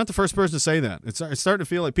 You're not the first person to say that. It's starting to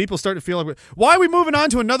feel like people start to feel like, why are we moving on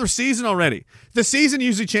to another season already? The season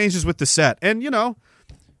usually changes with the set. And,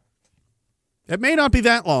 it may not be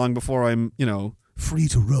that long before I'm, free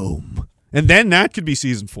to roam. And then that could be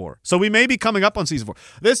season 4. So we may be coming up on season 4.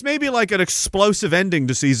 This may be like an explosive ending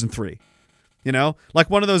to season 3. Like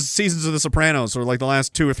one of those seasons of The Sopranos where like the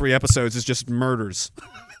last 2 or 3 episodes is just murders.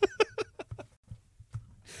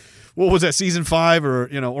 What was that, season 5 or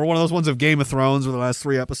one of those ones of Game of Thrones where the last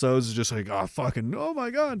 3 episodes is just like, oh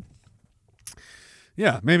my God.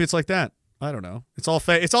 Yeah, maybe it's like that. I don't know. It's all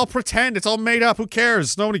fake. It's all pretend. It's all made up. Who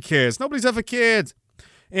cares? Nobody cares. Nobody's ever kids.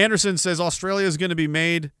 Anderson says Australia is going to be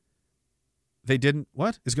made. Is going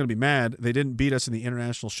to be mad. They didn't beat us in the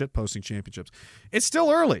International Shitposting Championships. It's still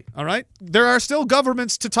early, all right? There are still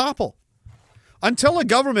governments to topple. Until a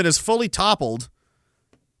government is fully toppled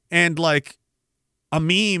and like a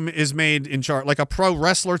meme is made in charge, like a pro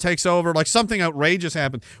wrestler takes over, like something outrageous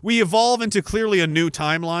happens. We evolve into clearly a new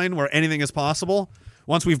timeline where anything is possible.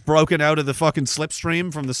 Once we've broken out of the fucking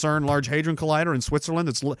slipstream from the CERN Large Hadron Collider in Switzerland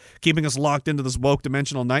that's keeping us locked into this woke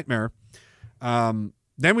dimensional nightmare,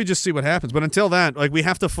 then we just see what happens. But until that, like we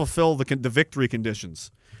have to fulfill the victory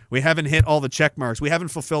conditions. We haven't hit all the check marks. We haven't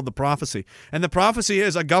fulfilled the prophecy. And the prophecy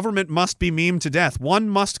is a government must be memed to death. One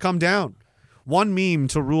must come down. One meme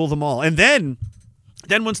to rule them all. And then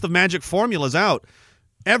once the magic formula's out,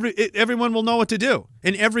 everyone will know what to do.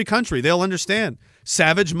 In every country, they'll understand.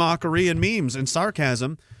 Savage mockery and memes and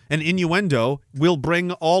sarcasm and innuendo will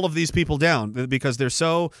bring all of these people down because they're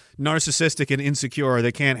so narcissistic and insecure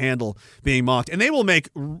they can't handle being mocked. And they will make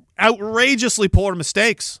outrageously poor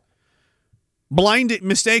mistakes. Blind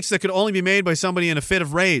mistakes that could only be made by somebody in a fit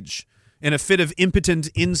of rage, in a fit of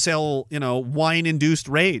impotent incel, wine-induced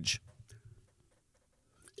rage.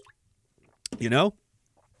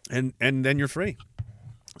 And then you're free.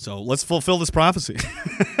 So let's fulfill this prophecy.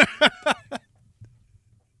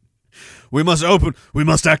 We must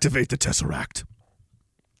activate the Tesseract.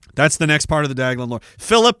 That's the next part of the Daglan lore.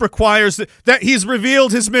 Philip requires that he's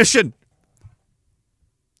revealed his mission.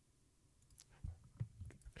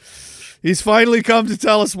 He's finally come to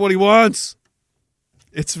tell us what he wants.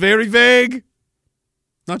 It's very vague.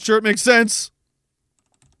 Not sure it makes sense.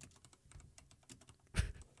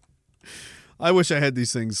 I wish I had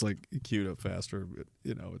these things like queued up faster, but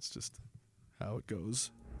it's just how it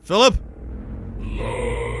goes. Philip?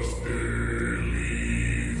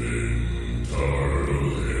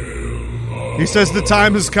 He says the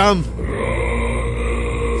time has come.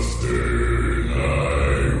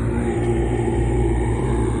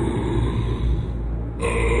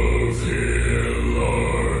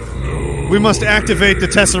 We must activate the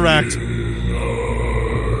Tesseract.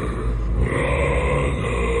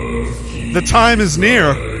 The time is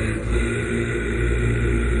near.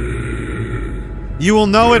 You will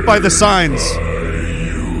know it by the signs.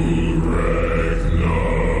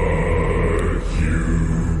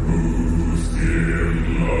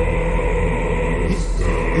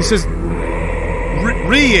 He says,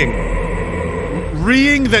 reeing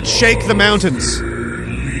that shake the mountains.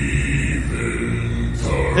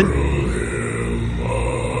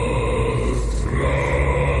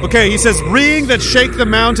 Okay, he says, reeing that shake the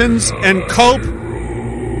mountains and cope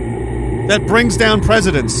that brings down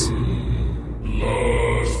presidents.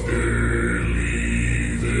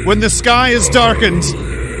 When the sky is darkened.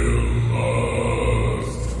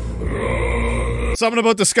 Something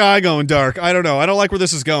about the sky going dark. I don't know. I don't like where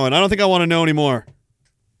this is going. I don't think I want to know anymore.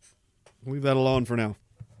 Leave that alone for now.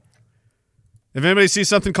 If anybody sees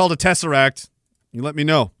something called a Tesseract, you let me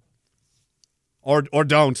know. Or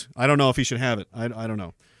don't. I don't know if he should have it. I don't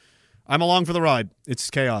know. I'm along for the ride. It's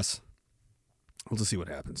chaos. We'll just see what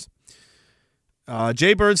happens.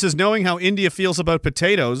 Jay Bird says, knowing how India feels about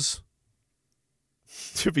potatoes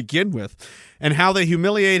to begin with, and how they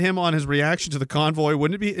humiliate him on his reaction to the convoy,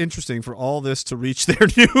 wouldn't it be interesting for all this to reach their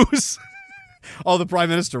news? Oh, the Prime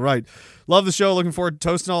Minister, right. Love the show. Looking forward to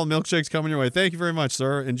toasting all the milkshakes coming your way. Thank you very much,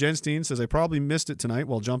 sir. And Jen Steen says, I probably missed it tonight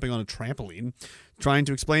while jumping on a trampoline, trying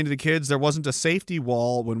to explain to the kids there wasn't a safety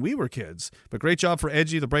wall when we were kids. But great job for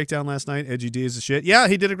Edgy, the breakdown last night. Edgy D is the shit. Yeah,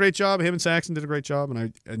 he did a great job. Him and Saxon did a great job, and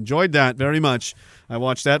I enjoyed that very much. I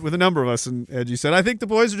watched that with a number of us, and Edgy said, I think the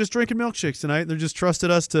boys are just drinking milkshakes tonight. They're just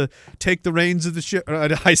trusted us to take the reins of the shit.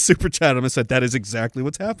 I super chat him and said, that is exactly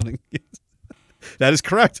what's happening. That is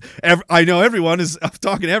correct. I know everyone is. I'm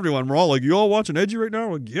talking to everyone. We're all like, you all watching Edgy right now?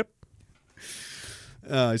 We're like, yep.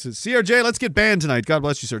 He says, CRJ, let's get banned tonight. God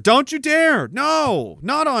bless you, sir. Don't you dare. No,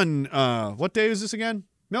 not on, what day is this again?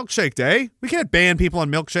 Milkshake Day. We can't ban people on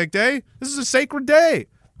Milkshake Day. This is a sacred day.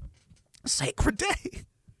 Sacred day.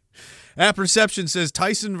 At Perception says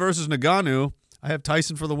Tyson versus Ngannou. I have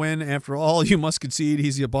Tyson for the win. After all, you must concede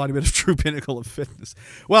he's the embodiment of true pinnacle of fitness.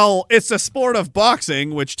 Well, it's a sport of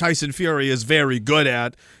boxing, which Tyson Fury is very good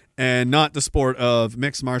at, and not the sport of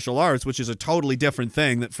mixed martial arts, which is a totally different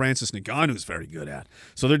thing that Francis Ngannou is very good at.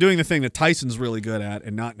 So they're doing the thing that Tyson's really good at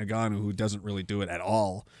and not Ngannou, who doesn't really do it at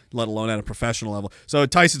all, let alone at a professional level. So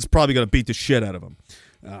Tyson's probably going to beat the shit out of him.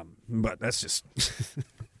 But that's just...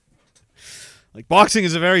 Like, boxing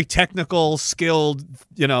is a very technical, skilled,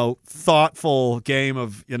 thoughtful game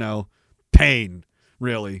of, pain,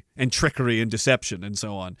 really, and trickery and deception and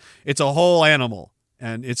so on. It's a whole animal,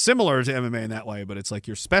 and it's similar to MMA in that way, but it's like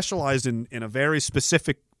you're specialized in a very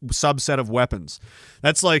specific subset of weapons.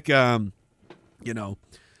 That's like, you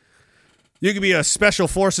could be a special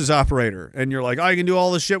forces operator, and you're like, I can do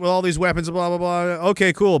all this shit with all these weapons, blah, blah, blah.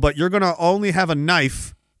 Okay, cool, but you're going to only have a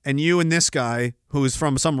knife, and you and this guy, who is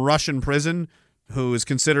from some Russian prison, who is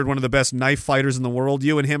considered one of the best knife fighters in the world,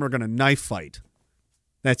 you and him are going to knife fight.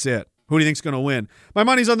 That's it. Who do you think's going to win? My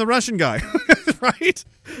money's on the Russian guy, right?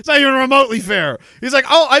 It's not even remotely fair. He's like,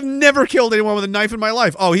 oh, I've never killed anyone with a knife in my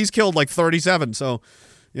life. Oh, he's killed like 37, so,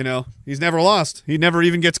 he's never lost. He never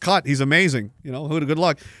even gets cut. He's amazing. Good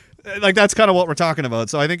luck. Like, that's kind of what we're talking about.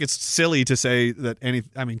 So I think it's silly to say that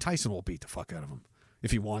Tyson will beat the fuck out of him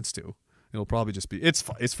if he wants to. It'll probably just be, it's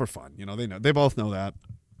for fun. They both know that.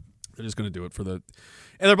 They're just going to do it and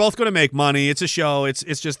they're both going to make money. It's a show. It's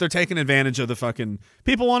just they're taking advantage of the fucking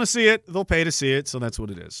people want to see it. They'll pay to see it. So that's what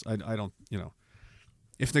it is. I don't,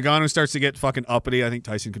 if Ngannou starts to get fucking uppity, I think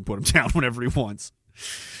Tyson can put him down whenever he wants.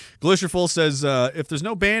 Glitcherful says, if there's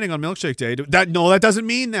no banning on Milkshake Day, that doesn't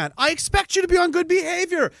mean that. I expect you to be on good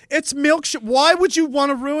behavior. It's milkshake. Why would you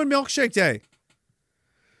want to ruin Milkshake Day?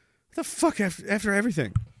 What the fuck after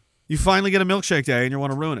everything? You finally get a Milkshake Day and you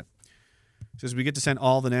want to ruin it. Says we get to send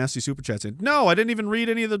all the nasty super chats in. No, I didn't even read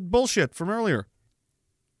any of the bullshit from earlier.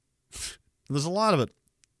 There's a lot of it.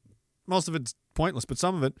 Most of it's pointless, but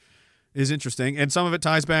some of it is interesting. And some of it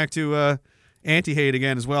ties back to anti-hate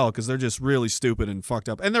again as well, because they're just really stupid and fucked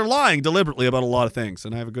up. And they're lying deliberately about a lot of things.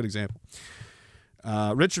 And I have a good example.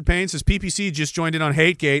 Richard Payne says PPC just joined in on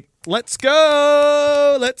HateGate. Let's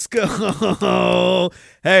go. Let's go.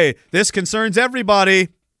 Hey, this concerns everybody.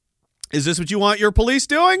 Is this what you want your police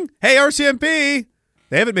doing? Hey, RCMP.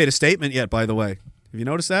 They haven't made a statement yet, by the way. Have you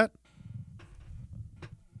noticed that?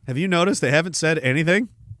 Have you noticed they haven't said anything?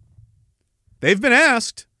 They've been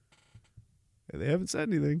asked. They haven't said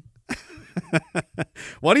anything.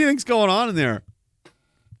 What do you think's going on in there? Are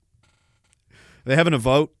they having a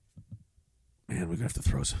vote? Man, we're going to have to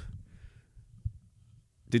throw some.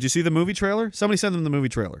 Did you see the movie trailer? Somebody send them the movie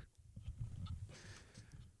trailer.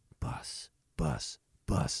 Bus, bus,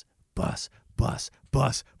 bus. Bus, bus,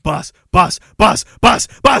 bus, bus, bus, bus, bus,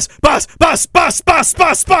 bus, bus, bus, bus, bus,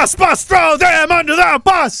 bus, bus, bus, throw them under the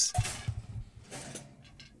bus.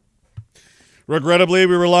 Regrettably,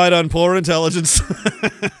 we relied on poor intelligence.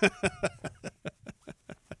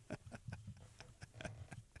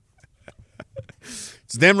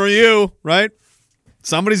 It's them or you, right?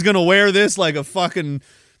 Somebody's gonna wear this like a fucking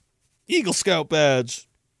Eagle Scout badge.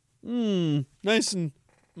 Nice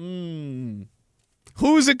and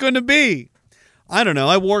Who's it going to be? I don't know.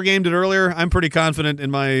 I war gamed it earlier. I'm pretty confident in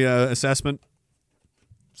my assessment.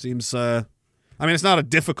 Seems, it's not a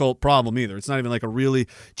difficult problem either. It's not even like a really,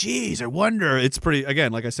 geez, I wonder. It's pretty,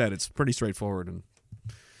 again, like I said, it's pretty straightforward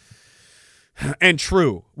and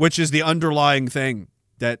true, which is the underlying thing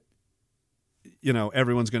that,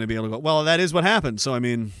 everyone's going to be able to go, well, that is what happened. So,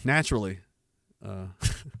 naturally.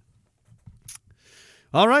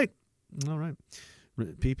 All right.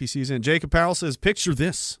 PPC's in. Jacob Powell says, picture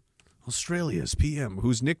this. Australia's PM,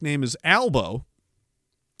 whose nickname is Albo.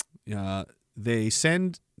 They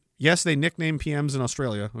nickname PMs in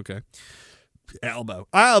Australia. Okay. Albo.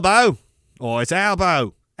 Oh, it's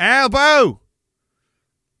Albo.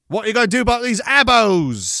 What are you going to do about these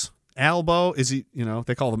abos? Albo,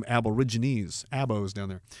 they call them Aborigines. Abos down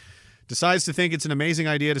there. Decides to think it's an amazing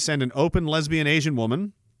idea to send an open lesbian Asian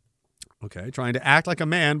woman, trying to act like a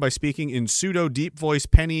man by speaking in pseudo-deep voice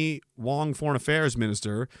Penny Wong Foreign Affairs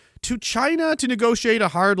Minister to China to negotiate a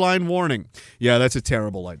hardline warning. Yeah, that's a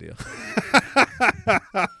terrible idea.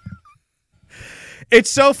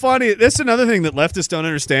 It's so funny. This is another thing that leftists don't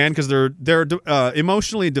understand because they're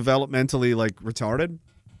emotionally, developmentally retarded.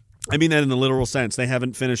 I mean that in the literal sense. They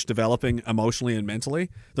haven't finished developing emotionally and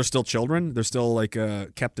mentally. They're still children. They're still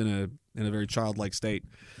kept in a very childlike state.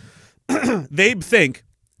 They think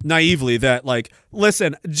naively that, like,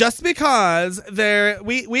 listen, just because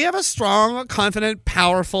we have a strong, confident,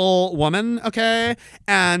 powerful woman, okay,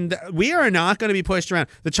 and we are not going to be pushed around.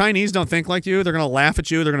 The Chinese don't think like you. They're going to laugh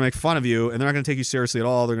at you. They're going to make fun of you, and they're not going to take you seriously at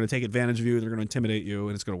all. They're going to take advantage of you. They're going to intimidate you,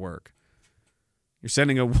 and it's going to work. You're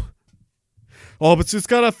sending a... Oh, but she's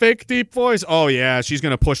got a fake deep voice. Oh, yeah, she's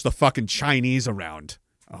going to push the fucking Chinese around.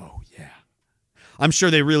 Oh, yeah. I'm sure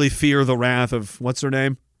they really fear the wrath of, what's her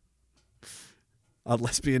name? A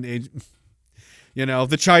lesbian agent. You know,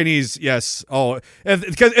 the Chinese, yes. Oh,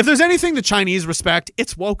 because if there's anything the Chinese respect,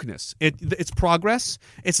 it's wokeness. It's progress.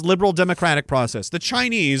 It's liberal democratic process. The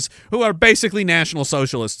Chinese, who are basically national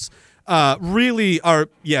socialists, really are,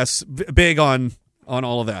 yes, big on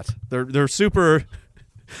all of that. They're super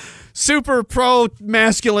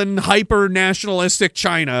pro-masculine, hyper-nationalistic.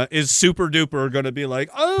 China is super duper going to be like,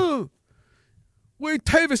 oh, we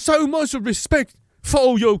have so much respect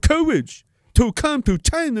for your courage to come to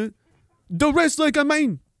China. The rest like a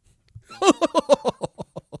man.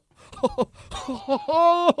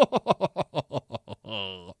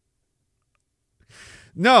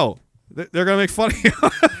 No, they're going to make fun of you.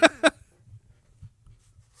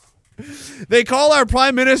 They call our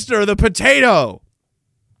prime minister the potato.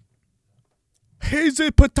 He's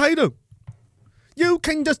a potato. You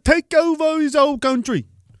can just take over his whole country.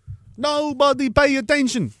 Nobody pay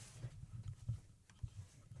attention.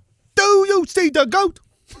 Do you see the goat?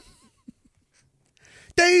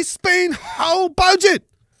 They spend whole budget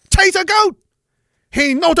chase a goat.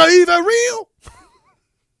 He not even real.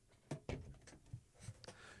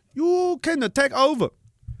 You can take over.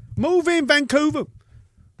 Move in Vancouver.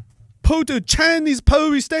 Put a Chinese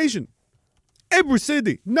police station. Every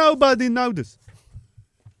city. Nobody notice.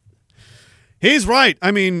 He's right.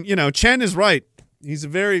 I mean, you know, Chen is right. He's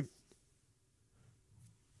a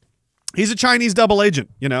Chinese double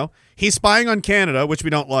agent, you know. He's spying on Canada, which we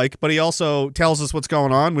don't like, but he also tells us what's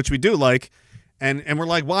going on, which we do like. And we're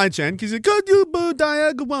like, why, Chen? Because you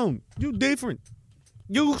diagonal. You different.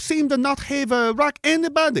 You seem to not have a rock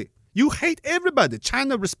anybody. You hate everybody.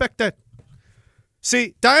 China respect that.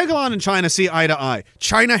 See, Diagolon and China see eye to eye.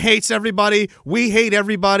 China hates everybody. We hate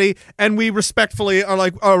everybody. And we respectfully are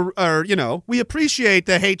like, you know, we appreciate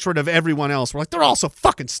the hatred of everyone else. We're like, they're all so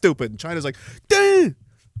fucking stupid. And China's like, damn.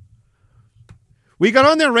 We got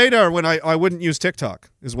on their radar when I wouldn't use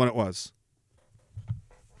TikTok, is when it was.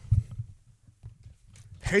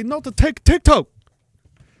 Hey, not to take TikTok.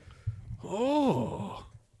 Oh.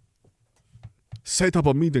 Set up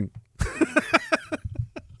a meeting.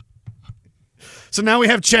 So now we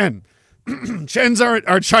have Chen. Chen's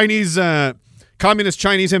our Chinese, communist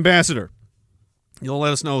Chinese ambassador. You'll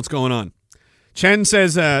let us know what's going on. Chen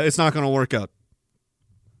says it's not going to work out.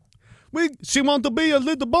 She want to be a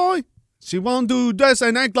little boy. She want to dress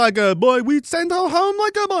and act like a boy. We send her home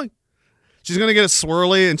like a boy. She's going to get a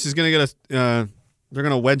swirly, and she's going to get they're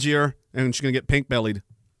going to wedgie her, and she's going to get pink-bellied.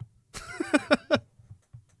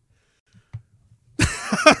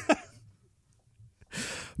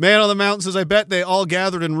 Man on the Mountain says, I bet they all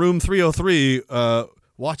gathered in room 303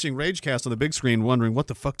 watching RageCast on the big screen, wondering what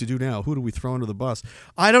the fuck to do now. Who do we throw under the bus?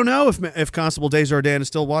 I don't know if Constable Desjardins is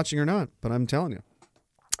still watching or not, but I'm telling you.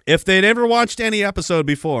 If they'd ever watched any episode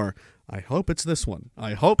before, I hope it's this one.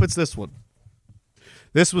 I hope it's this one.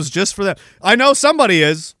 This was just for them. I know somebody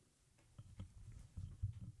is.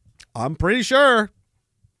 I'm pretty sure.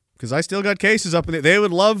 Because I still got cases up in there. They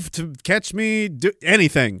would love to catch me do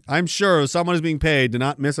anything. I'm sure someone is being paid to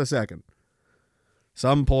not miss a second.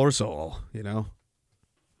 Some poor soul, you know.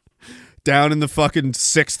 Down in the fucking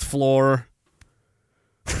 6th floor.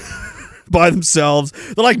 By themselves.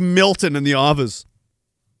 They're like Milton in The Office.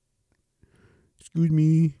 Excuse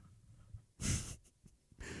me.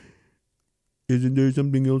 Isn't there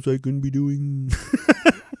something else I can be doing?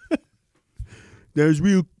 There's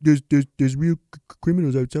real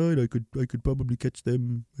criminals outside. I could probably catch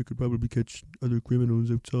them. I could probably catch other criminals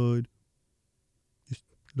outside. It's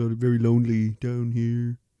very lonely down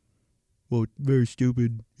here. Well, very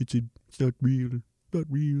stupid. It's not real. Not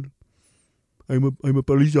real. I'm a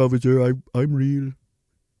police officer. I'm real.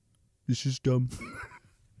 This is dumb.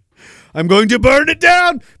 I'm going to burn it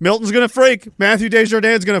down. Milton's gonna freak. Matthew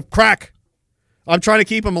Desjardins gonna crack. I'm trying to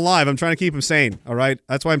keep him alive. I'm trying to keep him sane. All right.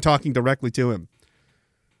 That's why I'm talking directly to him.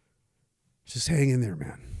 Just hang in there,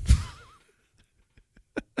 man.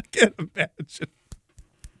 I can't imagine.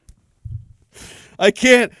 I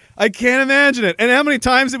can't imagine it. And how many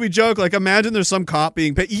times did we joke, like, imagine there's some cop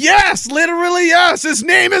being paid? Yes, literally, yes. His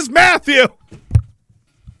name is Matthew.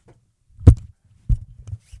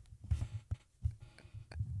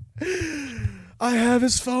 I have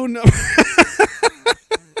his phone number.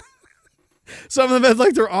 Some of them had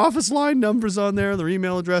like their office line numbers on there, their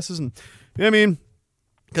email addresses. And I mean,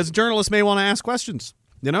 because journalists may want to ask questions,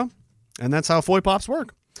 you know? And that's how FOI pops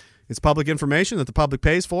work. It's public information that the public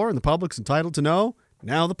pays for and the public's entitled to know.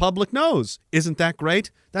 Now the public knows. Isn't that great?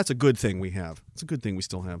 That's a good thing we have. It's a good thing we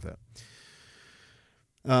still have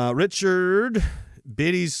that. Richard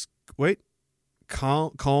Biddy's,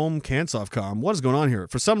 Kansoff. What is going on here?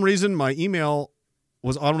 For some reason, my email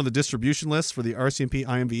was on one of the distribution lists for the RCMP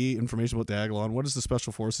IMVE information about the Agalon. What is the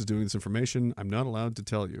Special Forces doing this information? I'm not allowed to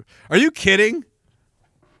tell you. Are you kidding?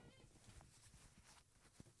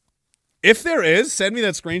 If there is, send me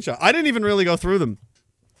that screenshot. I didn't even really go through them.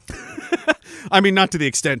 I mean, not to the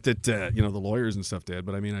extent that, the lawyers and stuff did,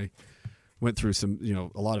 but I mean, I went through some,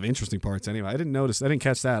 a lot of interesting parts anyway. I didn't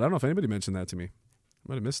catch that. I don't know if anybody mentioned that to me. I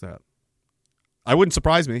might have missed that. I wouldn't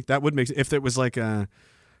surprise me. That would make, if it was like, there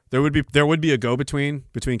would be a go-between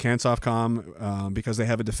Kansoff because they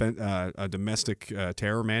have a domestic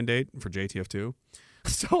terror mandate for JTF2.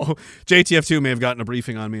 So JTF2 may have gotten a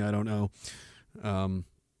briefing on me. I don't know.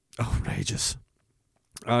 Outrageous.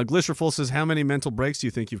 Glycerful says, how many mental breaks do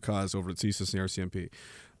you think you've caused over at CSIS and the RCMP?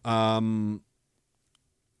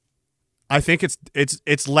 I think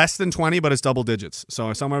it's less than 20, but it's double digits.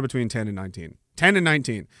 So somewhere between 10 and 19. 10 and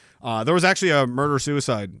 19. There was actually a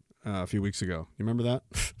murder-suicide a few weeks ago. You remember that?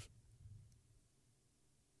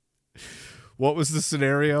 What was the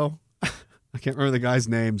scenario? I can't remember the guy's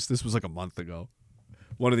names. This was like a month ago.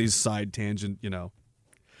 One of these side tangent,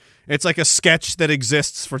 It's like a sketch that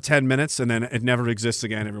exists for 10 minutes and then it never exists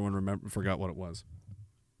again. Everyone forgot what it was.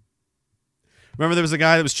 Remember there was a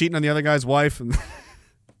guy that was cheating on the other guy's wife? And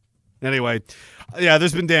anyway, yeah,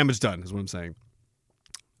 there's been damage done is what I'm saying.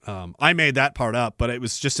 I made that part up, but it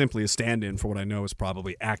was just simply a stand-in for what I know is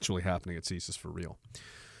probably actually happening at CSIS for real.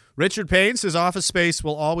 Richard Payne says Office Space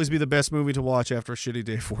will always be the best movie to watch after a shitty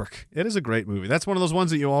day of work. It is a great movie. That's one of those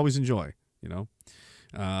ones that you always enjoy,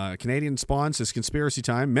 Canadian Spawn says Conspiracy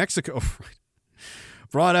Time. Mexico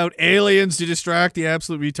brought out aliens to distract the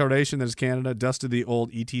absolute retardation that is Canada. Dusted the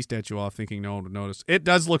old ET statue off thinking no one would notice. It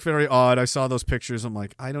does look very odd. I saw those pictures. I'm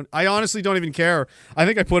like, I honestly don't even care. I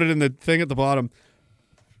think I put it in the thing at the bottom.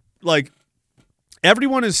 Like,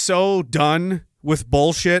 everyone is so done with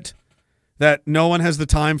bullshit that no one has the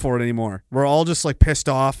time for it anymore. We're all just like pissed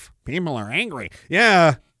off. People are angry.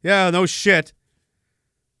 Yeah, no shit.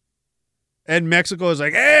 And Mexico is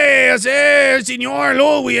like, hey, senor,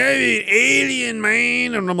 look, we have an alien,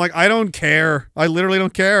 man. And I'm like, I don't care. I literally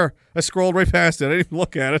don't care. I scrolled right past it. I didn't even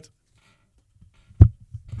look at it.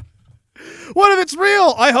 What if it's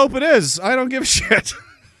real? I hope it is. I don't give a shit.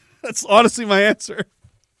 That's honestly my answer.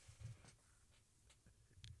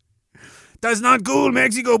 That's not cool.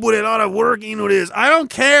 Mexico put a lot of work into this. I don't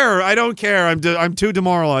care. I'm too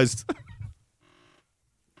demoralized.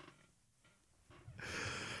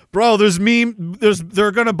 Bro,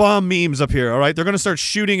 they're going to bomb memes up here, all right? They're going to start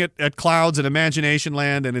shooting at clouds in Imagination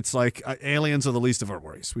Land, and it's like aliens are the least of our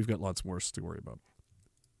worries. We've got lots worse to worry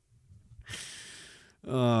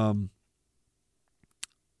about.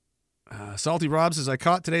 Salty Rob says, I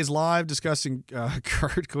caught today's live discussing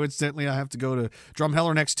Kurt. Coincidentally, I have to go to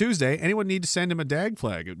Drumheller next Tuesday. Anyone need to send him a DAG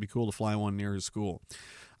flag? It would be cool to fly one near his school.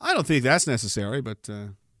 I don't think that's necessary, but,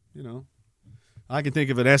 I can think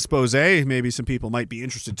of an expose maybe some people might be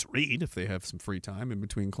interested to read if they have some free time in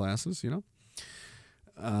between classes, Okay,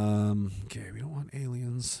 we don't want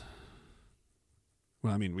aliens.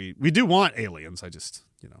 Well, I mean, we do want aliens. I just,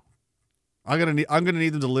 I'm gonna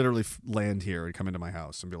need them to literally land here and come into my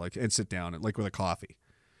house and be like, and sit down and like with a coffee.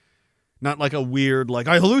 Not like a weird, like,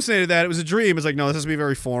 I hallucinated that. It was a dream. It's like, no, this has to be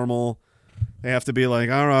very formal. They have to be like,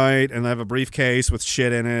 all right, and they have a briefcase with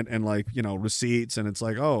shit in it and like, receipts. And it's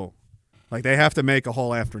like, oh. Like, they have to make a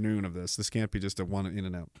whole afternoon of this. This can't be just a one in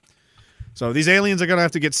and out. So these aliens are going to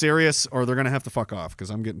have to get serious or they're going to have to fuck off because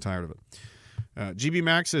I'm getting tired of it. GB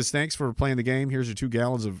Max says, thanks for playing the game. Here's your 2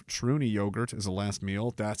 gallons of Shroonie yogurt as a last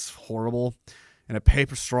meal. That's horrible. And a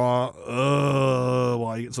paper straw.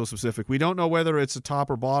 Why are you getting so specific? We don't know whether it's a top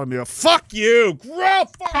or bottom. You go, fuck you! Grow!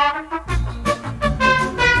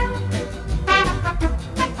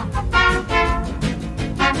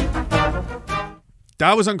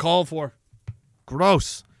 That was uncalled for.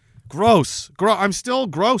 Gross. I'm still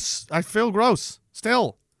gross. I feel gross.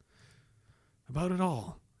 Still. About it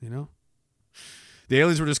all, The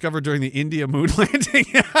aliens were discovered during the India moon landing.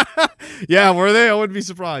 Yeah, were they? I wouldn't be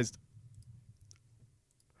surprised.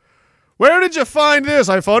 Where did you find this?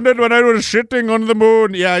 I found it when I was shitting on the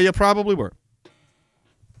moon. Yeah, you probably were.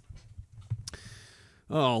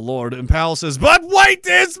 Oh, Lord. And Powell says, but wait,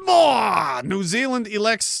 there's more! New Zealand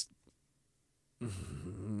elects...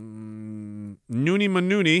 Nooni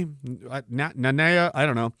Manuni, Nanea, I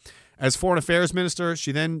don't know, as foreign affairs minister.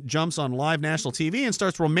 She then jumps on live national TV and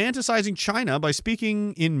starts romanticizing China by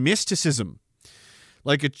speaking in mysticism.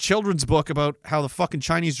 Like a children's book about how the fucking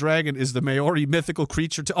Chinese dragon is the Maori mythical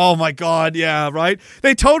creature. Oh my God, yeah, right?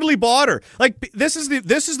 They totally bought her. Like this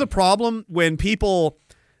is the problem when people,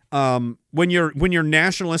 when your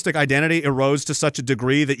nationalistic identity erodes to such a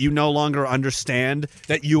degree that you no longer understand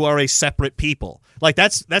that you are a separate people. Like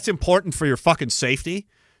that's important for your fucking safety.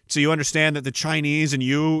 So you understand that the Chinese and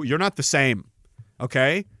you're not the same.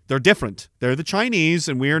 Okay, they're different. They're the Chinese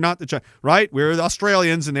and we're not right. We're the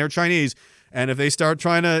Australians and they're Chinese. And if they start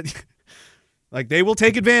trying to, like, they will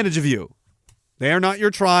take advantage of you. They are not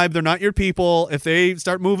your tribe. They're not your people. If they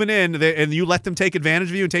start moving in and you let them take advantage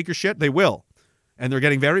of you and take your shit, they will. And they're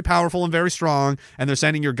getting very powerful and very strong. And they're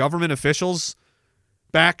sending your government officials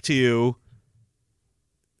back to you.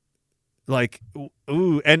 Like,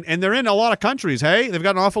 ooh. And they're in a lot of countries, hey? They've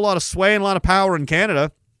got an awful lot of sway and a lot of power in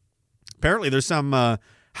Canada. Apparently there's some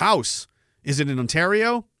house. Is it in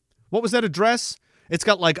Ontario? What was that address? It's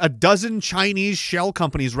got like a dozen Chinese shell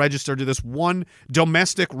companies registered to this one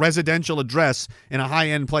domestic residential address in a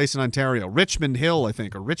high-end place in Ontario. Richmond Hill, I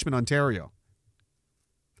think, or Richmond, Ontario.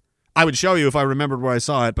 I would show you if I remembered where I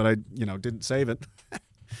saw it, but I, didn't save it. I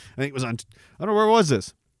think it was on, I don't know, where was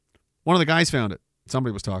this? One of the guys found it.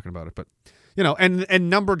 Somebody was talking about it, but, and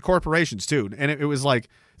numbered corporations too. And it was like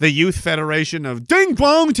the Youth Federation of Ding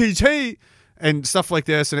Dong TT. And stuff like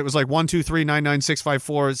this, and it was like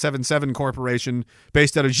 123996547 Corporation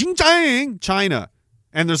based out of Xinjiang, China,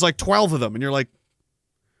 and there's like 12 of them, and you're like,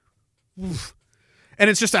 oof.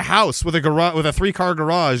 And it's just a house with a 3-car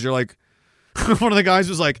garage. You're like, one of the guys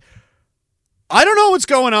was like, I don't know what's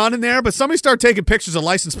going on in there, but somebody start taking pictures of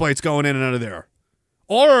license plates going in and out of there,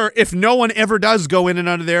 or if no one ever does go in and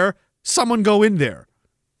out of there, someone go in there.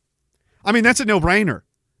 I mean, that's a no-brainer.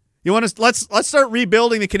 You want to let's start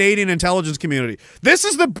rebuilding the Canadian intelligence community. This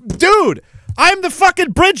is the dude. I'm the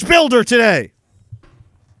fucking bridge builder today.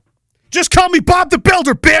 Just call me Bob the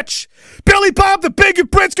Builder, bitch. Billy Bob the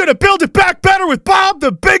Bigot Bridge gonna build it back better with Bob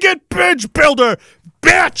the Bigot Bridge Builder,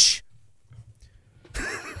 bitch.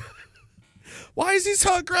 Why is he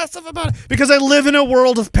so aggressive about it? Because I live in a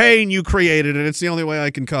world of pain you created, and it's the only way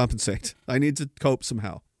I can compensate. I need to cope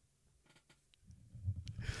somehow.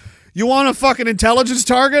 You want a fucking intelligence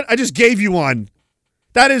target? I just gave you one.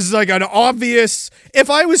 That is like an obvious. If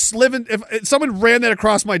someone ran that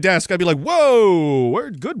across my desk, I'd be like, whoa,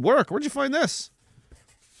 good work. Where'd you find this?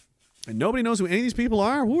 And nobody knows who any of these people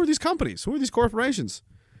are. Who are these companies? Who are these corporations?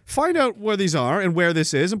 Find out where these are and where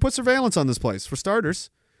this is and put surveillance on this place, for starters.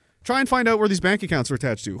 Try and find out where these bank accounts are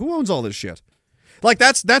attached to. Who owns all this shit? Like,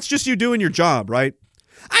 that's just you doing your job, right?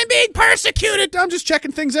 I'm being persecuted. I'm just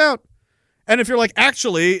checking things out. And if you're like,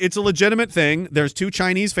 actually, it's a legitimate thing. There's 2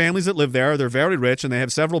 Chinese families that live there. They're very rich, and they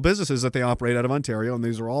have several businesses that they operate out of Ontario, and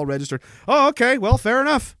these are all registered. Oh, okay. Well, fair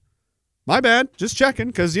enough. My bad. Just checking,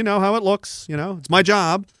 because you know how it looks. It's my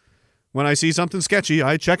job. When I see something sketchy,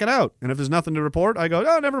 I check it out. And if there's nothing to report, I go,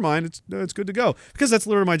 oh, never mind. It's good to go. Because that's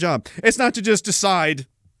literally my job. It's not to just decide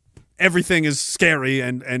everything is scary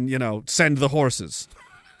and send the horses.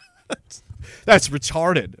 That's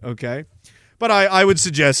retarded, okay? But I would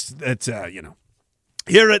suggest that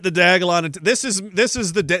here at the Dagalon, this is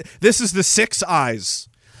the 6 eyes.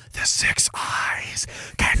 The 6 eyes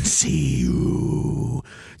can see you.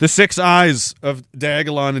 The 6 eyes of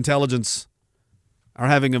Dagalon Intelligence are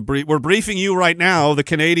having we're briefing you right now, the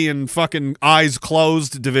Canadian fucking eyes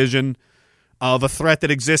closed division of a threat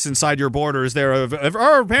that exists inside your borders. There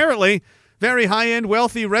are apparently very high-end,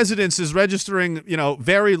 wealthy residences registering,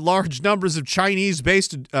 very large numbers of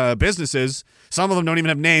Chinese-based businesses. Some of them don't even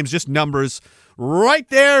have names, just numbers. Right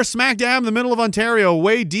there, smack dab in the middle of Ontario,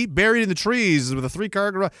 way deep buried in the trees with a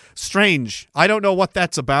 3-car garage. Strange. I don't know what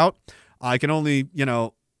that's about. I can only,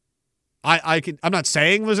 I'm not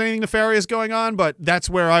saying there's anything nefarious going on, but that's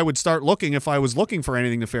where I would start looking if I was looking for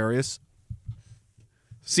anything nefarious.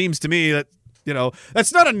 Seems to me that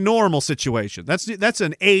that's not a normal situation. That's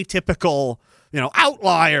an atypical,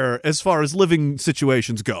 outlier as far as living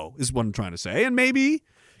situations go, is what I'm trying to say. And maybe,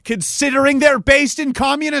 considering they're based in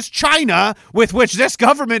communist China, with which this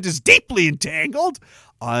government is deeply entangled,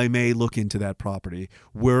 I may look into that property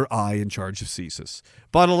were I in charge of CSIS.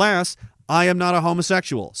 But alas, I am not a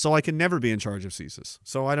homosexual, so I can never be in charge of CSIS.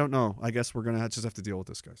 So I don't know. I guess we're going to just have to deal with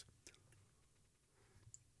this, guys.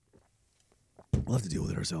 We'll have to deal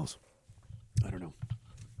with it ourselves. I don't know.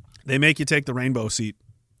 They make you take the rainbow seat.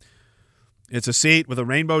 It's a seat with a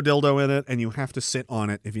rainbow dildo in it, and you have to sit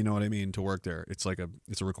on it, if you know what I mean, to work there. It's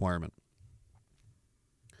a requirement.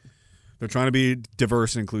 They're trying to be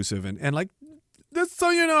diverse and inclusive, and like, Just so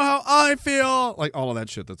you know how I feel. Like all of that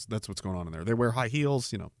shit. That's what's going on in there. They wear high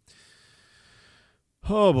heels, you know.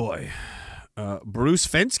 Oh, boy. Bruce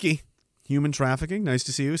Fensky, human trafficking. Nice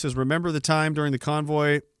to see you. Says, remember the time during the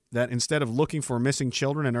convoy that instead of looking for missing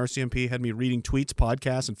children, and RCMP had me reading tweets,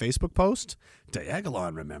 podcasts, and Facebook posts?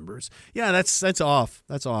 Diagolon remembers. Yeah, that's off.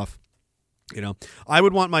 That's off. You know, I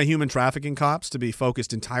would want my human trafficking cops to be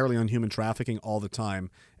focused entirely on human trafficking all the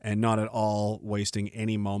time and not at all wasting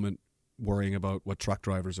any moment worrying about what truck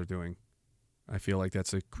drivers are doing. I feel like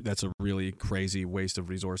that's a really crazy waste of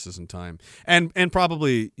resources and time, and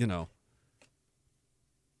probably, you know,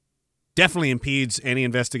 definitely impedes any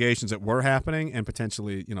investigations that were happening and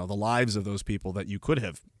potentially, you know, the lives of those people that you could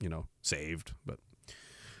have, you know, saved. But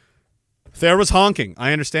there was honking.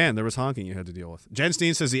 I understand there was honking you had to deal with. Jen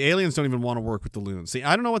Steen says the aliens don't even want to work with the loons. See,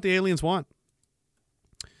 I don't know what the aliens want.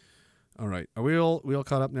 All right, are we all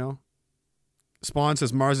caught up now? Spawn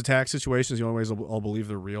says Mars attack situations, the only ways I'll believe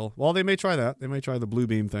they're real. Well, they may try that. They may try the blue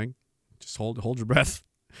beam thing. Just hold your breath.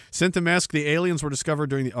 Synthemesk, the aliens were discovered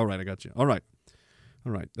during the... All right, I got you. All right.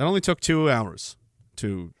 That only took 2 hours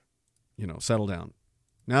to, you know, settle down.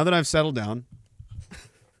 Now that I've settled down,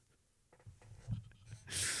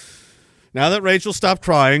 now that Rachel stopped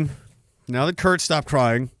crying, now that Kurt stopped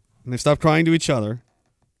crying, and they stopped crying to each other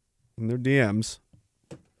in their DMs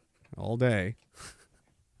all day...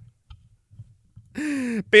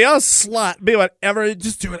 Be a slut. Be whatever.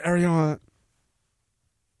 Just do whatever you want.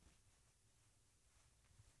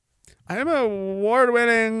 I am an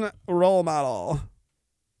award-winning role model.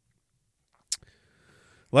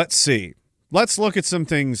 Let's see. Let's look at some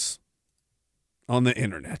things on the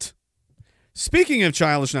internet. Speaking of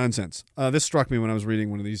childish nonsense, this struck me when I was reading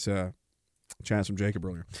one of these chats from Jacob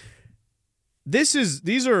earlier.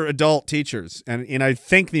 These are adult teachers, and I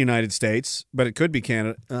think the United States, but it could be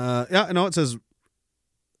Canada. No, it says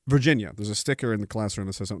Virginia. There's a sticker in the classroom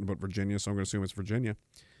that says something about Virginia, so I'm going to assume it's Virginia.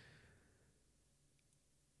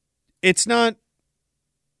 It's not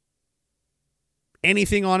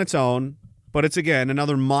anything on its own, but it's, again,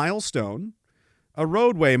 another milestone, a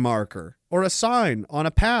roadway marker, or a sign on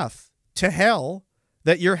a path to hell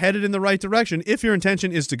that you're headed in the right direction if your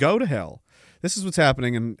intention is to go to hell. This is what's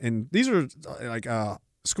happening, and these are like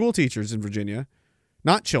school teachers in Virginia,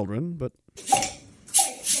 not children, but... Hey,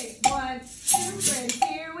 1, 2, 3,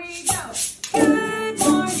 here we go. Good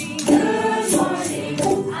morning,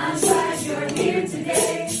 I'm glad you're here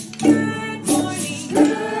today.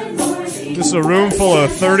 Good morning, this is a room full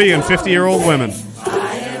of 30 and 50-year-old women.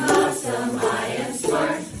 I am awesome, I am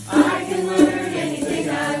smart, I can learn anything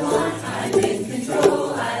I want, I'm in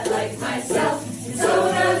control, I like myself, and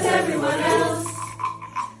so does everyone else.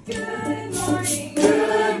 Good morning,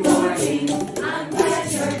 I'm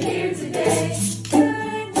glad you're here today.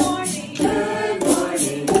 Good morning,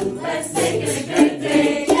 let's make it a great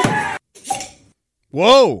day.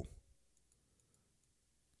 Whoa!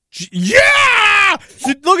 Yeah!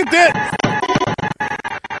 Look at that!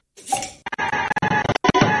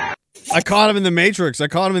 I caught him in the Matrix. I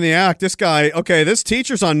caught him in the act. This guy, okay, this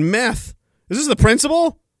teacher's on meth. Is this the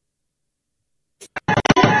principal?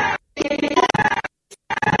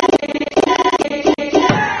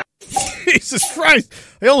 Jesus Christ.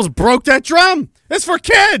 I almost broke that drum. It's for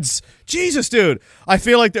kids. Jesus, dude. I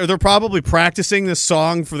feel like they're probably practicing this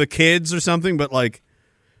song for the kids or something, but like,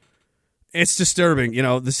 it's disturbing, you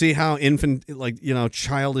know, to see how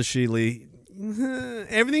childishly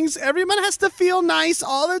everyone has to feel nice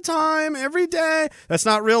all the time, every day. That's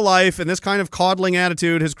not real life, and this kind of coddling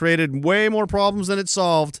attitude has created way more problems than it's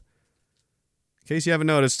solved. In case you haven't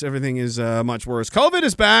noticed, everything is much worse. COVID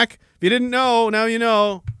is back. If you didn't know, now you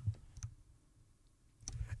know.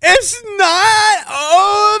 It's not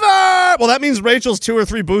over! Well, that means Rachel's 2 or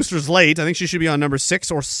 3 boosters late. I think she should be on number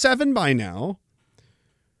 6 or 7 by now.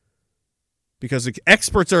 Because the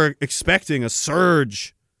experts are expecting a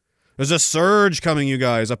surge. There's a surge coming, you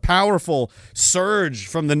guys. A powerful surge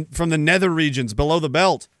from the nether regions below the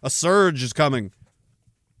belt. A surge is coming.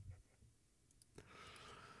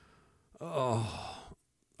 Oh,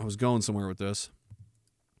 I was going somewhere with this.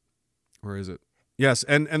 Where is it? Yes,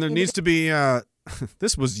 and there needs to be...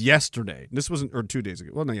 this was yesterday. This wasn't... Or 2 days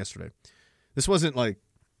ago. Well, not yesterday. This wasn't like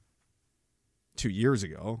 2 years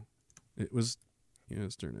ago. It was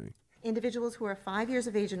yesterday. Individuals who are 5 years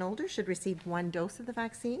of age and older should receive 1 dose of the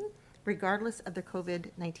vaccine, regardless of their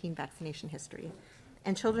COVID-19 vaccination history.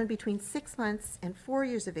 And children between 6 months and 4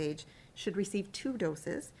 years of age should receive 2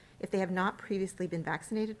 doses if they have not previously been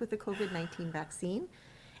vaccinated with the COVID-19 vaccine.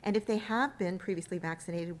 And if they have been previously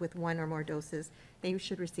vaccinated with 1 or more doses, they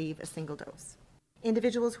should receive a single dose.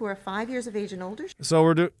 Individuals who are 5 years of age and older... So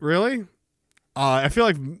really? I feel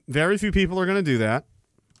like very few people are going to do that.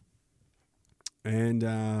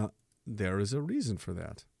 And there is a reason for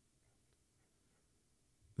that.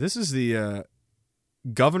 This is the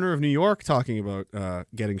governor of New York talking about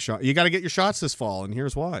getting shot. You got to get your shots this fall, and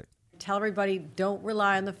here's why. Tell everybody, don't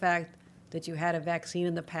rely on the fact that you had a vaccine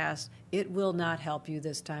in the past. It will not help you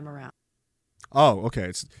this time around. Oh,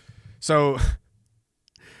 okay. So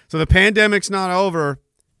the pandemic's not over,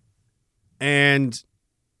 and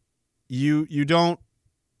you don't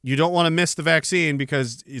want to miss the vaccine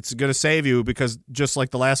because it's going to save you, because just like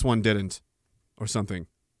the last one didn't, or something.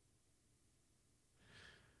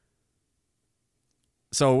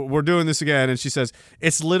 So we're doing this again, and she says,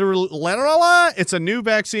 it's literally, it's a new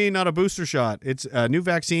vaccine, not a booster shot. It's a new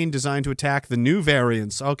vaccine designed to attack the new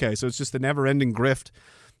variants. Okay, so it's just the never-ending grift.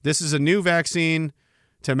 This is a new vaccine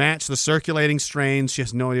to match the circulating strains. She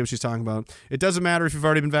has no idea what she's talking about. It doesn't matter if you've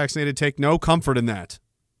already been vaccinated. Take no comfort in that.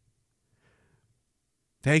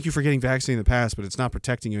 Thank you for getting vaccinated in the past, but it's not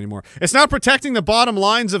protecting you anymore. It's not protecting the bottom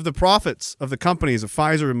lines of the profits of the companies of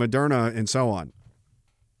Pfizer and Moderna and so on.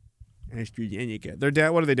 They're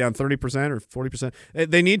down. What are they down? 30% or 40%?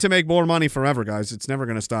 They need to make more money forever, guys. It's never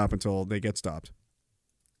going to stop until they get stopped.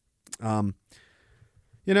 And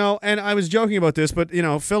I was joking about this, but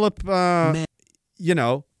Philip,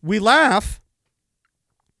 we laugh.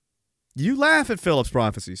 You laugh at Philip's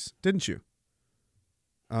prophecies, didn't you?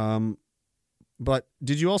 But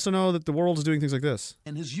did you also know that the world is doing things like this?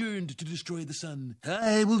 And has yearned to destroy the sun.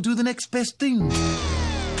 I will do the next best thing.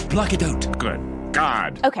 Block it out. Good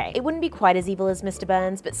God. Okay, it wouldn't be quite as evil as Mr.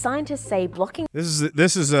 Burns, but scientists say blocking...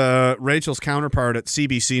 This is Rachel's counterpart at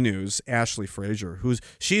CBC News, Ashley Fraser,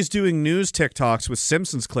 she's doing news TikToks with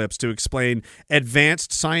Simpsons clips to explain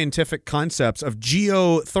advanced scientific concepts of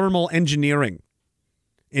geothermal engineering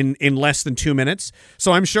in less than 2 minutes.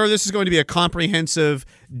 So I'm sure this is going to be a comprehensive,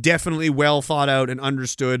 definitely well thought out and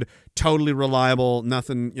understood, totally reliable,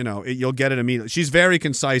 nothing, you'll get it immediately. She's very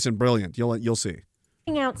concise and brilliant. You'll see.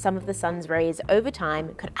 Out some of the sun's rays over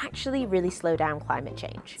time could actually really slow down climate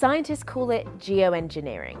change. Scientists call it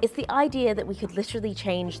geoengineering. It's the idea that we could literally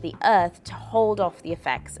change the Earth to hold off the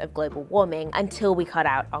effects of global warming until we cut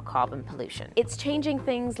out our carbon pollution. It's changing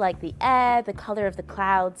things like the air, the color of the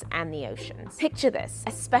clouds, and the oceans. Picture this.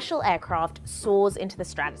 A special aircraft soars into the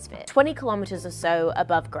stratosphere, 20 kilometers or so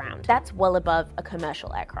above ground. That's well above a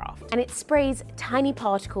commercial aircraft. And it sprays tiny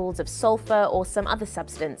particles of sulfur or some other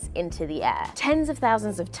substance into the air. Tens of thousands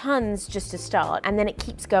of tons just to start, and then it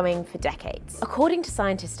keeps going for decades. According to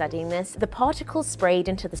scientists studying this, the particles sprayed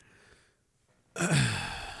into the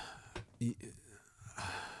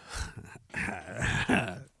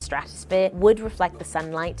stratosphere would reflect the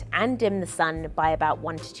sunlight and dim the sun by about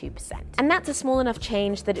 1 to 2%. And that's a small enough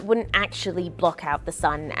change that it wouldn't actually block out the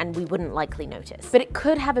sun and we wouldn't likely notice. But it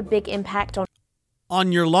could have a big impact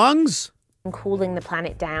on your lungs? Cooling the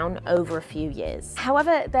planet down over a few years.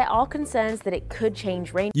 However, there are concerns that it could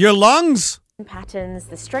change rain your lungs patterns,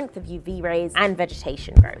 the strength of UV rays, and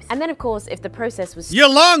vegetation growth. And then, of course, if the process was your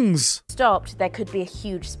lungs stopped, there could be a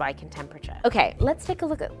huge spike in temperature. Okay, let's take a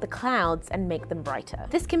look at the clouds and make them brighter.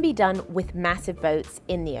 This can be done with massive boats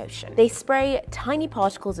in the ocean. They spray tiny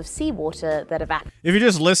particles of seawater that evaporate. If you're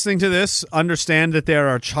just listening to this, understand that there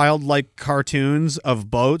are childlike cartoons of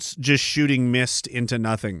boats just shooting mist into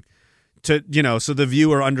nothing. So the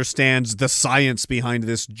viewer understands the science behind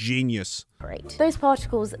this genius. Those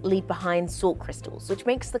particles leave behind salt crystals, which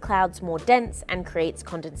makes the clouds more dense and creates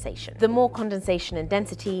condensation. The more condensation and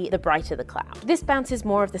density, the brighter the cloud. This bounces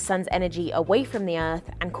more of the sun's energy away from the Earth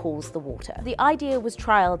and cools the water. The idea was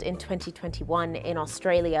trialed in 2021 in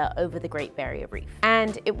Australia over the Great Barrier Reef,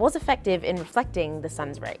 and it was effective in reflecting the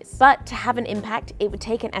sun's rays. But to have an impact, it would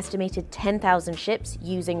take an estimated 10,000 ships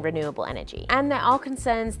using renewable energy. And there are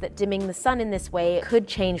concerns that dimming the sun in this way could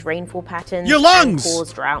change rainfall patterns and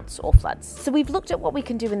cause droughts or floods. So we've looked at what we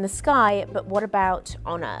can do in the sky, but what about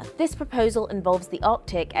on Earth? This proposal involves the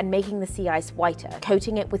Arctic and making the sea ice whiter,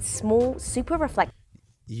 coating it with small, super reflective...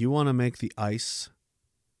 You want to make the ice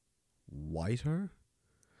whiter?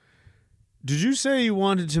 Did you say you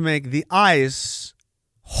wanted to make the ice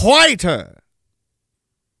whiter?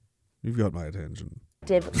 You've got my attention.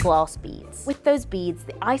 Glass beads. With those beads,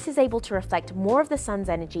 the ice is able to reflect more of the sun's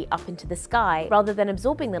energy up into the sky rather than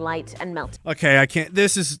absorbing the light and melting. Okay, I can't...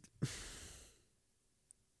 This is...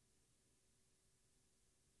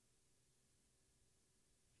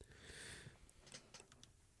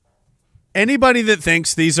 Anybody that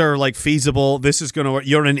thinks these are like feasible, this is going to work,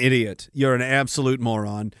 you're an idiot. You're an absolute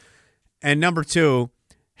moron. And number two,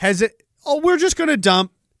 we're just going to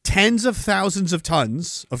dump tens of thousands of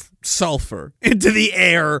tons of sulfur into the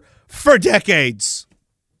air for decades.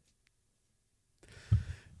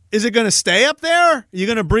 Is it going to stay up there? Are you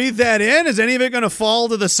going to breathe that in? Is any of it going to fall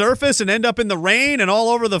to the surface and end up in the rain and all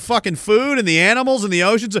over the fucking food and the animals and the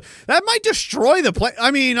oceans? That might destroy the place.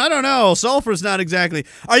 I mean, I don't know. Sulfur's not exactly.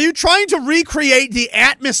 Are you trying to recreate the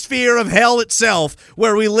atmosphere of hell itself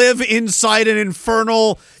where we live inside an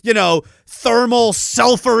infernal, thermal,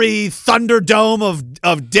 sulfury thunderdome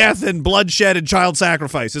of death and bloodshed and child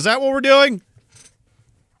sacrifice? Is that what we're doing?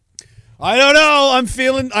 I don't know.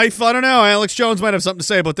 I don't know. Alex Jones might have something to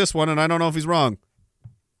say about this one, and I don't know if he's wrong.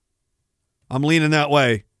 I'm leaning that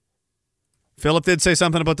way. Philip did say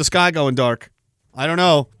something about the sky going dark. I don't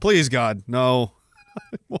know. Please, God, no.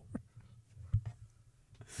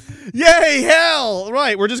 Yay, hell!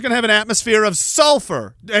 Right, we're just going to have an atmosphere of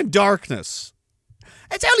sulfur and darkness.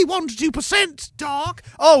 It's only 1 to 2% dark.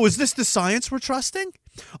 Oh, is this the science we're trusting?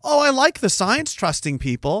 Oh, I like the science trusting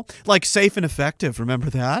people. Like safe and effective,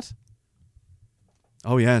 remember that?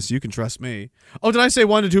 Oh, yes, you can trust me. Oh, did I say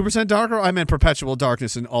 1 to 2% darker? I meant perpetual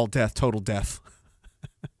darkness and all death, total death.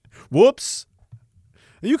 Whoops.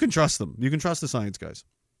 You can trust them. You can trust the science guys.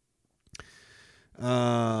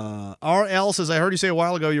 RL says, I heard you say a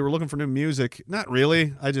while ago you were looking for new music. Not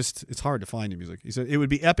really. It's hard to find new music. He said, it would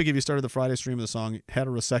be epic if you started the Friday stream of the song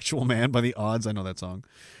Heterosexual Man by The Odds. I know that song.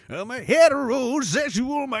 I'm a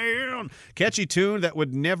heterosexual man. Catchy tune that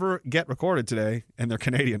would never get recorded today. And they're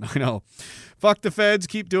Canadian. I know. Fuck the feds.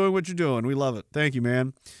 Keep doing what you're doing. We love it. Thank you,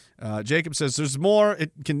 man. Jacob says, there's more.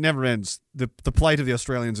 It can never end. The plight of the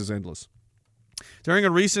Australians is endless. During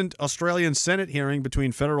a recent Australian Senate hearing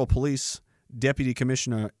between federal police, Deputy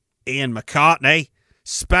Commissioner Ian McCartney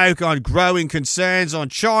spoke on growing concerns on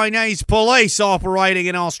Chinese police operating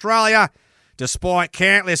in Australia. Despite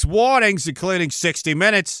countless warnings, including 60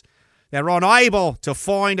 Minutes, they're unable to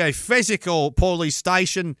find a physical police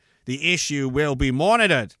station. The issue will be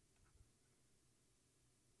monitored.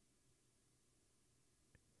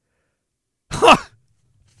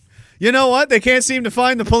 You know what? They can't seem to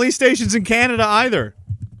find the police stations in Canada either.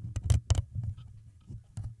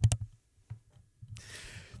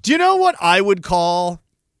 Do you know what I would call...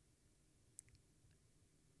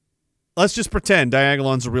 Let's just pretend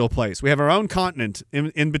Diagolon's a real place. We have our own continent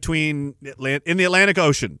in between, in the Atlantic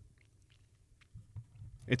Ocean.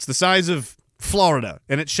 It's the size of Florida,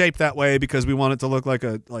 and it's shaped that way because we want it to look like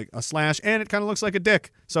a slash, and it kind of looks like a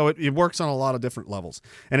dick. So it works on a lot of different levels.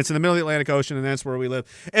 And it's in the middle of the Atlantic Ocean, and that's where we live.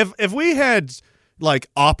 If we had,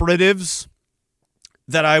 operatives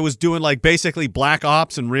that I was doing, basically black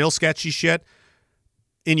ops and real sketchy shit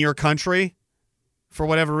in your country, for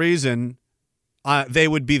whatever reason, they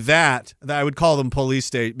would be that I would call them police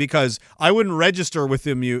state, because I wouldn't register with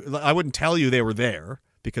them. I wouldn't tell you they were there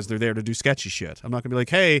because they're there to do sketchy shit. I'm not gonna be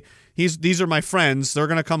like, hey, these are my friends. They're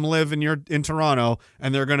gonna come live in Toronto,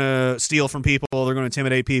 and they're gonna steal from people. They're gonna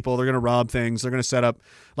intimidate people. They're gonna rob things. They're gonna set up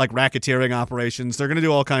racketeering operations. They're gonna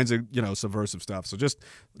do all kinds of subversive stuff. So just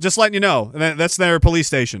letting you know, that's their police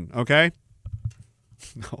station. Okay.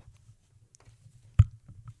 No.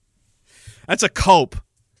 That's a cope.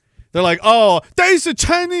 They're like, oh, there's the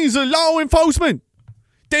Chinese law enforcement.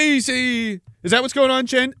 Daisy. Is that what's going on,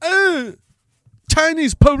 Chen?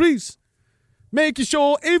 Chinese police. Making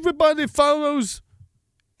sure everybody follows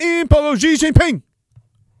Emperor Xi Jinping.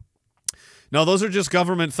 No, those are just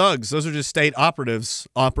government thugs. Those are just state operatives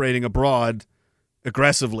operating abroad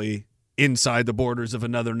aggressively inside the borders of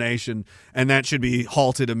another nation. And that should be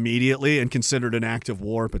halted immediately and considered an act of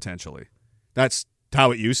war, potentially. That's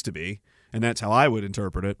how it used to be. And that's how I would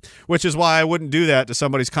interpret it, which is why I wouldn't do that to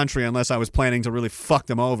somebody's country unless I was planning to really fuck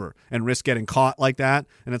them over and risk getting caught like that.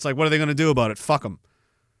 And it's like, what are they going to do about it? Fuck them.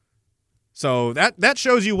 So that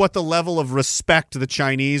shows you what the level of respect the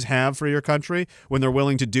Chinese have for your country when they're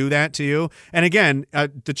willing to do that to you. And again,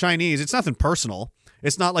 the Chinese, it's nothing personal.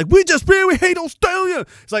 It's not like, we just really hate Australia.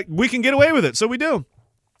 It's like, we can get away with it, so we do.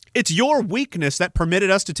 It's your weakness that permitted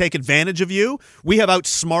us to take advantage of you. We have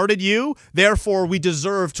outsmarted you. Therefore, we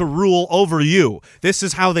deserve to rule over you. This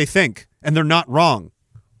is how they think, and they're not wrong.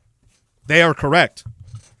 They are correct.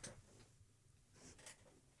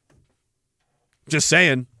 Just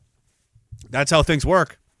saying. That's how things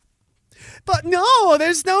work. But no,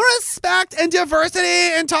 there's no respect and diversity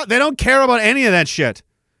and they don't care about any of that shit.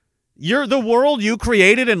 You're the world you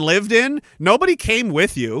created and lived in. Nobody came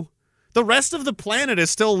with you. The rest of the planet is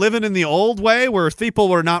still living in the old way where people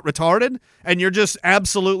were not retarded, and you're just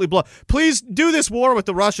absolutely Please do this war with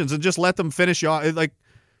the Russians and just let them finish you off.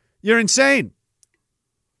 You're insane.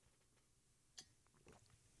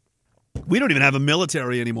 We don't even have a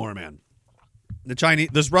military anymore, man.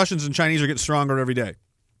 The Russians and Chinese are getting stronger every day.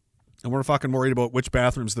 And we're fucking worried about which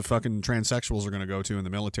bathrooms the fucking transsexuals are going to go to in the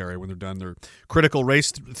military when they're done their critical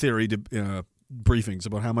race theory briefings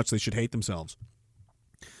about how much they should hate themselves.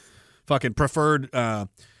 Fucking preferred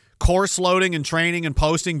course loading and training and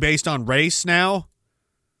posting based on race now.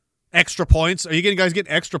 Extra points. Are you guys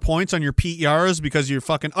getting extra points on your PERs because you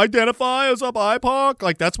fucking identify as a BIPOC?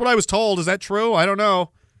 Like, that's what I was told. Is that true? I don't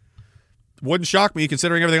know. Wouldn't shock me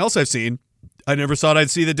considering everything else I've seen. I never thought I'd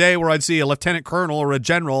see the day where I'd see a lieutenant colonel or a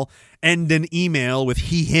general end an email with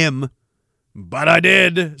he, him. But I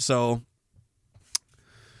did. So,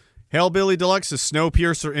 Hellbilly Deluxe is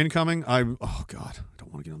Snowpiercer incoming. Oh, God. I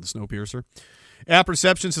don't want to get on the Snowpiercer. App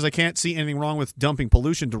Reception says I can't see anything wrong with dumping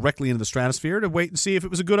pollution directly into the stratosphere to wait and see if it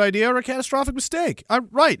was a good idea or a catastrophic mistake.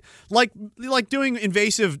 Right. Like doing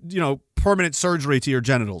invasive, permanent surgery to your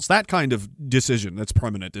genitals. That kind of decision that's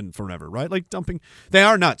permanent and forever, right? Like dumping. They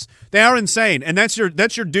are nuts. They are insane. And that's your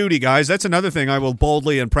duty, guys. That's another thing I will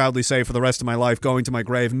boldly and proudly say for the rest of my life, going to my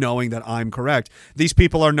grave knowing that I'm correct. These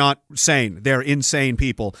people are not sane. They're insane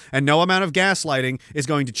people. And no amount of gaslighting is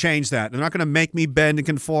going to change that. They're not going to make me bend and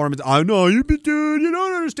conform. I know, you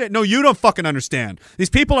don't understand. No, you don't fucking understand.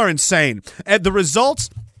 These people are insane. And the results...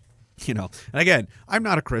 and again, I'm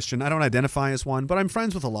not a Christian. I don't identify as one, but I'm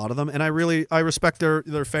friends with a lot of them, and I respect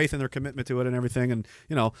their faith and their commitment to it and everything. And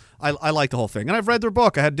I like the whole thing. And I've read their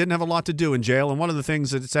book. I didn't have a lot to do in jail, and one of the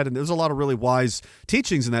things that it said, and there's a lot of really wise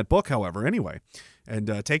teachings in that book. However, anyway, and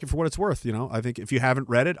take it for what it's worth. I think if you haven't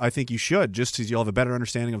read it, I think you should, just because you'll have a better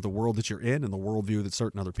understanding of the world that you're in and the worldview that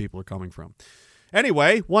certain other people are coming from.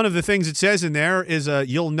 Anyway, one of the things it says in there is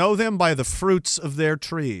you'll know them by the fruits of their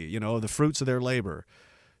tree. The fruits of their labor.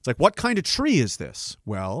 It's like, what kind of tree is this?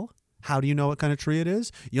 Well, how do you know what kind of tree it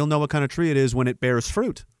is? You'll know what kind of tree it is when it bears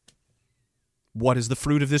fruit. What is the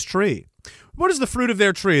fruit of this tree? What is the fruit of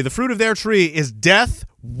their tree? The fruit of their tree is death,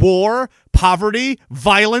 war, poverty,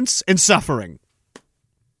 violence, and suffering.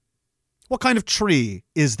 What kind of tree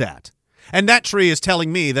is that? And that tree is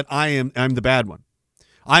telling me that I'm the bad one.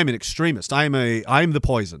 I'm an extremist. I'm the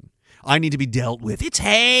poison. I need to be dealt with. It's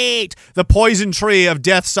hate. The poison tree of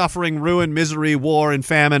death, suffering, ruin, misery, war, and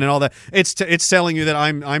famine, and all that. It's telling you that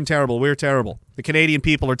I'm terrible. We're terrible. The Canadian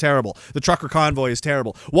people are terrible. The trucker convoy is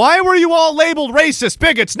terrible. Why were you all labeled racist,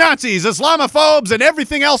 bigots, Nazis, Islamophobes, and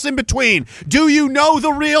everything else in between? Do you know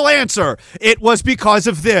the real answer? It was because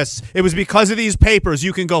of this. It was because of these papers.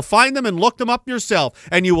 You can go find them and look them up yourself,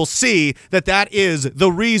 and you will see that is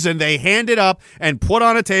the reason they handed up and put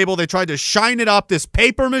on a table. They tried to shine it up, this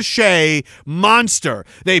paper mache monster.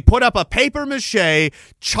 They put up a paper mache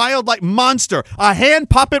childlike monster, a hand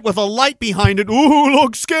puppet with a light behind it. Ooh,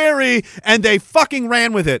 looks scary. And they fucking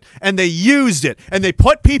ran with it, and they used it, and they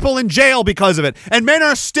put people in jail because of it, and men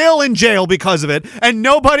are still in jail because of it, and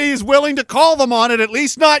nobody is willing to call them on it, at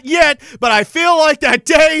least not yet, but I feel like that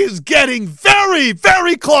day is getting very,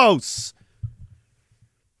 very close.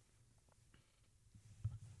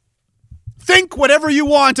 Think whatever you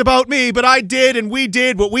want about me, but I did and we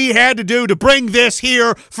did what we had to do to bring this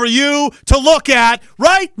here for you to look at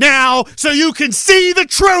right now so you can see the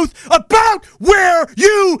truth about where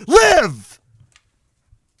you live.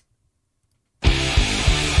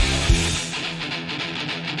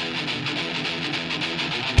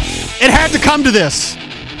 It had to come to this.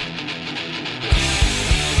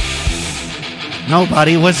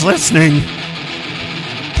 Nobody was listening.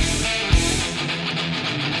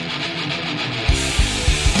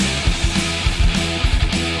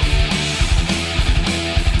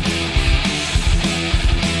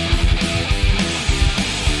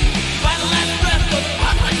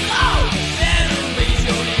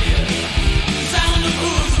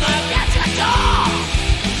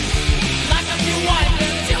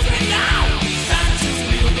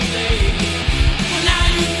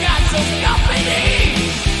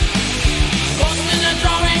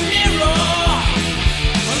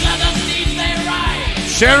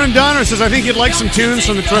 Sharon Donner says, I think you'd like some tunes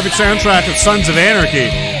from the terrific soundtrack of Sons of Anarchy.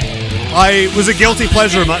 I was a guilty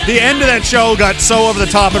pleasure. The end of that show got so over the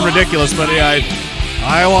top and ridiculous, but yeah,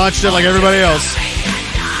 I watched it like everybody else.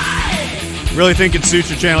 Really think it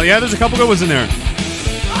suits your channel. Yeah, there's a couple good ones in there.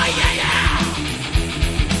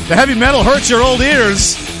 The heavy metal hurts your old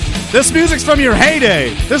ears. This music's from your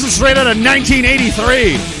heyday. This is straight out of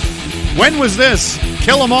 1983. When was this?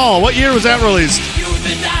 Kill 'Em All. What year was that released?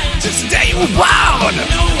 Just day you were born.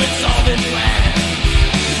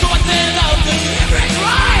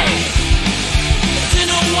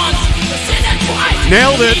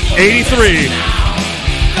 Nailed it. 83.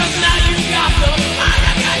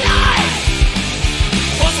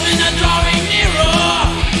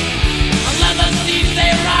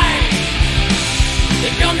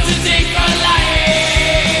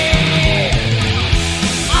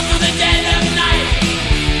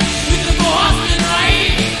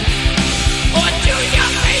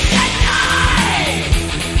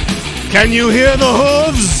 Can you hear the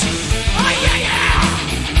hooves?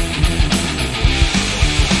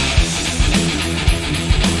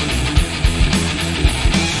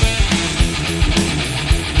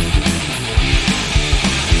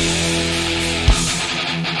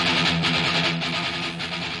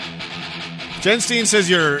 Jen Steen says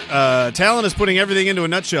your talent is putting everything into a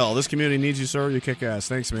nutshell. This community needs you, sir. You kick ass.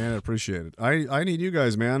 Thanks, man. I appreciate it. I need you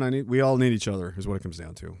guys, man. We all need each other is what it comes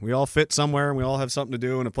down to. We all fit somewhere, and we all have something to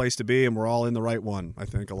do and a place to be, and we're all in the right one. I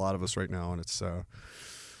think a lot of us right now, and it's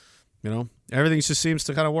everything just seems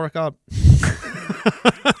to kind of work out.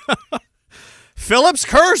 Philip's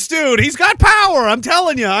cursed, dude. He's got power. I'm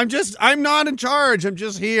telling you. I'm not in charge. I'm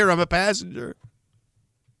just here. I'm a passenger.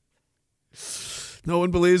 No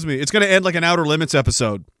one believes me. It's going to end like an Outer Limits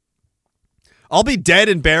episode. I'll be dead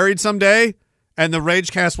and buried someday, and the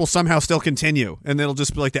RageCast will somehow still continue, and it'll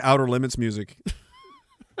just be like the Outer Limits music.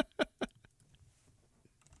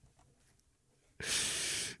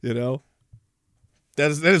 You know?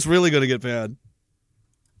 That is really going to get bad.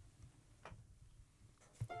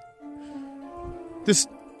 Is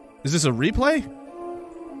this a replay?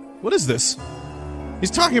 What is this?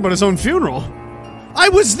 He's talking about his own funeral. I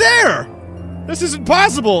was there! This isn't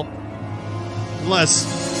possible. Unless,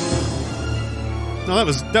 no,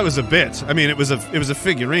 that was a bit. I mean, it was a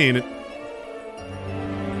figurine. It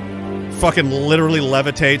fucking literally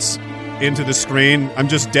levitates into the screen. I'm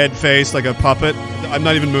just dead faced like a puppet. I'm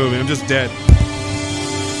not even moving. I'm just dead.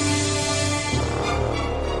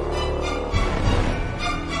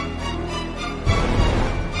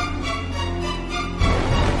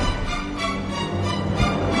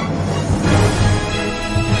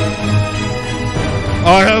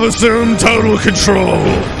 I have assumed total control.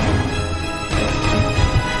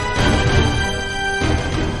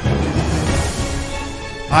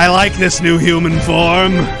 I like this new human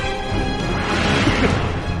form.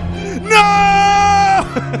 No!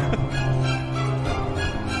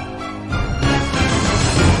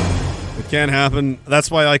 It can't happen. That's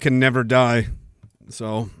why I can never die.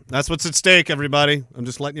 So that's what's at stake, everybody. I'm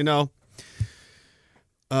just letting you know.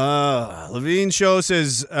 Levine Show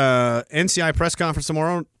says NCI press conference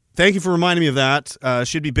tomorrow. Thank you for reminding me of that.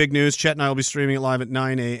 Should be big news. Chet and I will be streaming it live at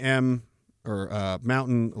 9 a.m. or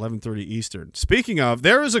Mountain, 11:30 Eastern. Speaking of,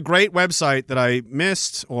 there is a great website that I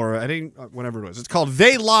missed, or I didn't, whatever it was. It's called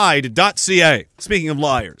theylied.ca. Speaking of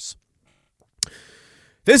liars.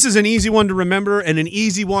 This is an easy one to remember and an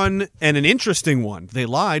easy one and an interesting one. They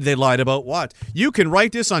lied. They lied about what? You can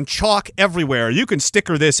write this on chalk everywhere. You can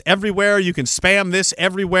sticker this everywhere. You can spam this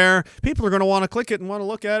everywhere. People are going to want to click it and want to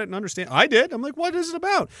look at it and understand. I did. I'm like, what is it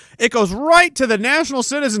about? It goes right to the National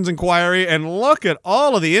Citizens Inquiry, and look at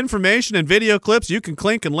all of the information and video clips you can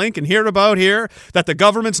click and link and hear about here that the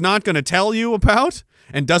government's not going to tell you about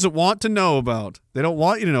and doesn't want to know about. They don't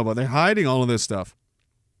want you to know about. They're hiding all of this stuff.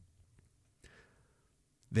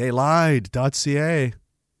 Theylied.ca.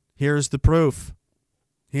 Here's the proof.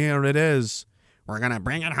 Here it is. We're going to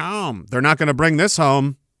bring it home. They're not going to bring this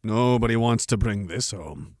home. Nobody wants to bring this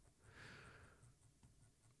home.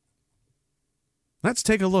 Let's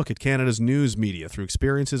take a look at Canada's news media through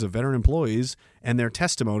experiences of veteran employees and their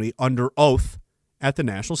testimony under oath at the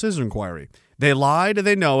National Citizen Inquiry. They lied.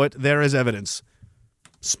 They know it. There is evidence.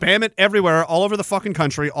 Spam it everywhere, all over the fucking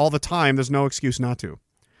country, all the time. There's no excuse not to.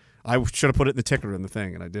 I should have put it in the ticker in the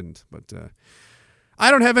thing, and I didn't. But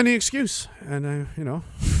I don't have any excuse. And,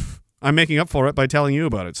 I'm making up for it by telling you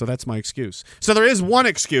about it. So that's my excuse. So there is one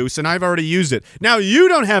excuse, and I've already used it. Now, you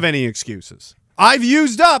don't have any excuses. I've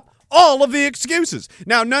used up all of the excuses.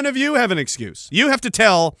 Now, none of you have an excuse. You have to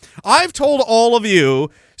tell. I've told all of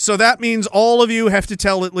you, so that means all of you have to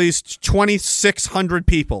tell at least 2,600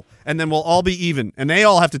 people. And then we'll all be even. And they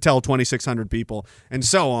all have to tell 2,600 people, and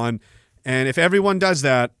so on. And if everyone does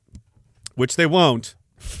that, which they won't,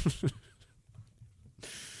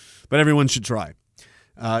 but everyone should try.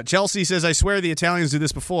 Chelsea says, I swear the Italians did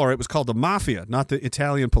this before. It was called the Mafia, not the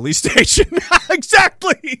Italian police station.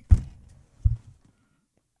 Exactly.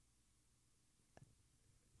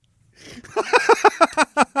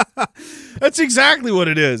 That's exactly what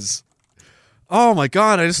it is. Oh, my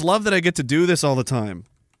God. I just love that I get to do this all the time.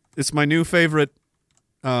 It's my new favorite.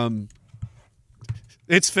 It's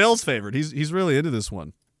Phil's favorite. He's really into this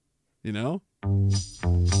one. You know?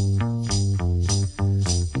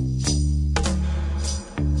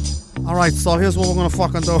 Alright, so here's what we're gonna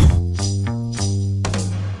fucking do.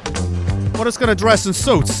 We're just gonna dress in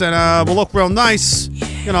suits and we'll look real nice.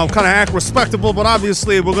 You know, kind of act respectable, but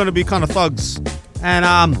obviously we're gonna be kind of thugs. And,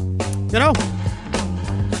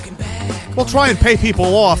 we'll try and pay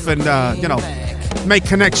people off and, make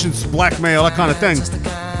connections, blackmail, that kind of thing.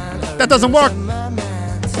 That doesn't work.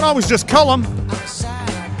 could always just kill them.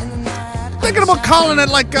 Thinking about calling it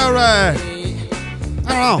like a, I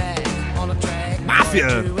don't know,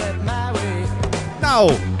 mafia.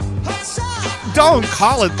 No, don't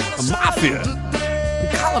call it a mafia.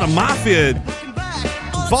 You call it a mafia.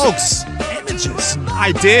 Invokes images,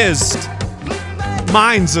 ideas,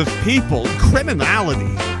 minds of people,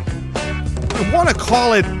 criminality. I want to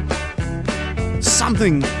call it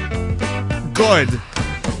something good,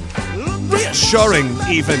 reassuring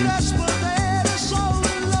even.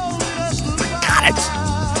 Got it.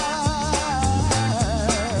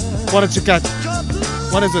 What did you got?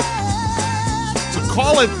 What is it? So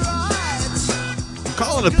call it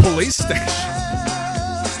a police station.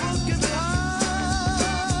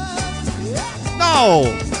 No,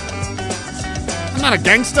 I'm not a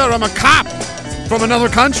gangster. I'm a cop from another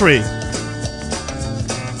country.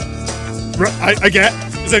 I get.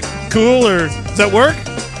 Is it cool or does that work?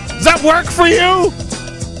 Does that work for you?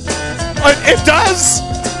 It does?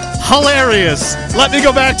 Hilarious. Let me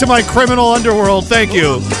go back to my criminal underworld. Thank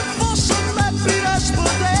you.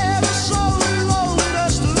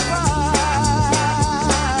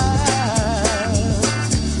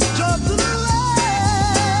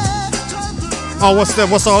 Oh,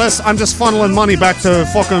 what's all this? I'm just funneling money back to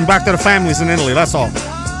the families in Italy. That's all.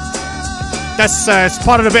 That's it's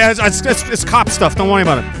part of the it's cop stuff. Don't worry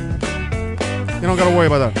about it. You don't gotta worry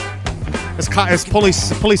about that. It's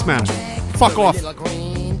policeman. Fuck off.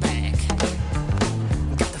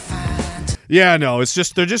 Yeah, no,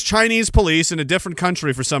 they're just Chinese police in a different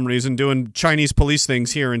country for some reason doing Chinese police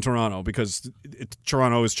things here in Toronto because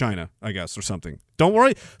Toronto is China, I guess, or something. Don't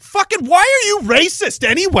worry. Fucking why are you racist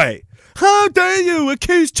anyway? How dare you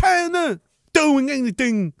accuse China doing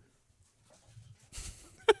anything?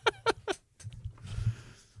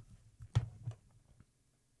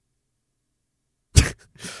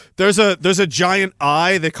 There's a giant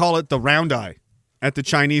eye. They call it the round eye at the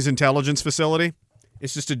Chinese intelligence facility.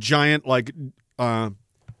 It's just a giant, like,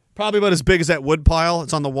 probably about as big as that wood pile.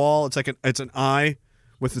 It's on the wall. It's an eye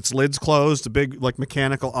with its lids closed. A big, like,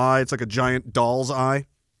 mechanical eye. It's like a giant doll's eye.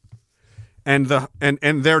 And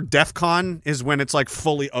their DEFCON is when it's like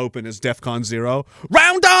fully open as DEFCON 0.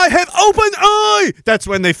 Round eye, have open eye. That's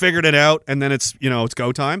when they figured it out, and then it's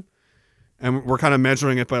go time. And we're kind of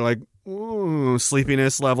measuring it by like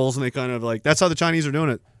sleepiness levels, and they kind of like that's how the Chinese are doing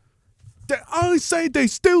it. I say they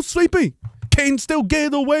still sleepy. Can still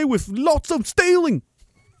get away with lots of stealing.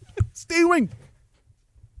 Stealing.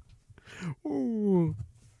 Ooh.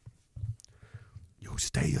 You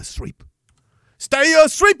stay asleep. Stay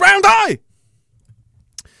asleep, round eye.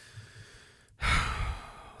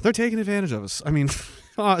 They're taking advantage of us. I mean,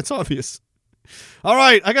 it's obvious. All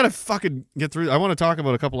right, I gotta fucking get through. I want to talk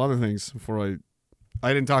about a couple other things before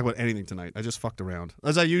I didn't talk about anything tonight. I just fucked around,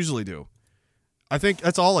 as I usually do. I think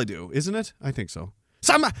that's all I do, isn't it? I think so.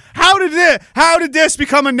 How did this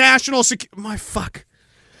become a national security? My fuck.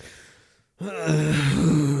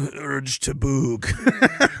 Urge to boog.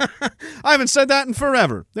 I haven't said that in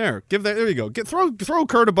forever. There you go. Throw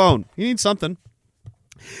Kurt a bone. He needs something.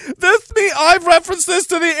 I've referenced this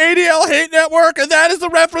to the ADL hate network, and that is the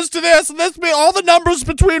reference to this, and all the numbers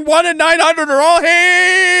between 1 and 900 are all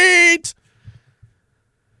hate.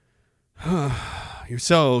 You're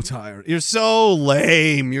so tired. You're so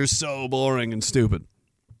lame. You're so boring and stupid.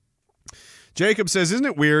 Jacob says, isn't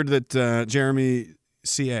it weird that Jeremy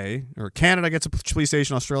CA, or Canada gets a police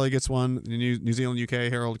station, Australia gets one, New Zealand,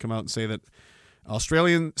 UK, Herald come out and say that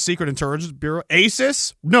Australian Secret Intelligence Bureau,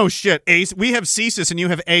 ASIS? No shit, we have CSIS and you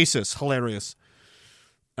have ASIS. Hilarious.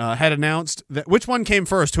 Had announced that, which one came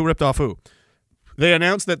first? Who ripped off who? They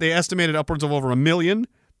announced that they estimated upwards of over 1 million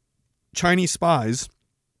Chinese spies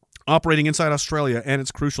operating inside Australia and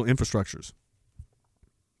its crucial infrastructures.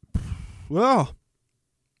 Well,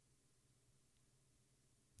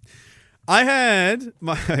 I had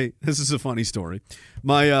this is a funny story.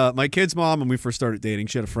 My kid's mom, when we first started dating,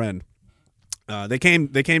 she had a friend. They came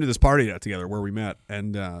to this party together where we met,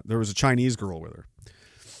 and there was a Chinese girl with her.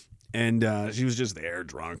 And she was just there,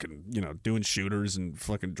 drunk and, doing shooters and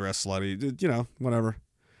fucking dressed slutty, whatever.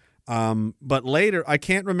 But later, I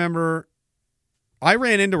can't remember. I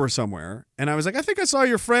ran into her somewhere, and I was like, I think I saw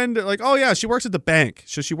your friend. Like, oh, yeah, she works at the bank.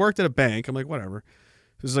 So she worked at a bank. I'm like, whatever.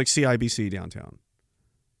 This is like CIBC downtown.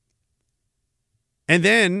 And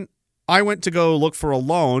then I went to go look for a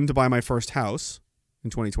loan to buy my first house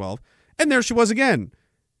in 2012. And there she was again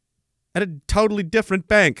at a totally different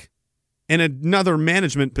bank in another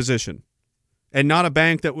management position. And not a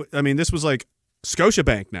bank that, this was like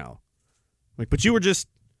Scotiabank now. Like, but you were just,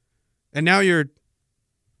 and now you're,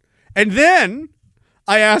 and then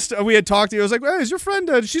I asked, we had talked to you. I was like, hey, is your friend,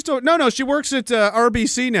 she's still, no, she works at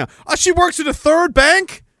RBC now. She works at a third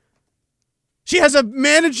bank? She has a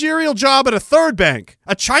managerial job at a third bank.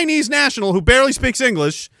 A Chinese national who barely speaks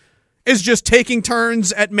English is just taking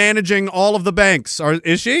turns at managing all of the banks.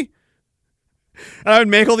 Is she? And I would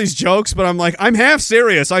make all these jokes, but I'm like, I'm half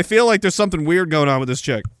serious. I feel like there's something weird going on with this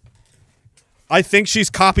chick. I think she's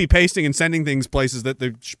copy-pasting and sending things places that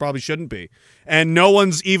they probably shouldn't be. And no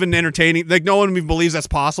one's even entertaining. Like, no one even believes that's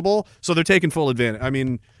possible, so they're taking full advantage. I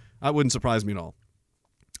mean, that wouldn't surprise me at all.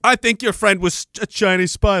 I think your friend was a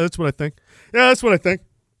Chinese spy. That's what I think. Yeah, that's what I think.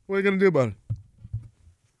 What are you going to do about it?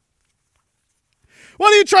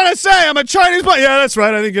 What are you trying to say? I'm a Chinese spy. Yeah, that's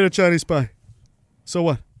right. I think you're a Chinese spy. So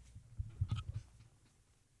what?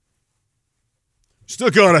 Still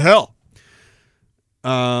going to hell.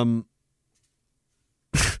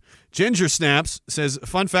 Ginger Snaps says,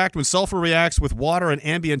 fun fact, when sulfur reacts with water and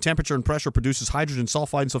ambient temperature and pressure produces hydrogen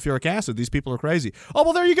sulfide and sulfuric acid. These people are crazy. Oh,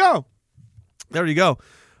 well, there you go. There you go.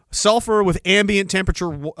 Sulfur with ambient temperature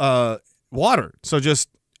water. So just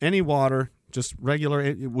any water, just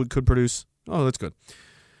regular, could produce. Oh, that's good.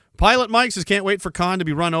 Pilot Mike says, can't wait for Khan to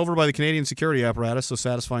be run over by the Canadian security apparatus. So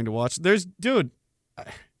satisfying to watch. Dude,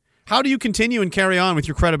 how do you continue and carry on with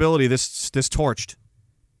your credibility this torched?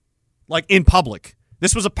 Like in public.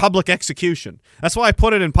 This was a public execution. That's why I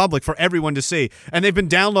put it in public for everyone to see. And they've been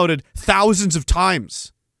downloaded thousands of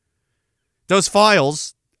times. Those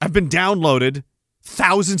files have been downloaded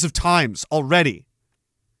thousands of times already.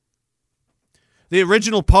 The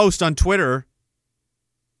original post on Twitter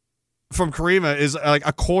from Karima is like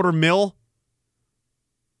 250,000.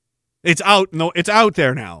 It's out. No, it's out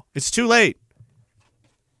there now. It's too late.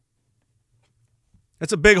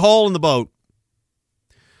 That's a big hole in the boat.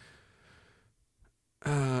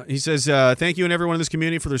 He says, thank you and everyone in this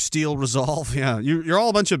community for their steel resolve. Yeah, you're all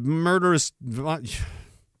a bunch of murderous.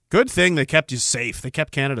 Good thing they kept you safe. They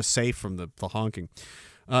kept Canada safe from the honking.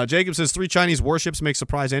 Jacob says, 3 Chinese warships make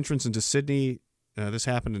surprise entrance into Sydney. This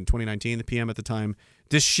happened in 2019. The PM at the time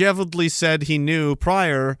disheveledly said he knew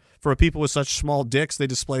prior, for a people with such small dicks, they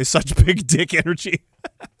display such big dick energy.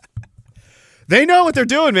 They know what they're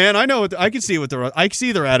doing, man. I know. I can see I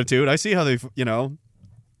see their attitude. I see how they,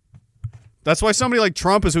 That's why somebody like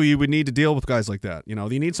Trump is who you would need to deal with guys like that. You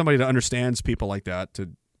need somebody that understands people like that to,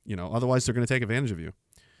 otherwise they're going to take advantage of you.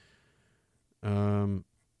 All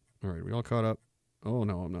right, we all caught up. Oh,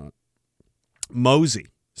 no, I'm not. Mosey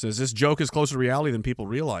says, this joke is closer to reality than people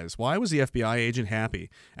realize. Why was the FBI agent happy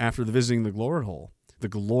after visiting the glory hole? The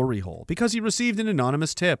glory hole. Because he received an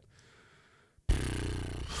anonymous tip.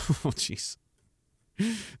 Oh, jeez.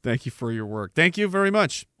 Thank you for your work. Thank you very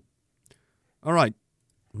much. All right.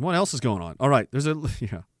 What else is going on? All right. There's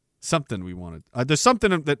something we wanted. There's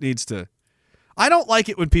something that needs to. I don't like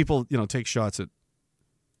it when people, take shots at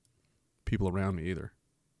people around me either.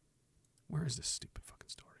 Where is this stupid fucking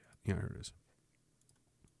story at? Yeah, here it is.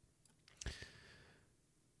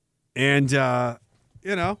 And,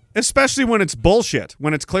 especially when it's bullshit,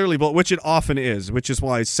 when it's clearly bullshit, which it often is, which is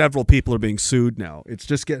why several people are being sued now. It's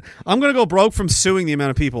just I'm going to go broke from suing the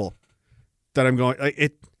amount of people that I'm going.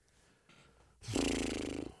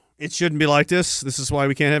 It shouldn't be like this. This is why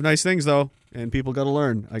we can't have nice things, though. And people got to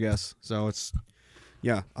learn, I guess. So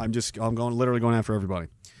I'm literally going after everybody.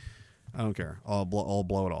 I don't care. I'll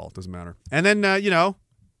blow it all. It doesn't matter. And then,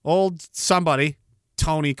 old somebody,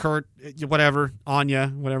 Tony, Kurt, whatever, Anya,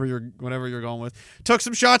 whatever you're going with, took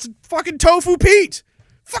some shots at fucking Tofu Pete.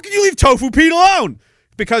 Fucking you leave Tofu Pete alone.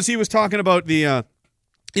 Because he was talking about the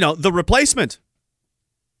replacement.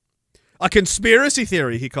 A conspiracy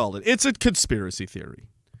theory, he called it. It's a conspiracy theory.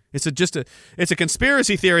 It's a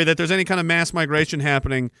conspiracy theory that there's any kind of mass migration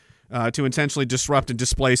happening to intentionally disrupt and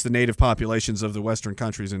displace the native populations of the Western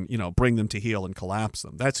countries and, bring them to heel and collapse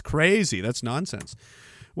them. That's crazy. That's nonsense.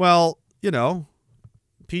 Well,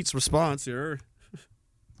 Pete's response here.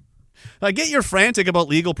 I get you're frantic about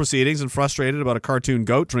legal proceedings and frustrated about a cartoon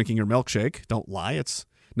goat drinking your milkshake. Don't lie. It's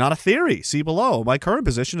not a theory. See below. My current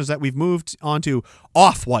position is that we've moved on to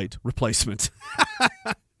off-white replacement.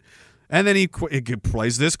 And then he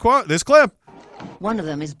plays this clip. One of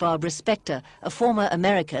them is Barbara Spector, a former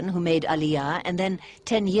American who made Aliyah and then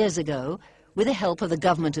 10 years ago, with the help of the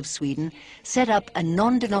government of Sweden, set up a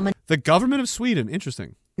non-denominational... The government of Sweden,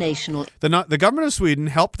 interesting. National... The government of Sweden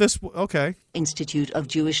helped this... Okay. Institute of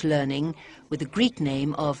Jewish Learning with the Greek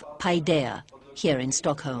name of Paideia, here in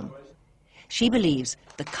Stockholm. She believes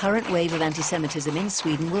the current wave of anti-Semitism in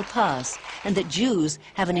Sweden will pass and that Jews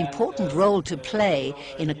have an important role to play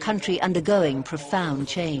in a country undergoing profound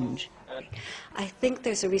change. I think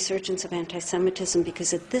there's a resurgence of anti-Semitism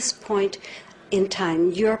because at this point in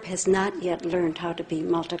time. Europe has not yet learned how to be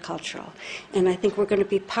multicultural. And I think we're going to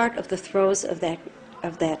be part of the throes of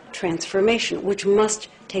that transformation, which must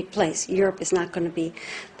take place. Europe is not going to be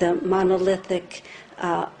the monolithic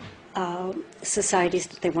societies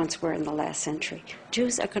that they once were in the last century.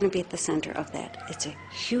 Jews are going to be at the center of that. It's a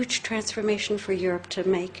huge transformation for Europe to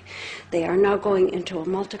make. They are now going into a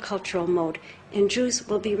multicultural mode, and Jews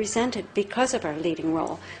will be resented because of our leading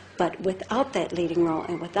role. But without that leading role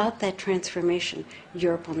and without that transformation,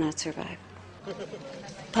 Europe will not survive.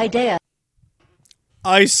 Paideia.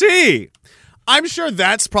 I see. I'm sure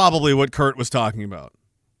that's probably what Kurt was talking about.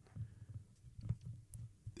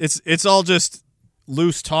 It's all just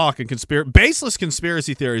loose talk and baseless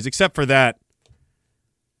conspiracy theories, except for that.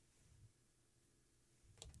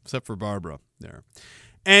 Except for Barbara there.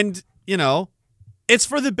 And, it's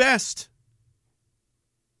for the best.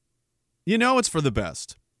 It's for the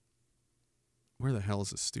best. Where the hell is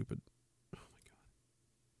this stupid? Oh, my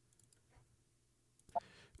God.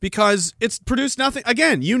 Because it's produced nothing.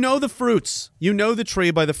 Again, the fruits. You know the tree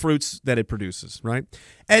by the fruits that it produces, right?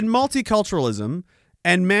 And multiculturalism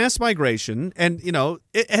and mass migration, and,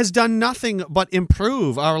 it has done nothing but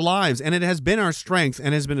improve our lives, and it has been our strength,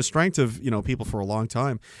 and has been a strength of, people for a long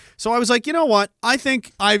time. So I was like, you know what? I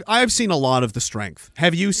think I've seen a lot of the strength.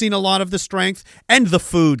 Have you seen a lot of the strength? And the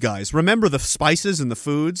food, guys. Remember the spices and the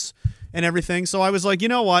foods and everything? So I was like, you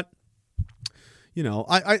know what?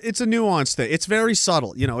 It's a nuanced thing. It's very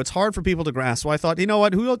subtle. It's hard for people to grasp. So I thought, you know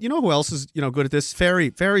what? Who else is, good at this?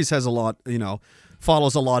 Fairies has a lot,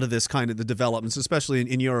 follows a lot of this kind of the developments, especially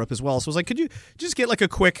in Europe as well. So I was like, could you just get like a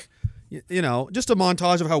quick, just a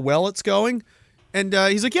montage of how well it's going? And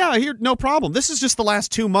he's like, yeah, here, no problem. This is just the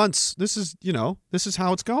last 2 months. This is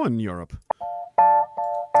how it's going in Europe.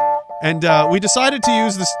 And we decided to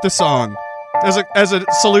use the song as a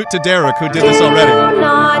salute to Derek, who did this already. Do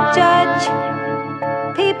not judge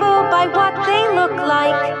people by what they look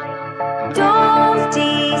like. Don't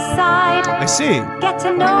decide. I see. Get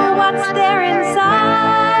to know what's there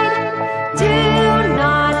inside. Do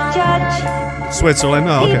not judge Switzerland.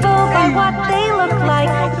 Oh, okay. people by what they look like.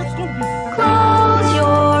 Close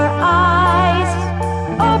your eyes.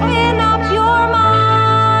 Open up your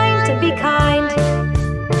mind to be kind.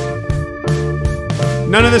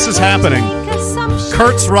 None of this is happening.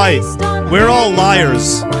 Kurt's right. We're all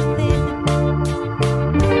liars.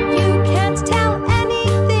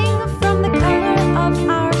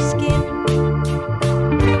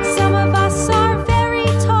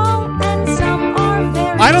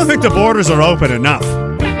 I don't think the borders are open enough.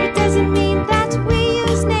 It doesn't mean that we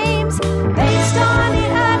use names based on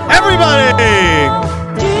it at all. Everybody!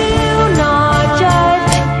 Do not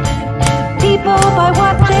judge people by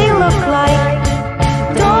what they look like.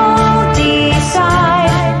 Don't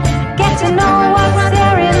decide. Get to know what's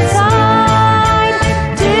there inside.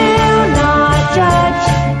 Do not judge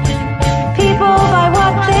people by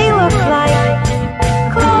what they look like.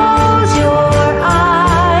 Close your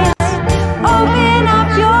eyes. Open up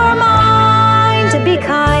your mind to be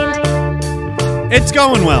kind. It's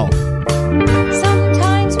going well.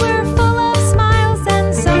 Sometimes we're full of smiles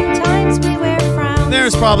and sometimes we wear frowns.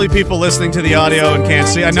 There's probably people listening to the audio and can't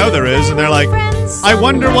see. I know there is, and they're like, I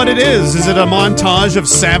wonder what it is. Is it a montage of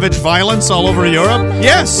savage violence all over Europe?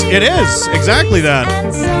 Yes, it is. Exactly that.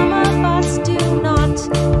 And some of us do not.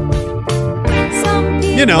 Some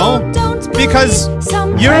You know, people don't because believe,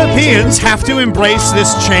 some Europeans have to embrace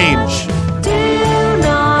this change. do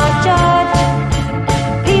not judge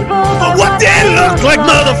people by What they look like,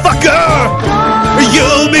 motherfucker!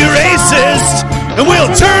 You'll be racist, and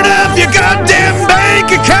we'll turn off your goddamn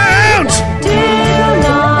bank account! Do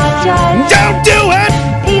not judge Don't do it!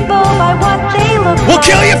 people by what they look We'll like.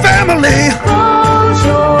 kill your family! Close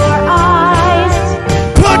your eyes.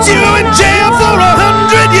 Put you in jail for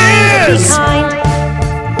 100 Be years! kind.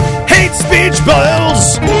 Hate speech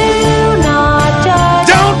boils! Do not judge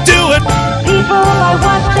Don't do it! people by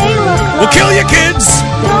what they look like. We'll kill your kids!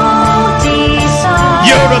 Don't decide.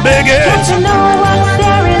 You're a bigot! Get to know what's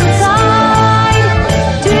there inside.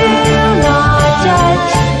 Do not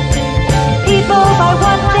judge people by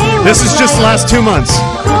what they look like. This is just the last 2 months.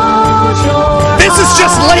 Close your This is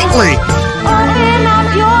just eyes. lately! Open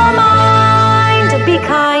up your mind to be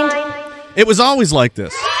kind. It was always like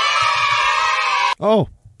this. Oh,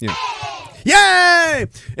 yeah. Yay!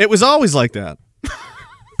 It was always like that.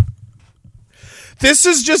 This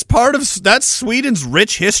is just part of that's Sweden's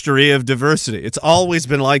rich history of diversity. It's always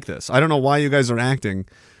been like this. I don't know why you guys are acting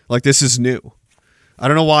like this is new. I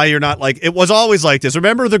don't know why you're not like, it was always like this.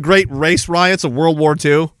 Remember the great race riots of World War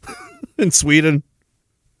II in Sweden?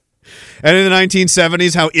 And in the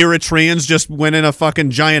 1970s, how Eritreans just went in a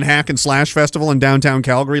fucking giant hack and slash festival in downtown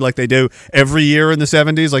Calgary like they do every year in the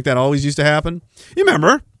 70s, like that always used to happen. You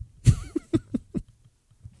remember?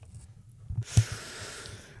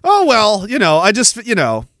 Oh, well,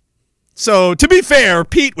 So, to be fair,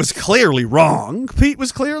 Pete was clearly wrong.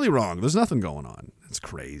 There's nothing going on. It's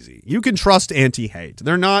crazy. You can trust anti-hate.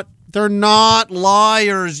 They're not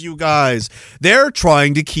liars, you guys. They're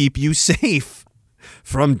trying to keep you safe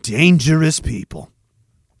from dangerous people.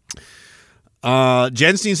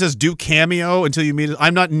 Jenstein says, do Cameo until you meet it.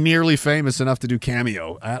 I'm not nearly famous enough to do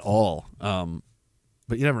Cameo at all.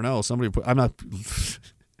 But you never know. I'm not...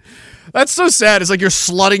 That's so sad. It's like you're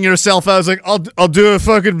slutting yourself out. It's like, I'll do a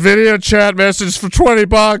fucking video chat message for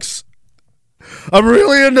 $20. I'm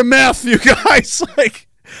really into meth, you guys. Like,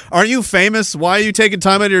 aren't you famous? Why are you taking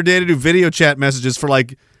time out of your day to do video chat messages for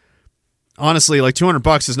honestly,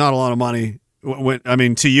 $200 is not a lot of money.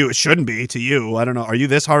 To you, it shouldn't be. To you, I don't know. Are you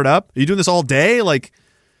this hard up? Are you doing this all day? Like,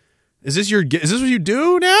 is this what you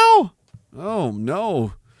do now? Oh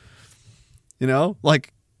no.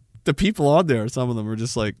 The people on there, some of them are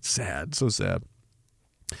just sad, so sad.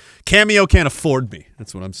 Cameo can't afford me.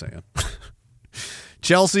 That's what I'm saying.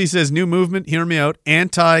 Chelsea says, new movement, hear me out,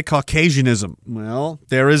 anti-Caucasianism. Well,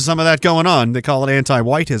 there is some of that going on. They call it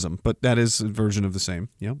anti-whiteism, but that is a version of the same.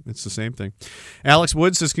 Yeah, it's the same thing. Alex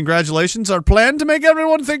Wood says, congratulations. Our plan to make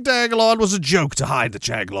everyone think Diagolon was a joke to hide that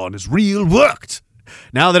Diagolon is real worked.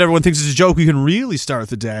 Now that everyone thinks it's a joke, we can really start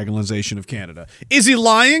the diagonalization of Canada. Is he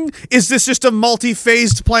lying? Is this just a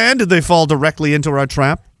multi-phased plan? Did they fall directly into our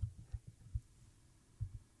trap?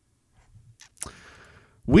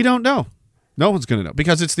 We don't know. No one's going to know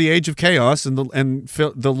because it's the age of chaos and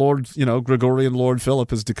the Lord, Gregorian Lord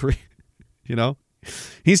Philip has decreed,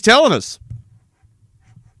 He's telling us.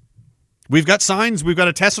 We've got signs. We've got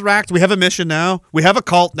a tesseract. We have a mission now. We have a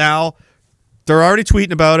cult now. They're already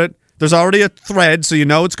tweeting about it. There's already a thread, so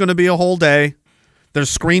it's going to be a whole day.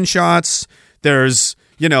 There's screenshots. There's,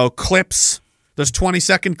 clips. There's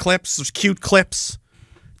 20-second clips. There's cute clips.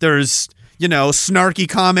 There's, snarky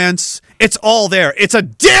comments. It's all there. It's a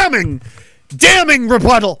damning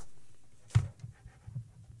rebuttal.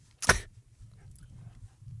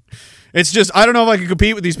 It's just, I don't know if I can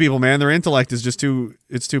compete with these people, man. Their intellect is just too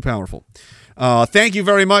powerful. Thank you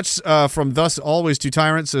very much from Thus Always to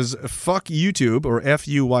Tyrant says, fuck YouTube, or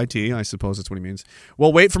F-U-Y-T, I suppose that's what he means.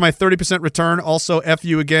 Well, wait for my 30% return. Also, F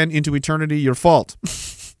you again into eternity, your fault.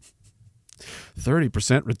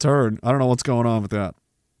 30% return. I don't know what's going on with that.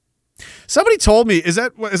 Somebody told me, is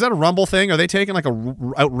that a Rumble thing? Are they taking a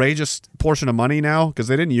outrageous portion of money now? Because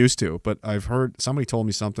they didn't used to, but I've heard somebody told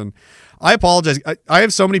me something. I apologize. I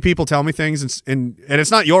have so many people tell me things, and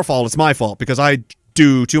it's not your fault. It's my fault because I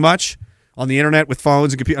do too much on the internet with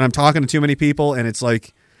phones and computers, and I'm talking to too many people, and it's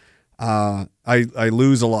like I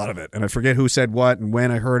lose a lot of it, and I forget who said what and when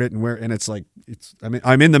I heard it and where, and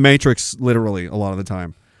I'm in the Matrix literally a lot of the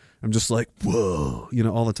time. I'm just like, whoa,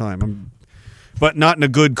 all the time. But not in a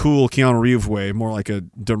good, cool Keanu Reeves way, more like a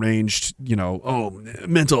deranged,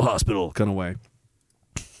 mental hospital kind of way.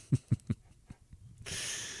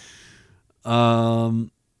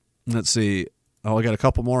 Let's see. Oh, I got a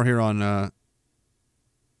couple more here on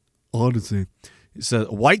Odyssey. It says,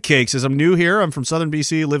 White Cake says, I'm new here. I'm from southern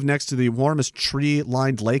BC, live next to the warmest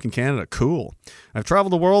tree-lined lake in Canada. Cool. I've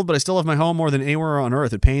traveled the world, but I still have my home more than anywhere on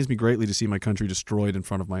earth. It pains me greatly to see my country destroyed in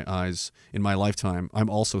front of my eyes in my lifetime. I'm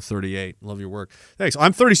also 38. Love your work. Thanks.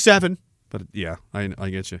 I'm 37, but yeah, I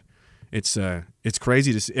get you. It's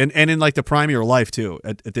crazy to see. And in the prime of your life, too.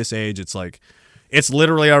 At this age, it's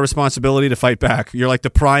literally our responsibility to fight back. You're like the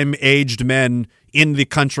prime-aged men in the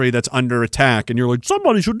country that's under attack, and you're like,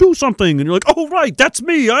 somebody should do something. And you're like, oh, right, that's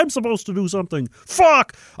me. I'm supposed to do something.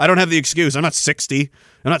 Fuck. I don't have the excuse. I'm not 60.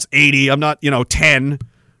 I'm not 80. I'm not, 10,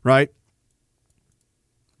 right?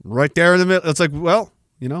 Right there in the middle. It's like, well,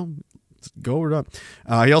 go or not.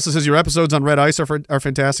 He also says, your episodes on Red Ice are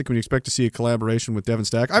fantastic when you expect to see a collaboration with Devin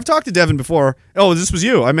Stack. I've talked to Devin before. Oh, this was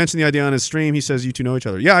you. I mentioned the idea on his stream. He says you two know each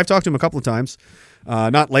other. Yeah, I've talked to him a couple of times.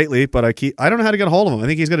 Not lately, but I don't know how to get a hold of him. I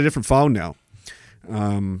think he's got a different phone now.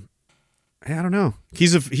 I don't know.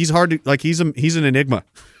 He's hard to, he's an enigma.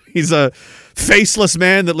 He's a faceless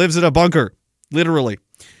man that lives in a bunker, literally.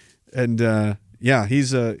 And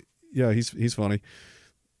he's funny.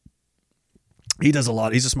 He does a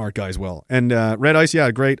lot. He's a smart guy as well. And Red Ice,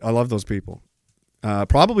 yeah, great. I love those people.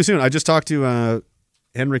 Probably soon. I just talked to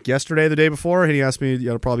Henrik yesterday, the day before, and he asked me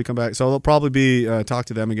to probably come back. So they'll probably be talk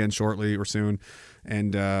to them again shortly or soon.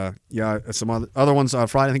 And some other ones on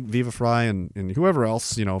Friday. I think Viva Fry and whoever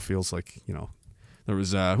else feels like they're There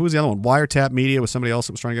was who was the other one? Wiretap Media was somebody else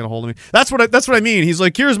that was trying to get a hold of me. That's what I mean. He's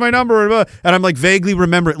like, here's my number, and I'm like vaguely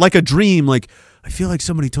remember it like a dream. Like I feel like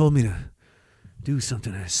somebody told me to do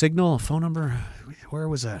something. A signal, a phone number. Where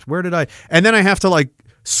was that? Where did I? And then I have to like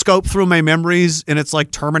scope through my memories, and it's like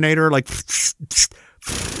Terminator. Like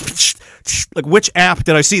which app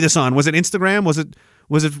did I see this on? Was it Instagram? Was it?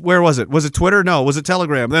 Where was it? Was it Twitter? No. Was it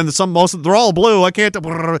Telegram? Then they're all blue. I can't.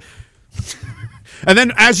 And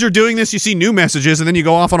then as you're doing this, you see new messages, and then you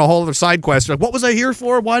go off on a whole other side quest. You're like, what was I here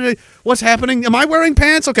for? What's happening? Am I wearing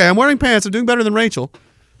pants? Okay, I'm wearing pants. I'm doing better than Rachel.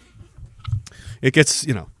 It gets,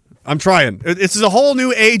 I'm trying. It's a whole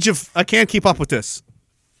new age of, I can't keep up with this.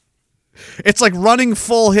 It's like running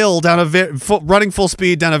full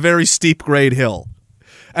speed down a very steep grade hill.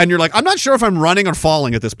 And you're like, I'm not sure if I'm running or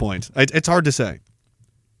falling at this point. It's hard to say.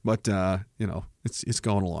 But, it's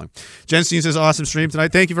going along. Jen Steen says, awesome stream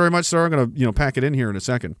tonight. Thank you very much, sir. I'm going to, pack it in here in a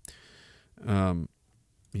second.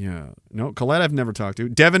 Yeah. No, Colette I've never talked to.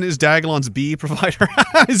 Devin is Dagalon's bee provider.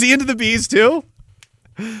 Is he into the bees too?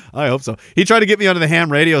 I hope so. He tried to get me onto the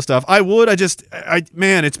ham radio stuff. I would.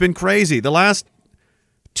 Man, it's been crazy. The last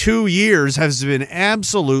 2 years has been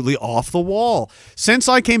absolutely off the wall. Since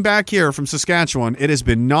I came back here from Saskatchewan, it has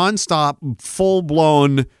been nonstop,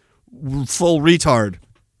 full-blown, full retard.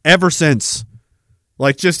 Ever since.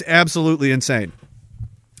 Like, just absolutely insane.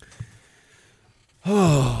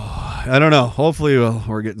 Oh, I don't know. Hopefully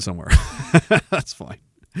we're getting somewhere. That's fine.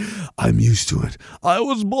 I'm used to it. I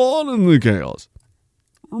was born in the chaos.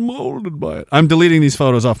 Molded by it. I'm deleting these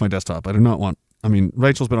photos off my desktop. I do not want...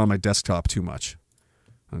 Rachel's been on my desktop too much.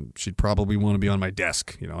 She'd probably want to be on my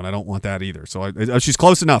desk, and I don't want that either. So she's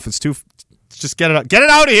close enough. It's too... Just get it out. Get it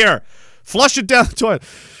out of here! Flush it down the toilet.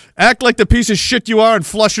 Act like the piece of shit you are and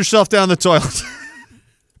flush yourself down the toilet.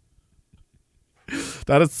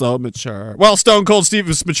 That is so mature. Well, Stone Cold Steve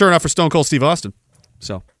is mature enough for Stone Cold Steve Austin.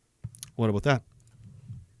 So, what about that?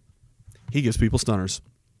 He gives people stunners.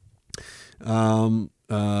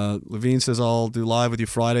 Levine says, I'll do live with you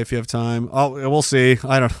Friday if you have time. Oh, we'll see.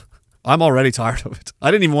 I'm already tired of it.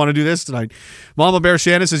 I didn't even want to do this tonight. Mama Bear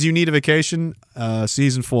Shannon says, you need a vacation.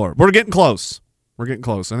 Season 4. We're getting close. I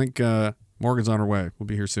think Morgan's on her way. We'll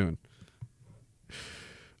be here soon.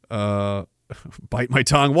 Bite my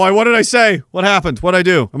tongue. Why? What did I say? What happened? What'd I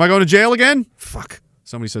do? Am I going to jail again? Fuck.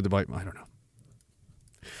 Somebody said to bite my... I don't know.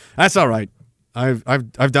 That's all right. I've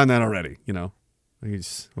done that already,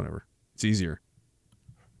 It's whatever. It's easier.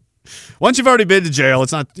 Once you've already been to jail,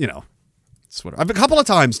 it's not, it's whatever. I've been a couple of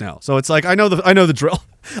times now. So it's like I know the drill.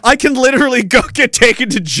 I can literally go get taken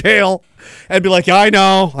to jail and be like, yeah, I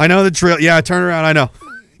know the drill. Yeah, turn around, I know.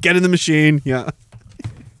 Get in the machine. Yeah.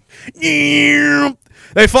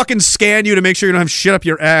 They fucking scan you to make sure you don't have shit up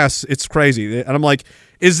your ass. It's crazy. And I'm like,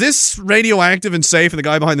 is this radioactive and safe? And the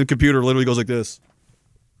guy behind the computer literally goes like this.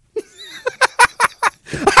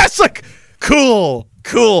 That's like, cool.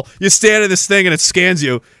 You stand in this thing and it scans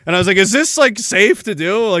you. And I was like, is this like safe to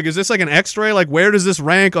do? Like, is this like an x-ray? Like, where does this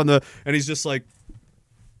rank on the... And he's just like...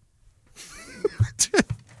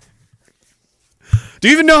 Do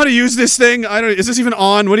you even know how to use this thing? Is this even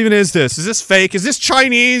on? What even is this? Is this fake? Is this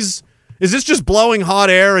Chinese? Is this just blowing hot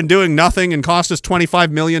air and doing nothing and cost us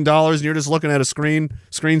 $25 million and you're just looking at a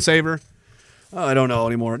screensaver? Oh, I don't know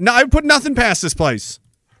anymore. No, I put nothing past this place.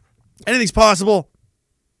 Anything's possible.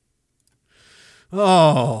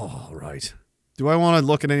 Oh, right. Do I want to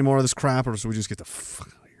look at any more of this crap or should we just get the fuck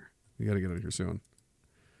out of here? We got to get out of here soon.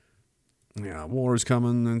 Yeah, war's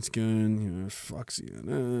coming. That's good. Yeah, fuck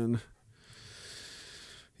CNN.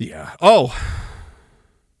 Yeah. Oh.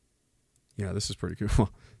 Yeah, this is pretty cool.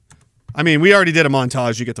 We already did a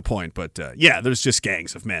montage. You get the point. But yeah, there's just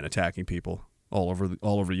gangs of men attacking people all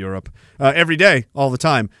over Europe every day, all the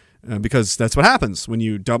time, because that's what happens when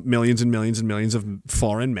you dump millions and millions and millions of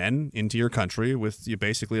foreign men into your country with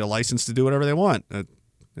basically a license to do whatever they want.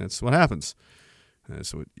 That's what happens.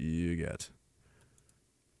 That's what you get.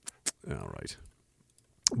 All right.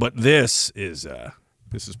 But this is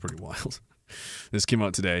pretty wild. This came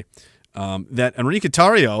out today. That Enrique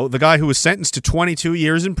Tarrio, the guy who was sentenced to 22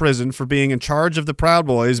 years in prison for being in charge of the Proud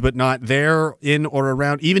Boys, but not there in or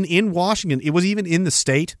around, even in Washington. It was even in the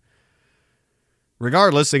state.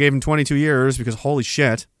 Regardless, they gave him 22 years because holy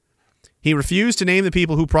shit. He refused to name the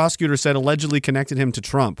people who prosecutors said allegedly connected him to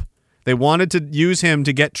Trump. They wanted to use him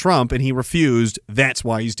to get Trump, and he refused. That's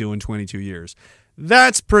why he's doing 22 years.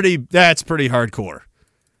 That's pretty hardcore.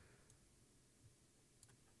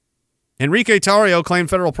 Enrique Tarrio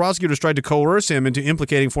claimed federal prosecutors tried to coerce him into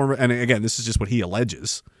implicating former, and again, this is just what he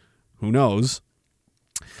alleges. Who knows?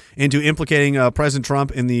 Into implicating President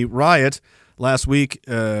Trump in the riot Last week,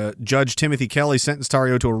 Judge Timothy Kelly sentenced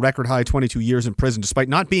Tarrio to a record-high 22 years in prison, despite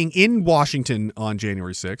not being in Washington on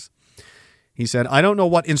January 6th. He said, I don't know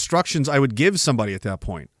what instructions I would give somebody at that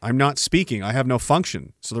point. I'm not speaking. I have no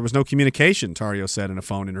function. So there was no communication, Tarrio said in a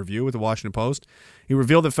phone interview with the Washington Post. He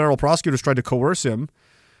revealed that federal prosecutors tried to coerce him.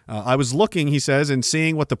 I was looking, he says, and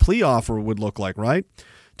seeing what the plea offer would look like, right?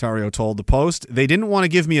 Tarrio told the Post, they didn't want to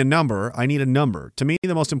give me a number. I need a number. To me,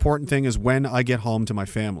 the most important thing is when I get home to my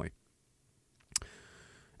family.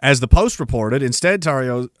 As the Post reported, instead,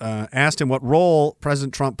 Tarrio asked him what role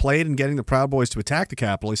President Trump played in getting the Proud Boys to attack the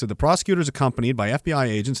Capitol. He said the prosecutors, accompanied by FBI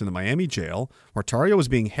agents in the Miami jail, where Tarrio was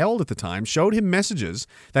being held at the time, showed him messages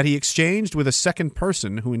that he exchanged with a second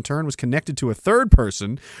person who in turn was connected to a third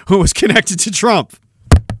person who was connected to Trump.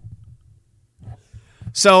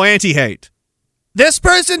 So anti-hate. This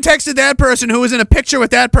person texted that person who was in a picture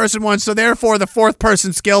with that person once, so therefore the fourth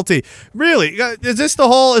person's guilty. Really? Is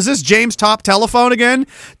this James Topp telephone again?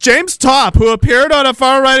 James Topp, who appeared on a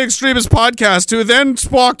far-right extremist podcast, who then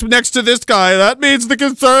walked next to this guy. That means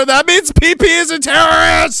PP is a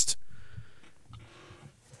terrorist!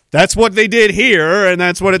 That's what they did here, and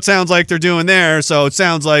that's what it sounds like they're doing there, so it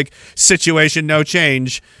sounds like situation no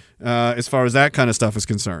change as far as that kind of stuff is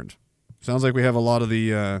concerned. Sounds like we have a lot of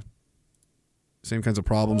the... same kinds of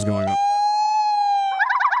problems going on.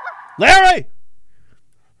 Larry!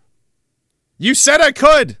 You said I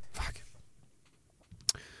could! Fuck.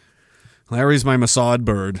 Larry's my Mossad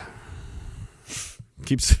bird.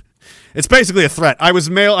 It's basically a threat. I was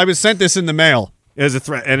sent this in the mail as a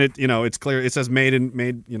threat, and it's clear. It says made,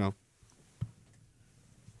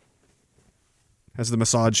 has the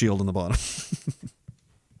Mossad shield on the bottom.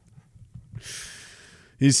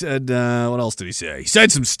 He said, what else did he say? He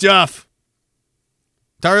said some stuff.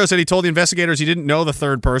 Tarrio said he told the investigators he didn't know the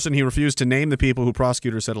third person. He refused to name the people who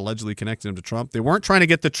prosecutors said allegedly connected him to Trump. They weren't trying to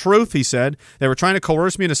get the truth, he said. They were trying to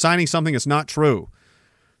coerce me into signing something that's not true.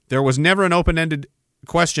 There was never an open-ended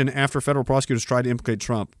question after federal prosecutors tried to implicate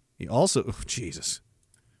Trump. He also... Oh, Jesus.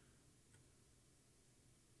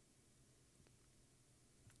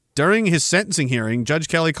 During his sentencing hearing, Judge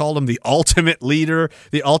Kelly called him the ultimate leader,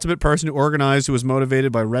 the ultimate person who organized, who was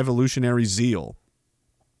motivated by revolutionary zeal.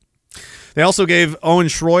 They also gave Owen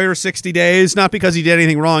Schroyer 60 days, not because he did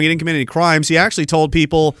anything wrong. He didn't commit any crimes. He actually told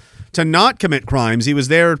people to not commit crimes. He was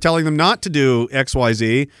there telling them not to do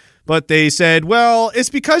XYZ, but they said, well, it's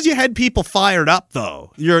because you had people fired up,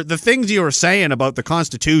 though. The things you were saying about the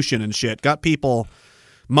Constitution and shit got people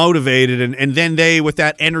motivated, and then they, with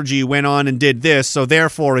that energy, went on and did this, so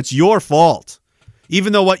therefore it's your fault.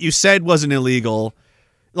 Even though what you said wasn't illegal.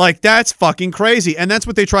 Like, that's fucking crazy. And that's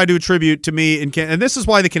what they tried to attribute to me. And this is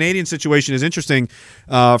why the Canadian situation is interesting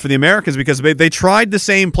for the Americans, because they tried the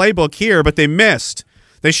same playbook here, but they missed.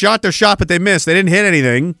 They shot their shot, but they missed. They didn't hit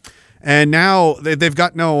anything. And now they've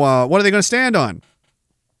got no... what are they going to stand on?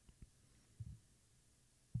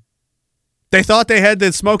 They thought they had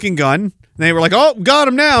the smoking gun. And they were like, oh, got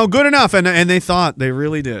him now. Good enough. And they thought they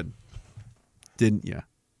really did. Didn't you?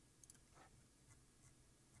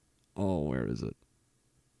 Oh, where is it?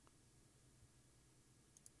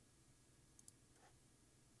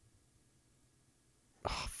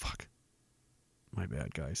 Oh, fuck. My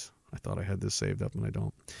bad, guys. I thought I had this saved up and I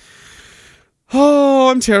don't. Oh,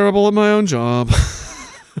 I'm terrible at my own job.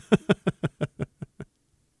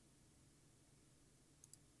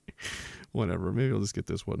 Whatever. Maybe I'll just get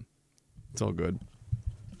this one. It's all good.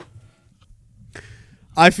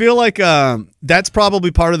 I feel like that's probably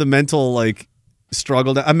part of the mental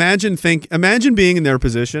struggle. Imagine being in their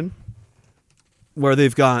position where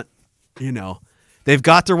they've got, they've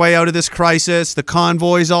got their way out of this crisis. The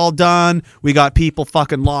convoy's all done. We got people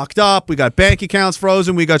fucking locked up. We got bank accounts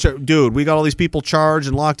frozen. We got all these people charged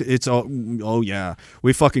and locked. It's oh yeah.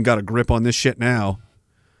 We fucking got a grip on this shit now.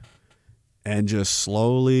 And just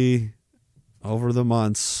slowly over the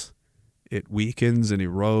months, it weakens and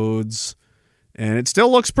erodes. And it still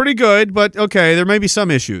looks pretty good, but okay, there may be some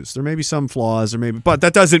issues. There may be some flaws. But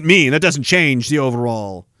that doesn't change the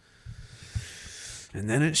overall. And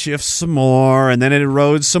then it shifts some more, and then it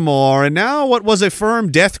erodes some more. And now what was a firm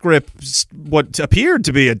death grip, what appeared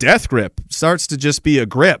to be a death grip, starts to just be a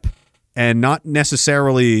grip and not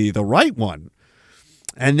necessarily the right one.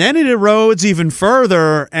 And then it erodes even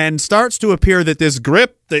further and starts to appear that this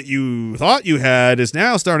grip that you thought you had is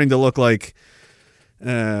now starting to look like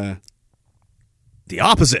the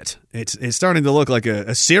opposite. It's starting to look like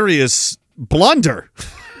a serious blunder.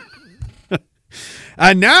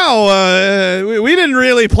 And now we didn't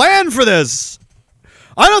really plan for this.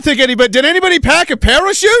 I don't think did anybody pack a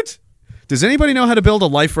parachute? Does anybody know how to build a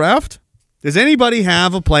life raft? Does anybody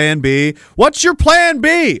have a plan B? What's your plan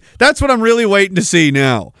B? That's what I'm really waiting to see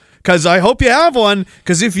now. Because I hope you have one.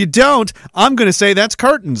 Because if you don't, I'm going to say that's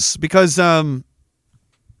curtains. Because,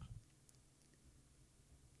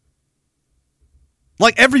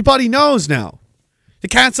 like, everybody knows now. The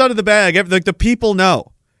cat's out of the bag. Like, the people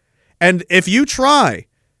know. And if you try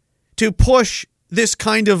to push this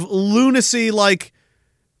kind of lunacy, like,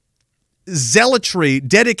 zealotry,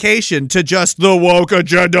 dedication to just the woke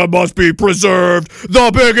agenda must be preserved,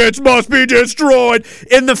 the bigots must be destroyed,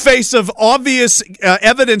 in the face of obvious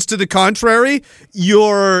evidence to the contrary,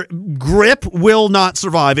 your grip will not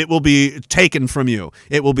survive. It will be taken from you.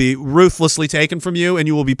 It will be ruthlessly taken from you, and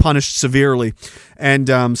you will be punished severely. And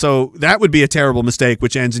so that would be a terrible mistake,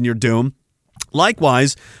 which ends in your doom.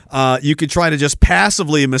 Likewise, you could try to just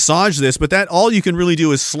passively massage this, but that all you can really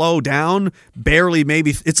do is slow down, barely,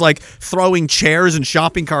 maybe. It's like throwing chairs and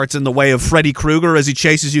shopping carts in the way of Freddy Krueger as he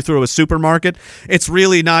chases you through a supermarket. It's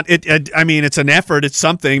really not, I mean, it's an effort, it's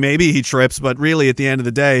something, maybe he trips, but really at the end of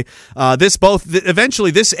the day,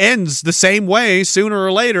 eventually this ends the same way sooner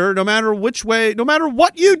or later, no matter which way, no matter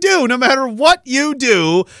what you do, no matter what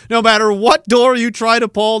door you try to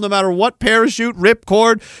pull, no matter what parachute,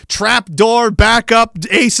 ripcord, trap door, back up,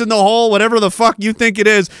 ace in the hole, whatever the fuck you think it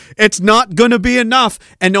is, it's not going to be enough.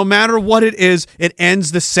 And no matter what it is, it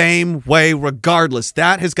ends the same way regardless.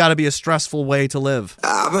 That has got to be a stressful way to live.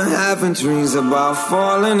 I've been having dreams about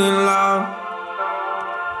falling in love.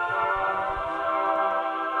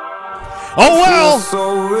 Oh well.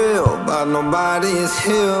 So real, but nobody is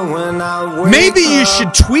here when I wake Maybe you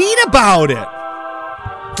should tweet about it.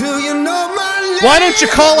 Do you know my name? Why don't you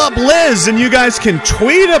call up Liz and you guys can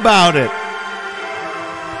tweet about it?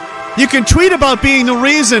 You can tweet about being the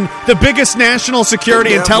reason the biggest national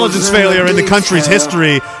security intelligence failure in the country's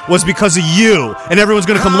history was because of you, and everyone's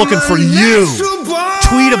going to come looking for you.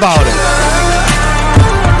 Tweet about it.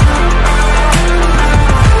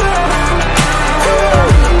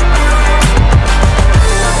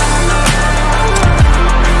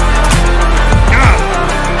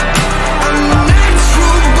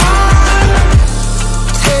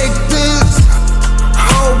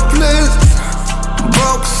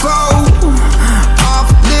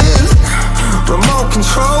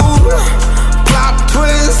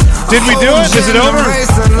 Did we do it? Is it over?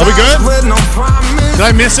 Are we good? Did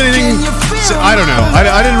I miss anything? I don't know.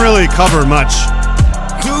 I didn't really cover much.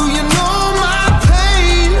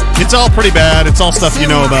 It's all pretty bad. It's all stuff you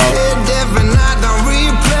know about.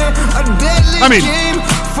 I mean,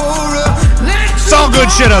 it's all good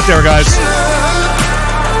shit out there, guys.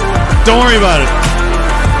 Don't worry about it.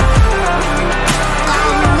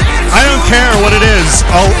 I don't care what it is.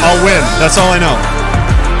 I'll win. That's all I know.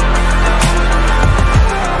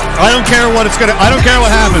 I don't care what it's gonna. I don't care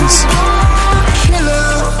what happens.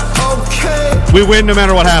 We win no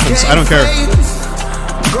matter what happens. I don't care.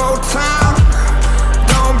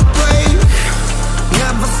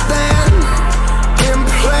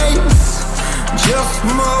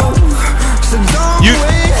 You,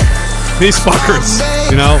 these fuckers,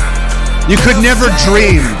 you know, you could never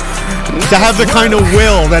dream to have the kind of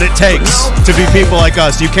will that it takes to be people like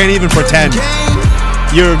us. You can't even pretend.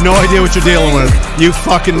 You have no idea what you're dealing with. You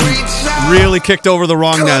fucking really kicked over the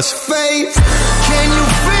wrong nest.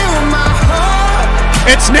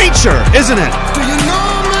 It's nature, isn't it?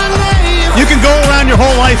 You can go around your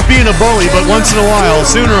whole life being a bully, but once in a while,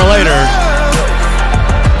 sooner or later,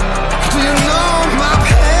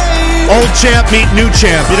 old champ meet new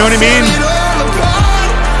champ. You know what I mean?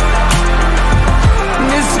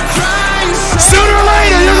 Sooner or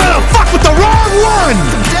later, you're gonna fuck with the wrong one!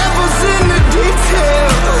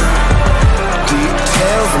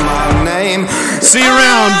 See you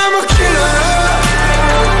around.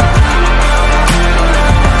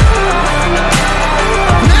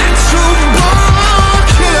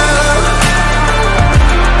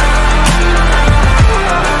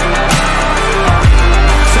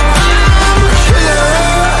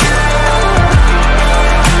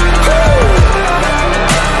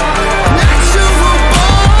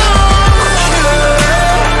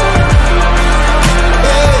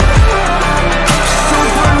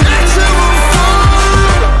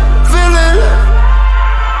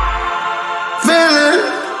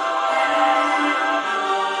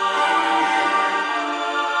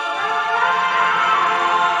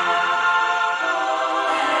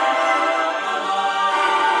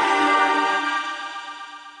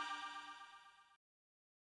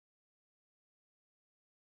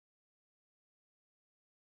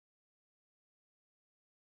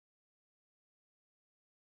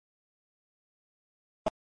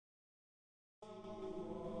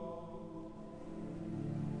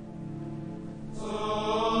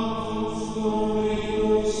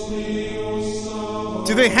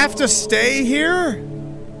 Do they have to stay here?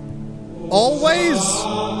 Always?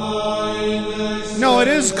 No, it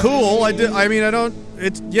is cool.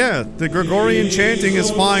 The Gregorian chanting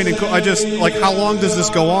is fine and cool. I just, like, how long does this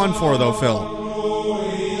go on for, though, Phil?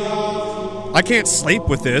 I can't sleep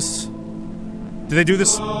with this. Do they do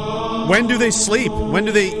this? When do they sleep? When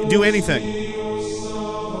do they do anything?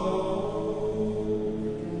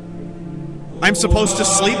 I'm supposed to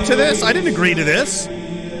sleep to this? I didn't agree to this.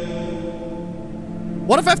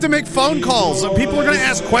 What if I have to make phone calls? People are going to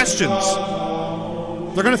ask questions.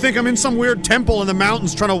 They're going to think I'm in some weird temple in the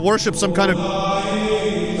mountains trying to worship some kind of...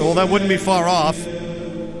 Well, that wouldn't be far off.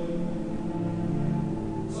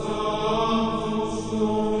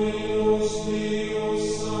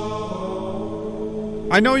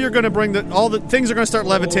 I know you're going to bring all the things are going to start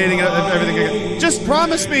levitating, everything again. Just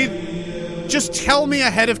promise me, just tell me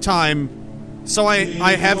ahead of time, so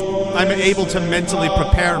I'm able to mentally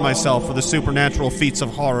prepare myself for the supernatural feats of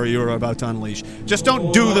horror you're about to unleash. Just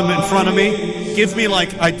don't do them in front of me. Give me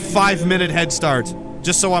like a 5-minute head start,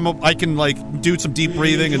 just so I can like do some deep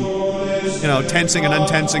breathing and tensing and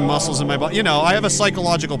untensing muscles in my body. I have a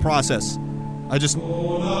psychological process.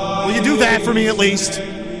 Will you do that for me at least?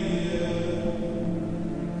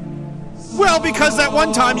 Well, because that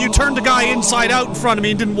one time you turned a guy inside out in front of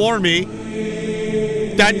me and didn't warn me.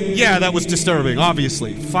 That was disturbing,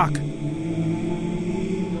 obviously. Fuck.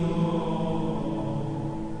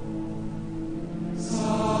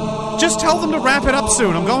 Just tell them to wrap it up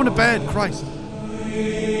soon. I'm going to bed. Christ.